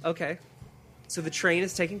foiled? Okay. So the train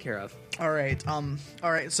is taken care of. All right.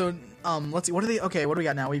 So, let's see. What do we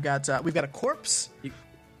got now? We've got a corpse.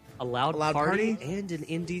 A loud loud party, party? and an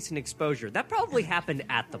indecent exposure. That probably happened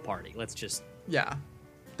at the party. Let's just... Yeah.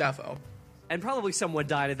 Defo. And probably someone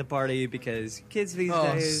died at the party because kids these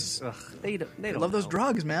Oh, days, they don't Love those know.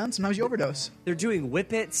 drugs, man. Sometimes you overdose. They're doing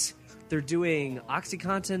Whippets. They're doing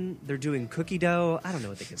OxyContin. They're doing cookie dough. I don't know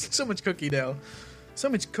what they can do. So much cookie dough. So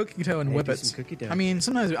much cookie dough and They do whippets. some cookie dough. I mean,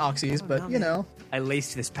 sometimes oxys, but you know, I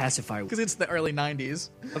laced this pacifier. because it's the early 90s.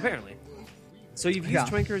 Apparently. So you've used Yeah.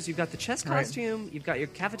 Twinkers, you've got the chess Right. costume, you've got your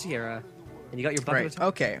cafetiere, and you got your bucket Right. of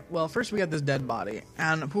Okay. Well, first we got this dead body,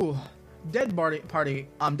 and dead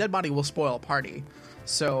body will spoil party.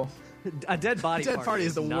 So, a dead body Dead party. party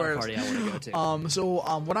is the not worst. A party I want to go to.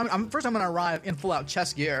 what I'm going to arrive in full out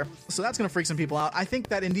chess gear. So that's going to freak some people out. I think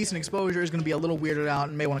that indecent exposure is going to be a little weirded out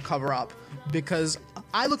and may want to cover up because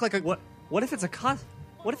I look like a What if it's a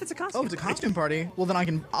What if it's a costume? Oh, it's a costume party. Well, then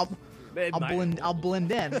I'll It might-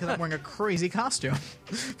 blend in because I'm wearing a crazy costume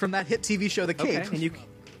from that hit TV show, The Cape. Okay, and you.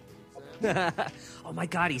 Oh my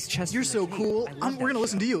God, he's chess. You're so cool. We're gonna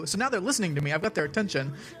listen to you. So now they're listening to me. I've got their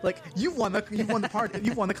attention. Like you've won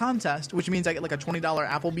the contest, which means I get like a $20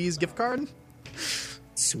 Applebee's gift card.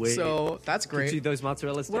 Sweet. So that's Get great. you those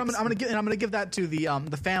mozzarella sticks. What I'm gonna give that to the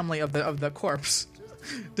family of the corpse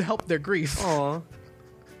to help their grief. Aw.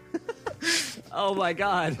 Oh my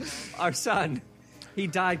God, our son. He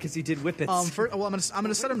died because he did whippets. I'm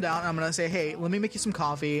gonna set him down and I'm gonna say, hey, let me make you some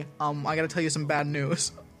coffee. I gotta tell you some bad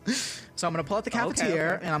news. So I'm gonna pull out the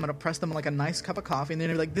cafetiere Okay. and I'm gonna press them like a nice cup of coffee, and then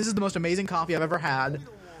they're like, this is the most amazing coffee I've ever had.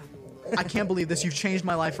 I can't believe this. You've changed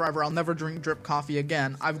my life forever. I'll never drink drip coffee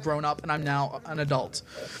again. I've grown up and I'm now an adult.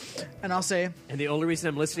 And I'll say, and the only reason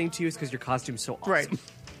I'm listening to you is because your costume's so awesome. right.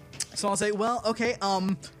 So I'll say, well, okay,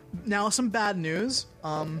 now some bad news.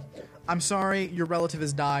 I'm sorry, your relative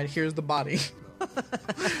has died. Here's the body.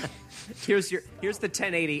 Here's the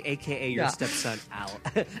 1080, aka your Yeah. stepson Al.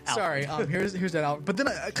 Sorry, here's that out. But then,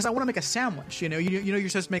 because I want to make a sandwich, you know, you're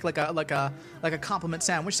supposed to make like a compliment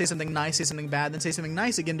sandwich. Say something nice, say something bad, then say something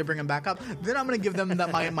nice again to bring them back up. Then I'm going to give them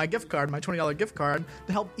my gift card, my $20 gift card,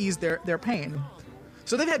 to help ease their pain.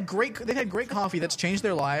 So they've had great coffee that's changed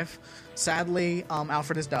their life. Sadly,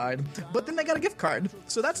 Alfred has died, but then they got a gift card.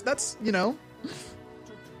 So that's you know.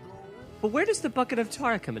 But where does the bucket of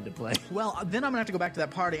tar come into play? Well, then I'm gonna have to go back to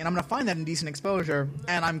that party, and I'm gonna find that indecent exposure,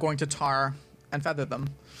 and I'm going to tar and feather them.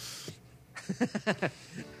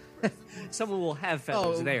 Someone will have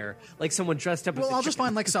feathers Oh. there, like someone dressed up as Well, a I'll just chicken.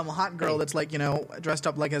 find like some hot girl that's like, you know, dressed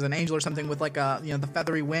up like as an angel or something with like the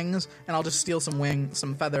feathery wings, and I'll just steal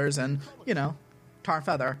some feathers and, you know, tar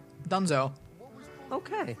feather. Dunzo.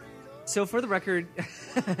 Okay. So for the record,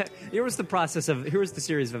 here was the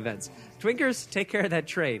series of events. Twinkers, take care of that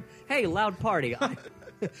trade. Hey, loud party.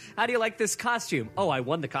 How do you like this costume? Oh, I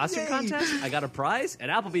won the costume Yay. contest. I got a prize, an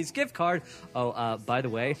Applebee's gift card. Oh, by the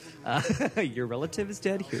way, your relative is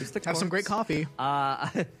dead. Here's the Have some great corpse. coffee.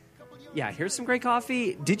 Yeah, here's some great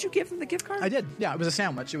coffee. Did you give them the gift card? I did. Yeah, it was a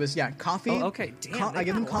sandwich. It was, coffee. Oh, okay. Damn, they I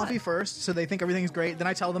give them got a lot. coffee first, so they think everything's great. Then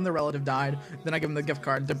I tell them their relative died. Then I give them the gift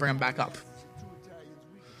card to bring them back up.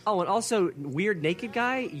 Oh, and also, weird naked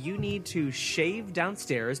guy, you need to shave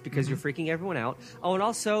downstairs because you're freaking everyone out. Oh, and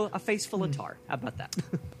also, a face full of tar. How about that?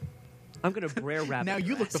 I'm going to Brer Rabbit. Now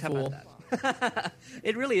you look the How about fool. that?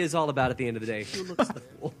 It really is all about, at the end of the day, who looks the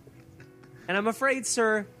fool. And I'm afraid,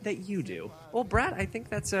 sir, that you do. Well, Brad, I think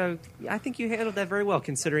I think you handled that very well,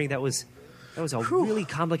 considering that was a really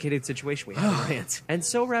complicated situation we had on our hands. And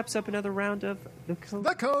so wraps up another round of the code.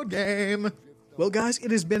 The code game. Well, guys, it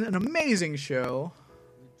has been an amazing show.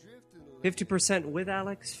 50% with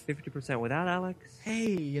Alex, 50% without Alex.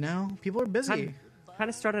 Hey, you know, people are busy. Kind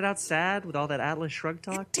of started out sad with all that Atlas Shrugged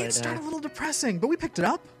talk. It did but, start a little depressing, but we picked it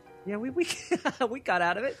up. Yeah, we we got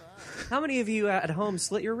out of it. How many of you at home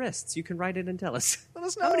slit your wrists? You can write it and tell us. Let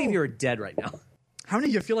us How many of know. you are dead right now? How many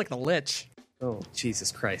of you feel like the Lich? Oh,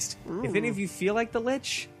 Jesus Christ. If any of you feel like the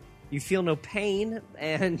Lich, you feel no pain,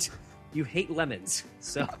 and you hate lemons.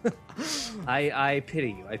 So, I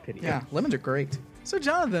pity you. I pity you. Yeah, lemons are great. So,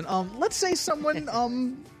 Jonathan, let's say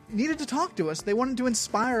someone needed to talk to us. They wanted to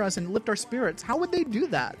inspire us and lift our spirits. How would they do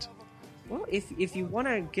that? Well, if you want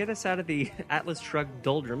to get us out of the Atlas Shrugged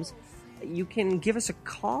doldrums, you can give us a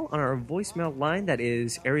call on our voicemail line. That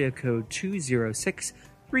is area code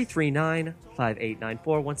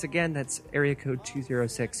 206-339-5894. Once again, that's area code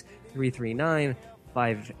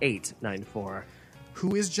 206-339-5894.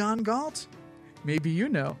 Who is John Galt? Maybe you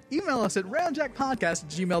know. Email us at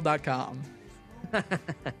roundjackpodcast@gmail.com.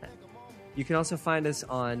 You can also find us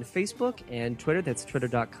on Facebook and Twitter. That's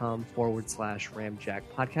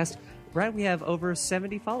twitter.com/ramjackpodcast. Brad, we have over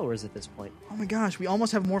 70 followers at this point. Oh my gosh, we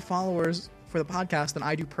almost have more followers for the podcast than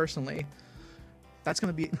I do personally. That's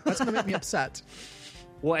gonna make me upset.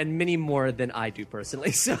 Well, and many more than I do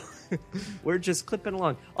personally, so we're just clipping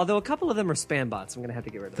along. Although a couple of them are spam bots. I'm going to have to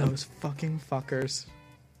get rid of them. Those fucking fuckers.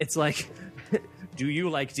 It's like, do you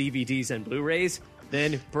like DVDs and Blu-rays?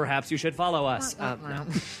 Then perhaps you should follow us. No.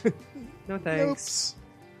 No thanks. Oops.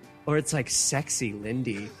 Or it's like sexy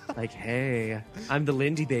Lindy. Like, hey, I'm the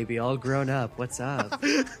Lindy baby all grown up. What's up?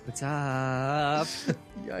 What's up?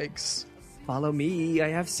 Yikes. Follow me. I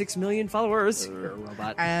have 6 million followers. You're a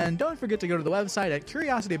robot. And don't forget to go to the website at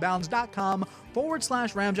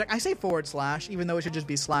curiositybounds.com/ramjack. I say / even though it should just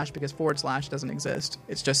be / because / doesn't exist.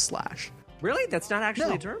 It's just /. Really? That's not actually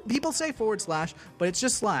No, a term? people say /, but it's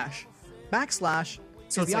just /. Backslash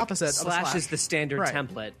So is it's the like opposite of a slash is the standard Right.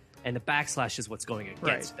 template, and the backslash is what's going against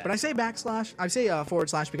Right. that. But I say / I say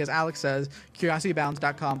 / because Alex says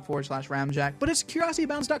curiositybounds.com /ramjack. But it's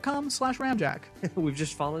curiositybounds.com /ramjack. We've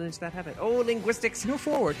just fallen into that habit. Oh, linguistics. No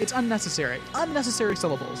forward. It's unnecessary. Unnecessary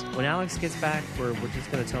syllables. When Alex gets back, we're just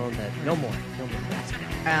going to tell him that no more.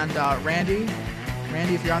 And Randy,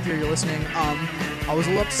 if you're out there, you're listening. I was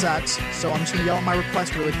a little upset, so I'm just gonna yell out my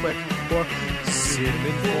request really quick for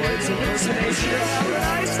Cinnamon Boys impersonation.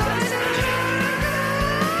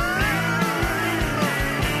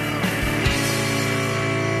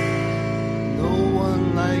 No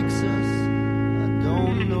one likes us, I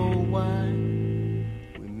don't know why.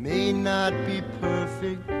 We may not be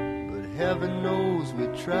perfect, but heaven knows we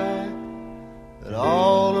try. But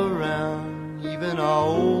all around, even our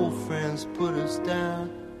old friends put us down.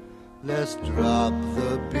 Let's drop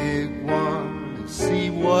the big one and see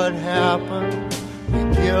what happens. We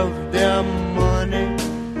give them money,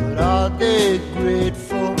 but are they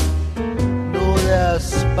grateful? No, they're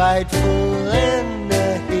spiteful and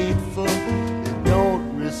they're hateful. They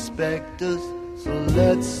don't respect us, so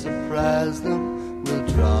let's surprise them. We'll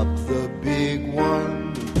drop the big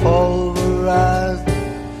one, pulverize.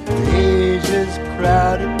 Asia's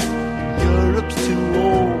crowded, Europe's too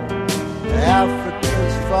old.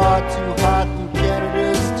 Africa's far too hot and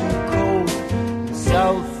Canada's too cold.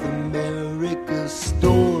 South America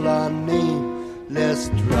stole our name. Let's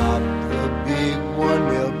drop the big one,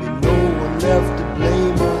 there'll be no one left to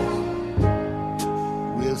blame us.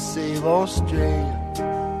 We'll save Australia,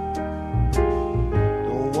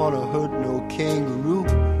 don't wanna hurt no kangaroo.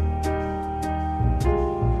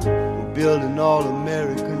 We're building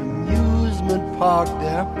all-American amusement park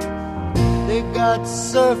there. They got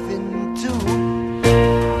surfing too.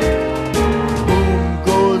 Boom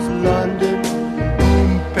goes London,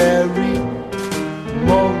 boom Paris.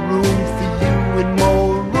 More room for you and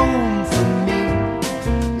more room for me.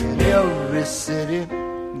 In every city,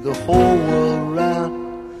 the whole world round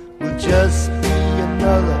will just be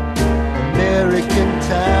another American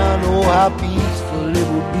town. Oh, how peaceful it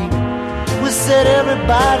will be. We'll set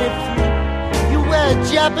everybody free. You wear a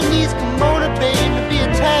Japanese kimono, babe, to be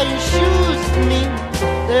Italian shoes for me.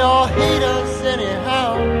 They all hate us anyhow.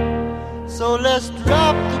 So let's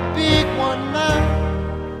drop the big one now.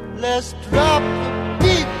 Let's drop the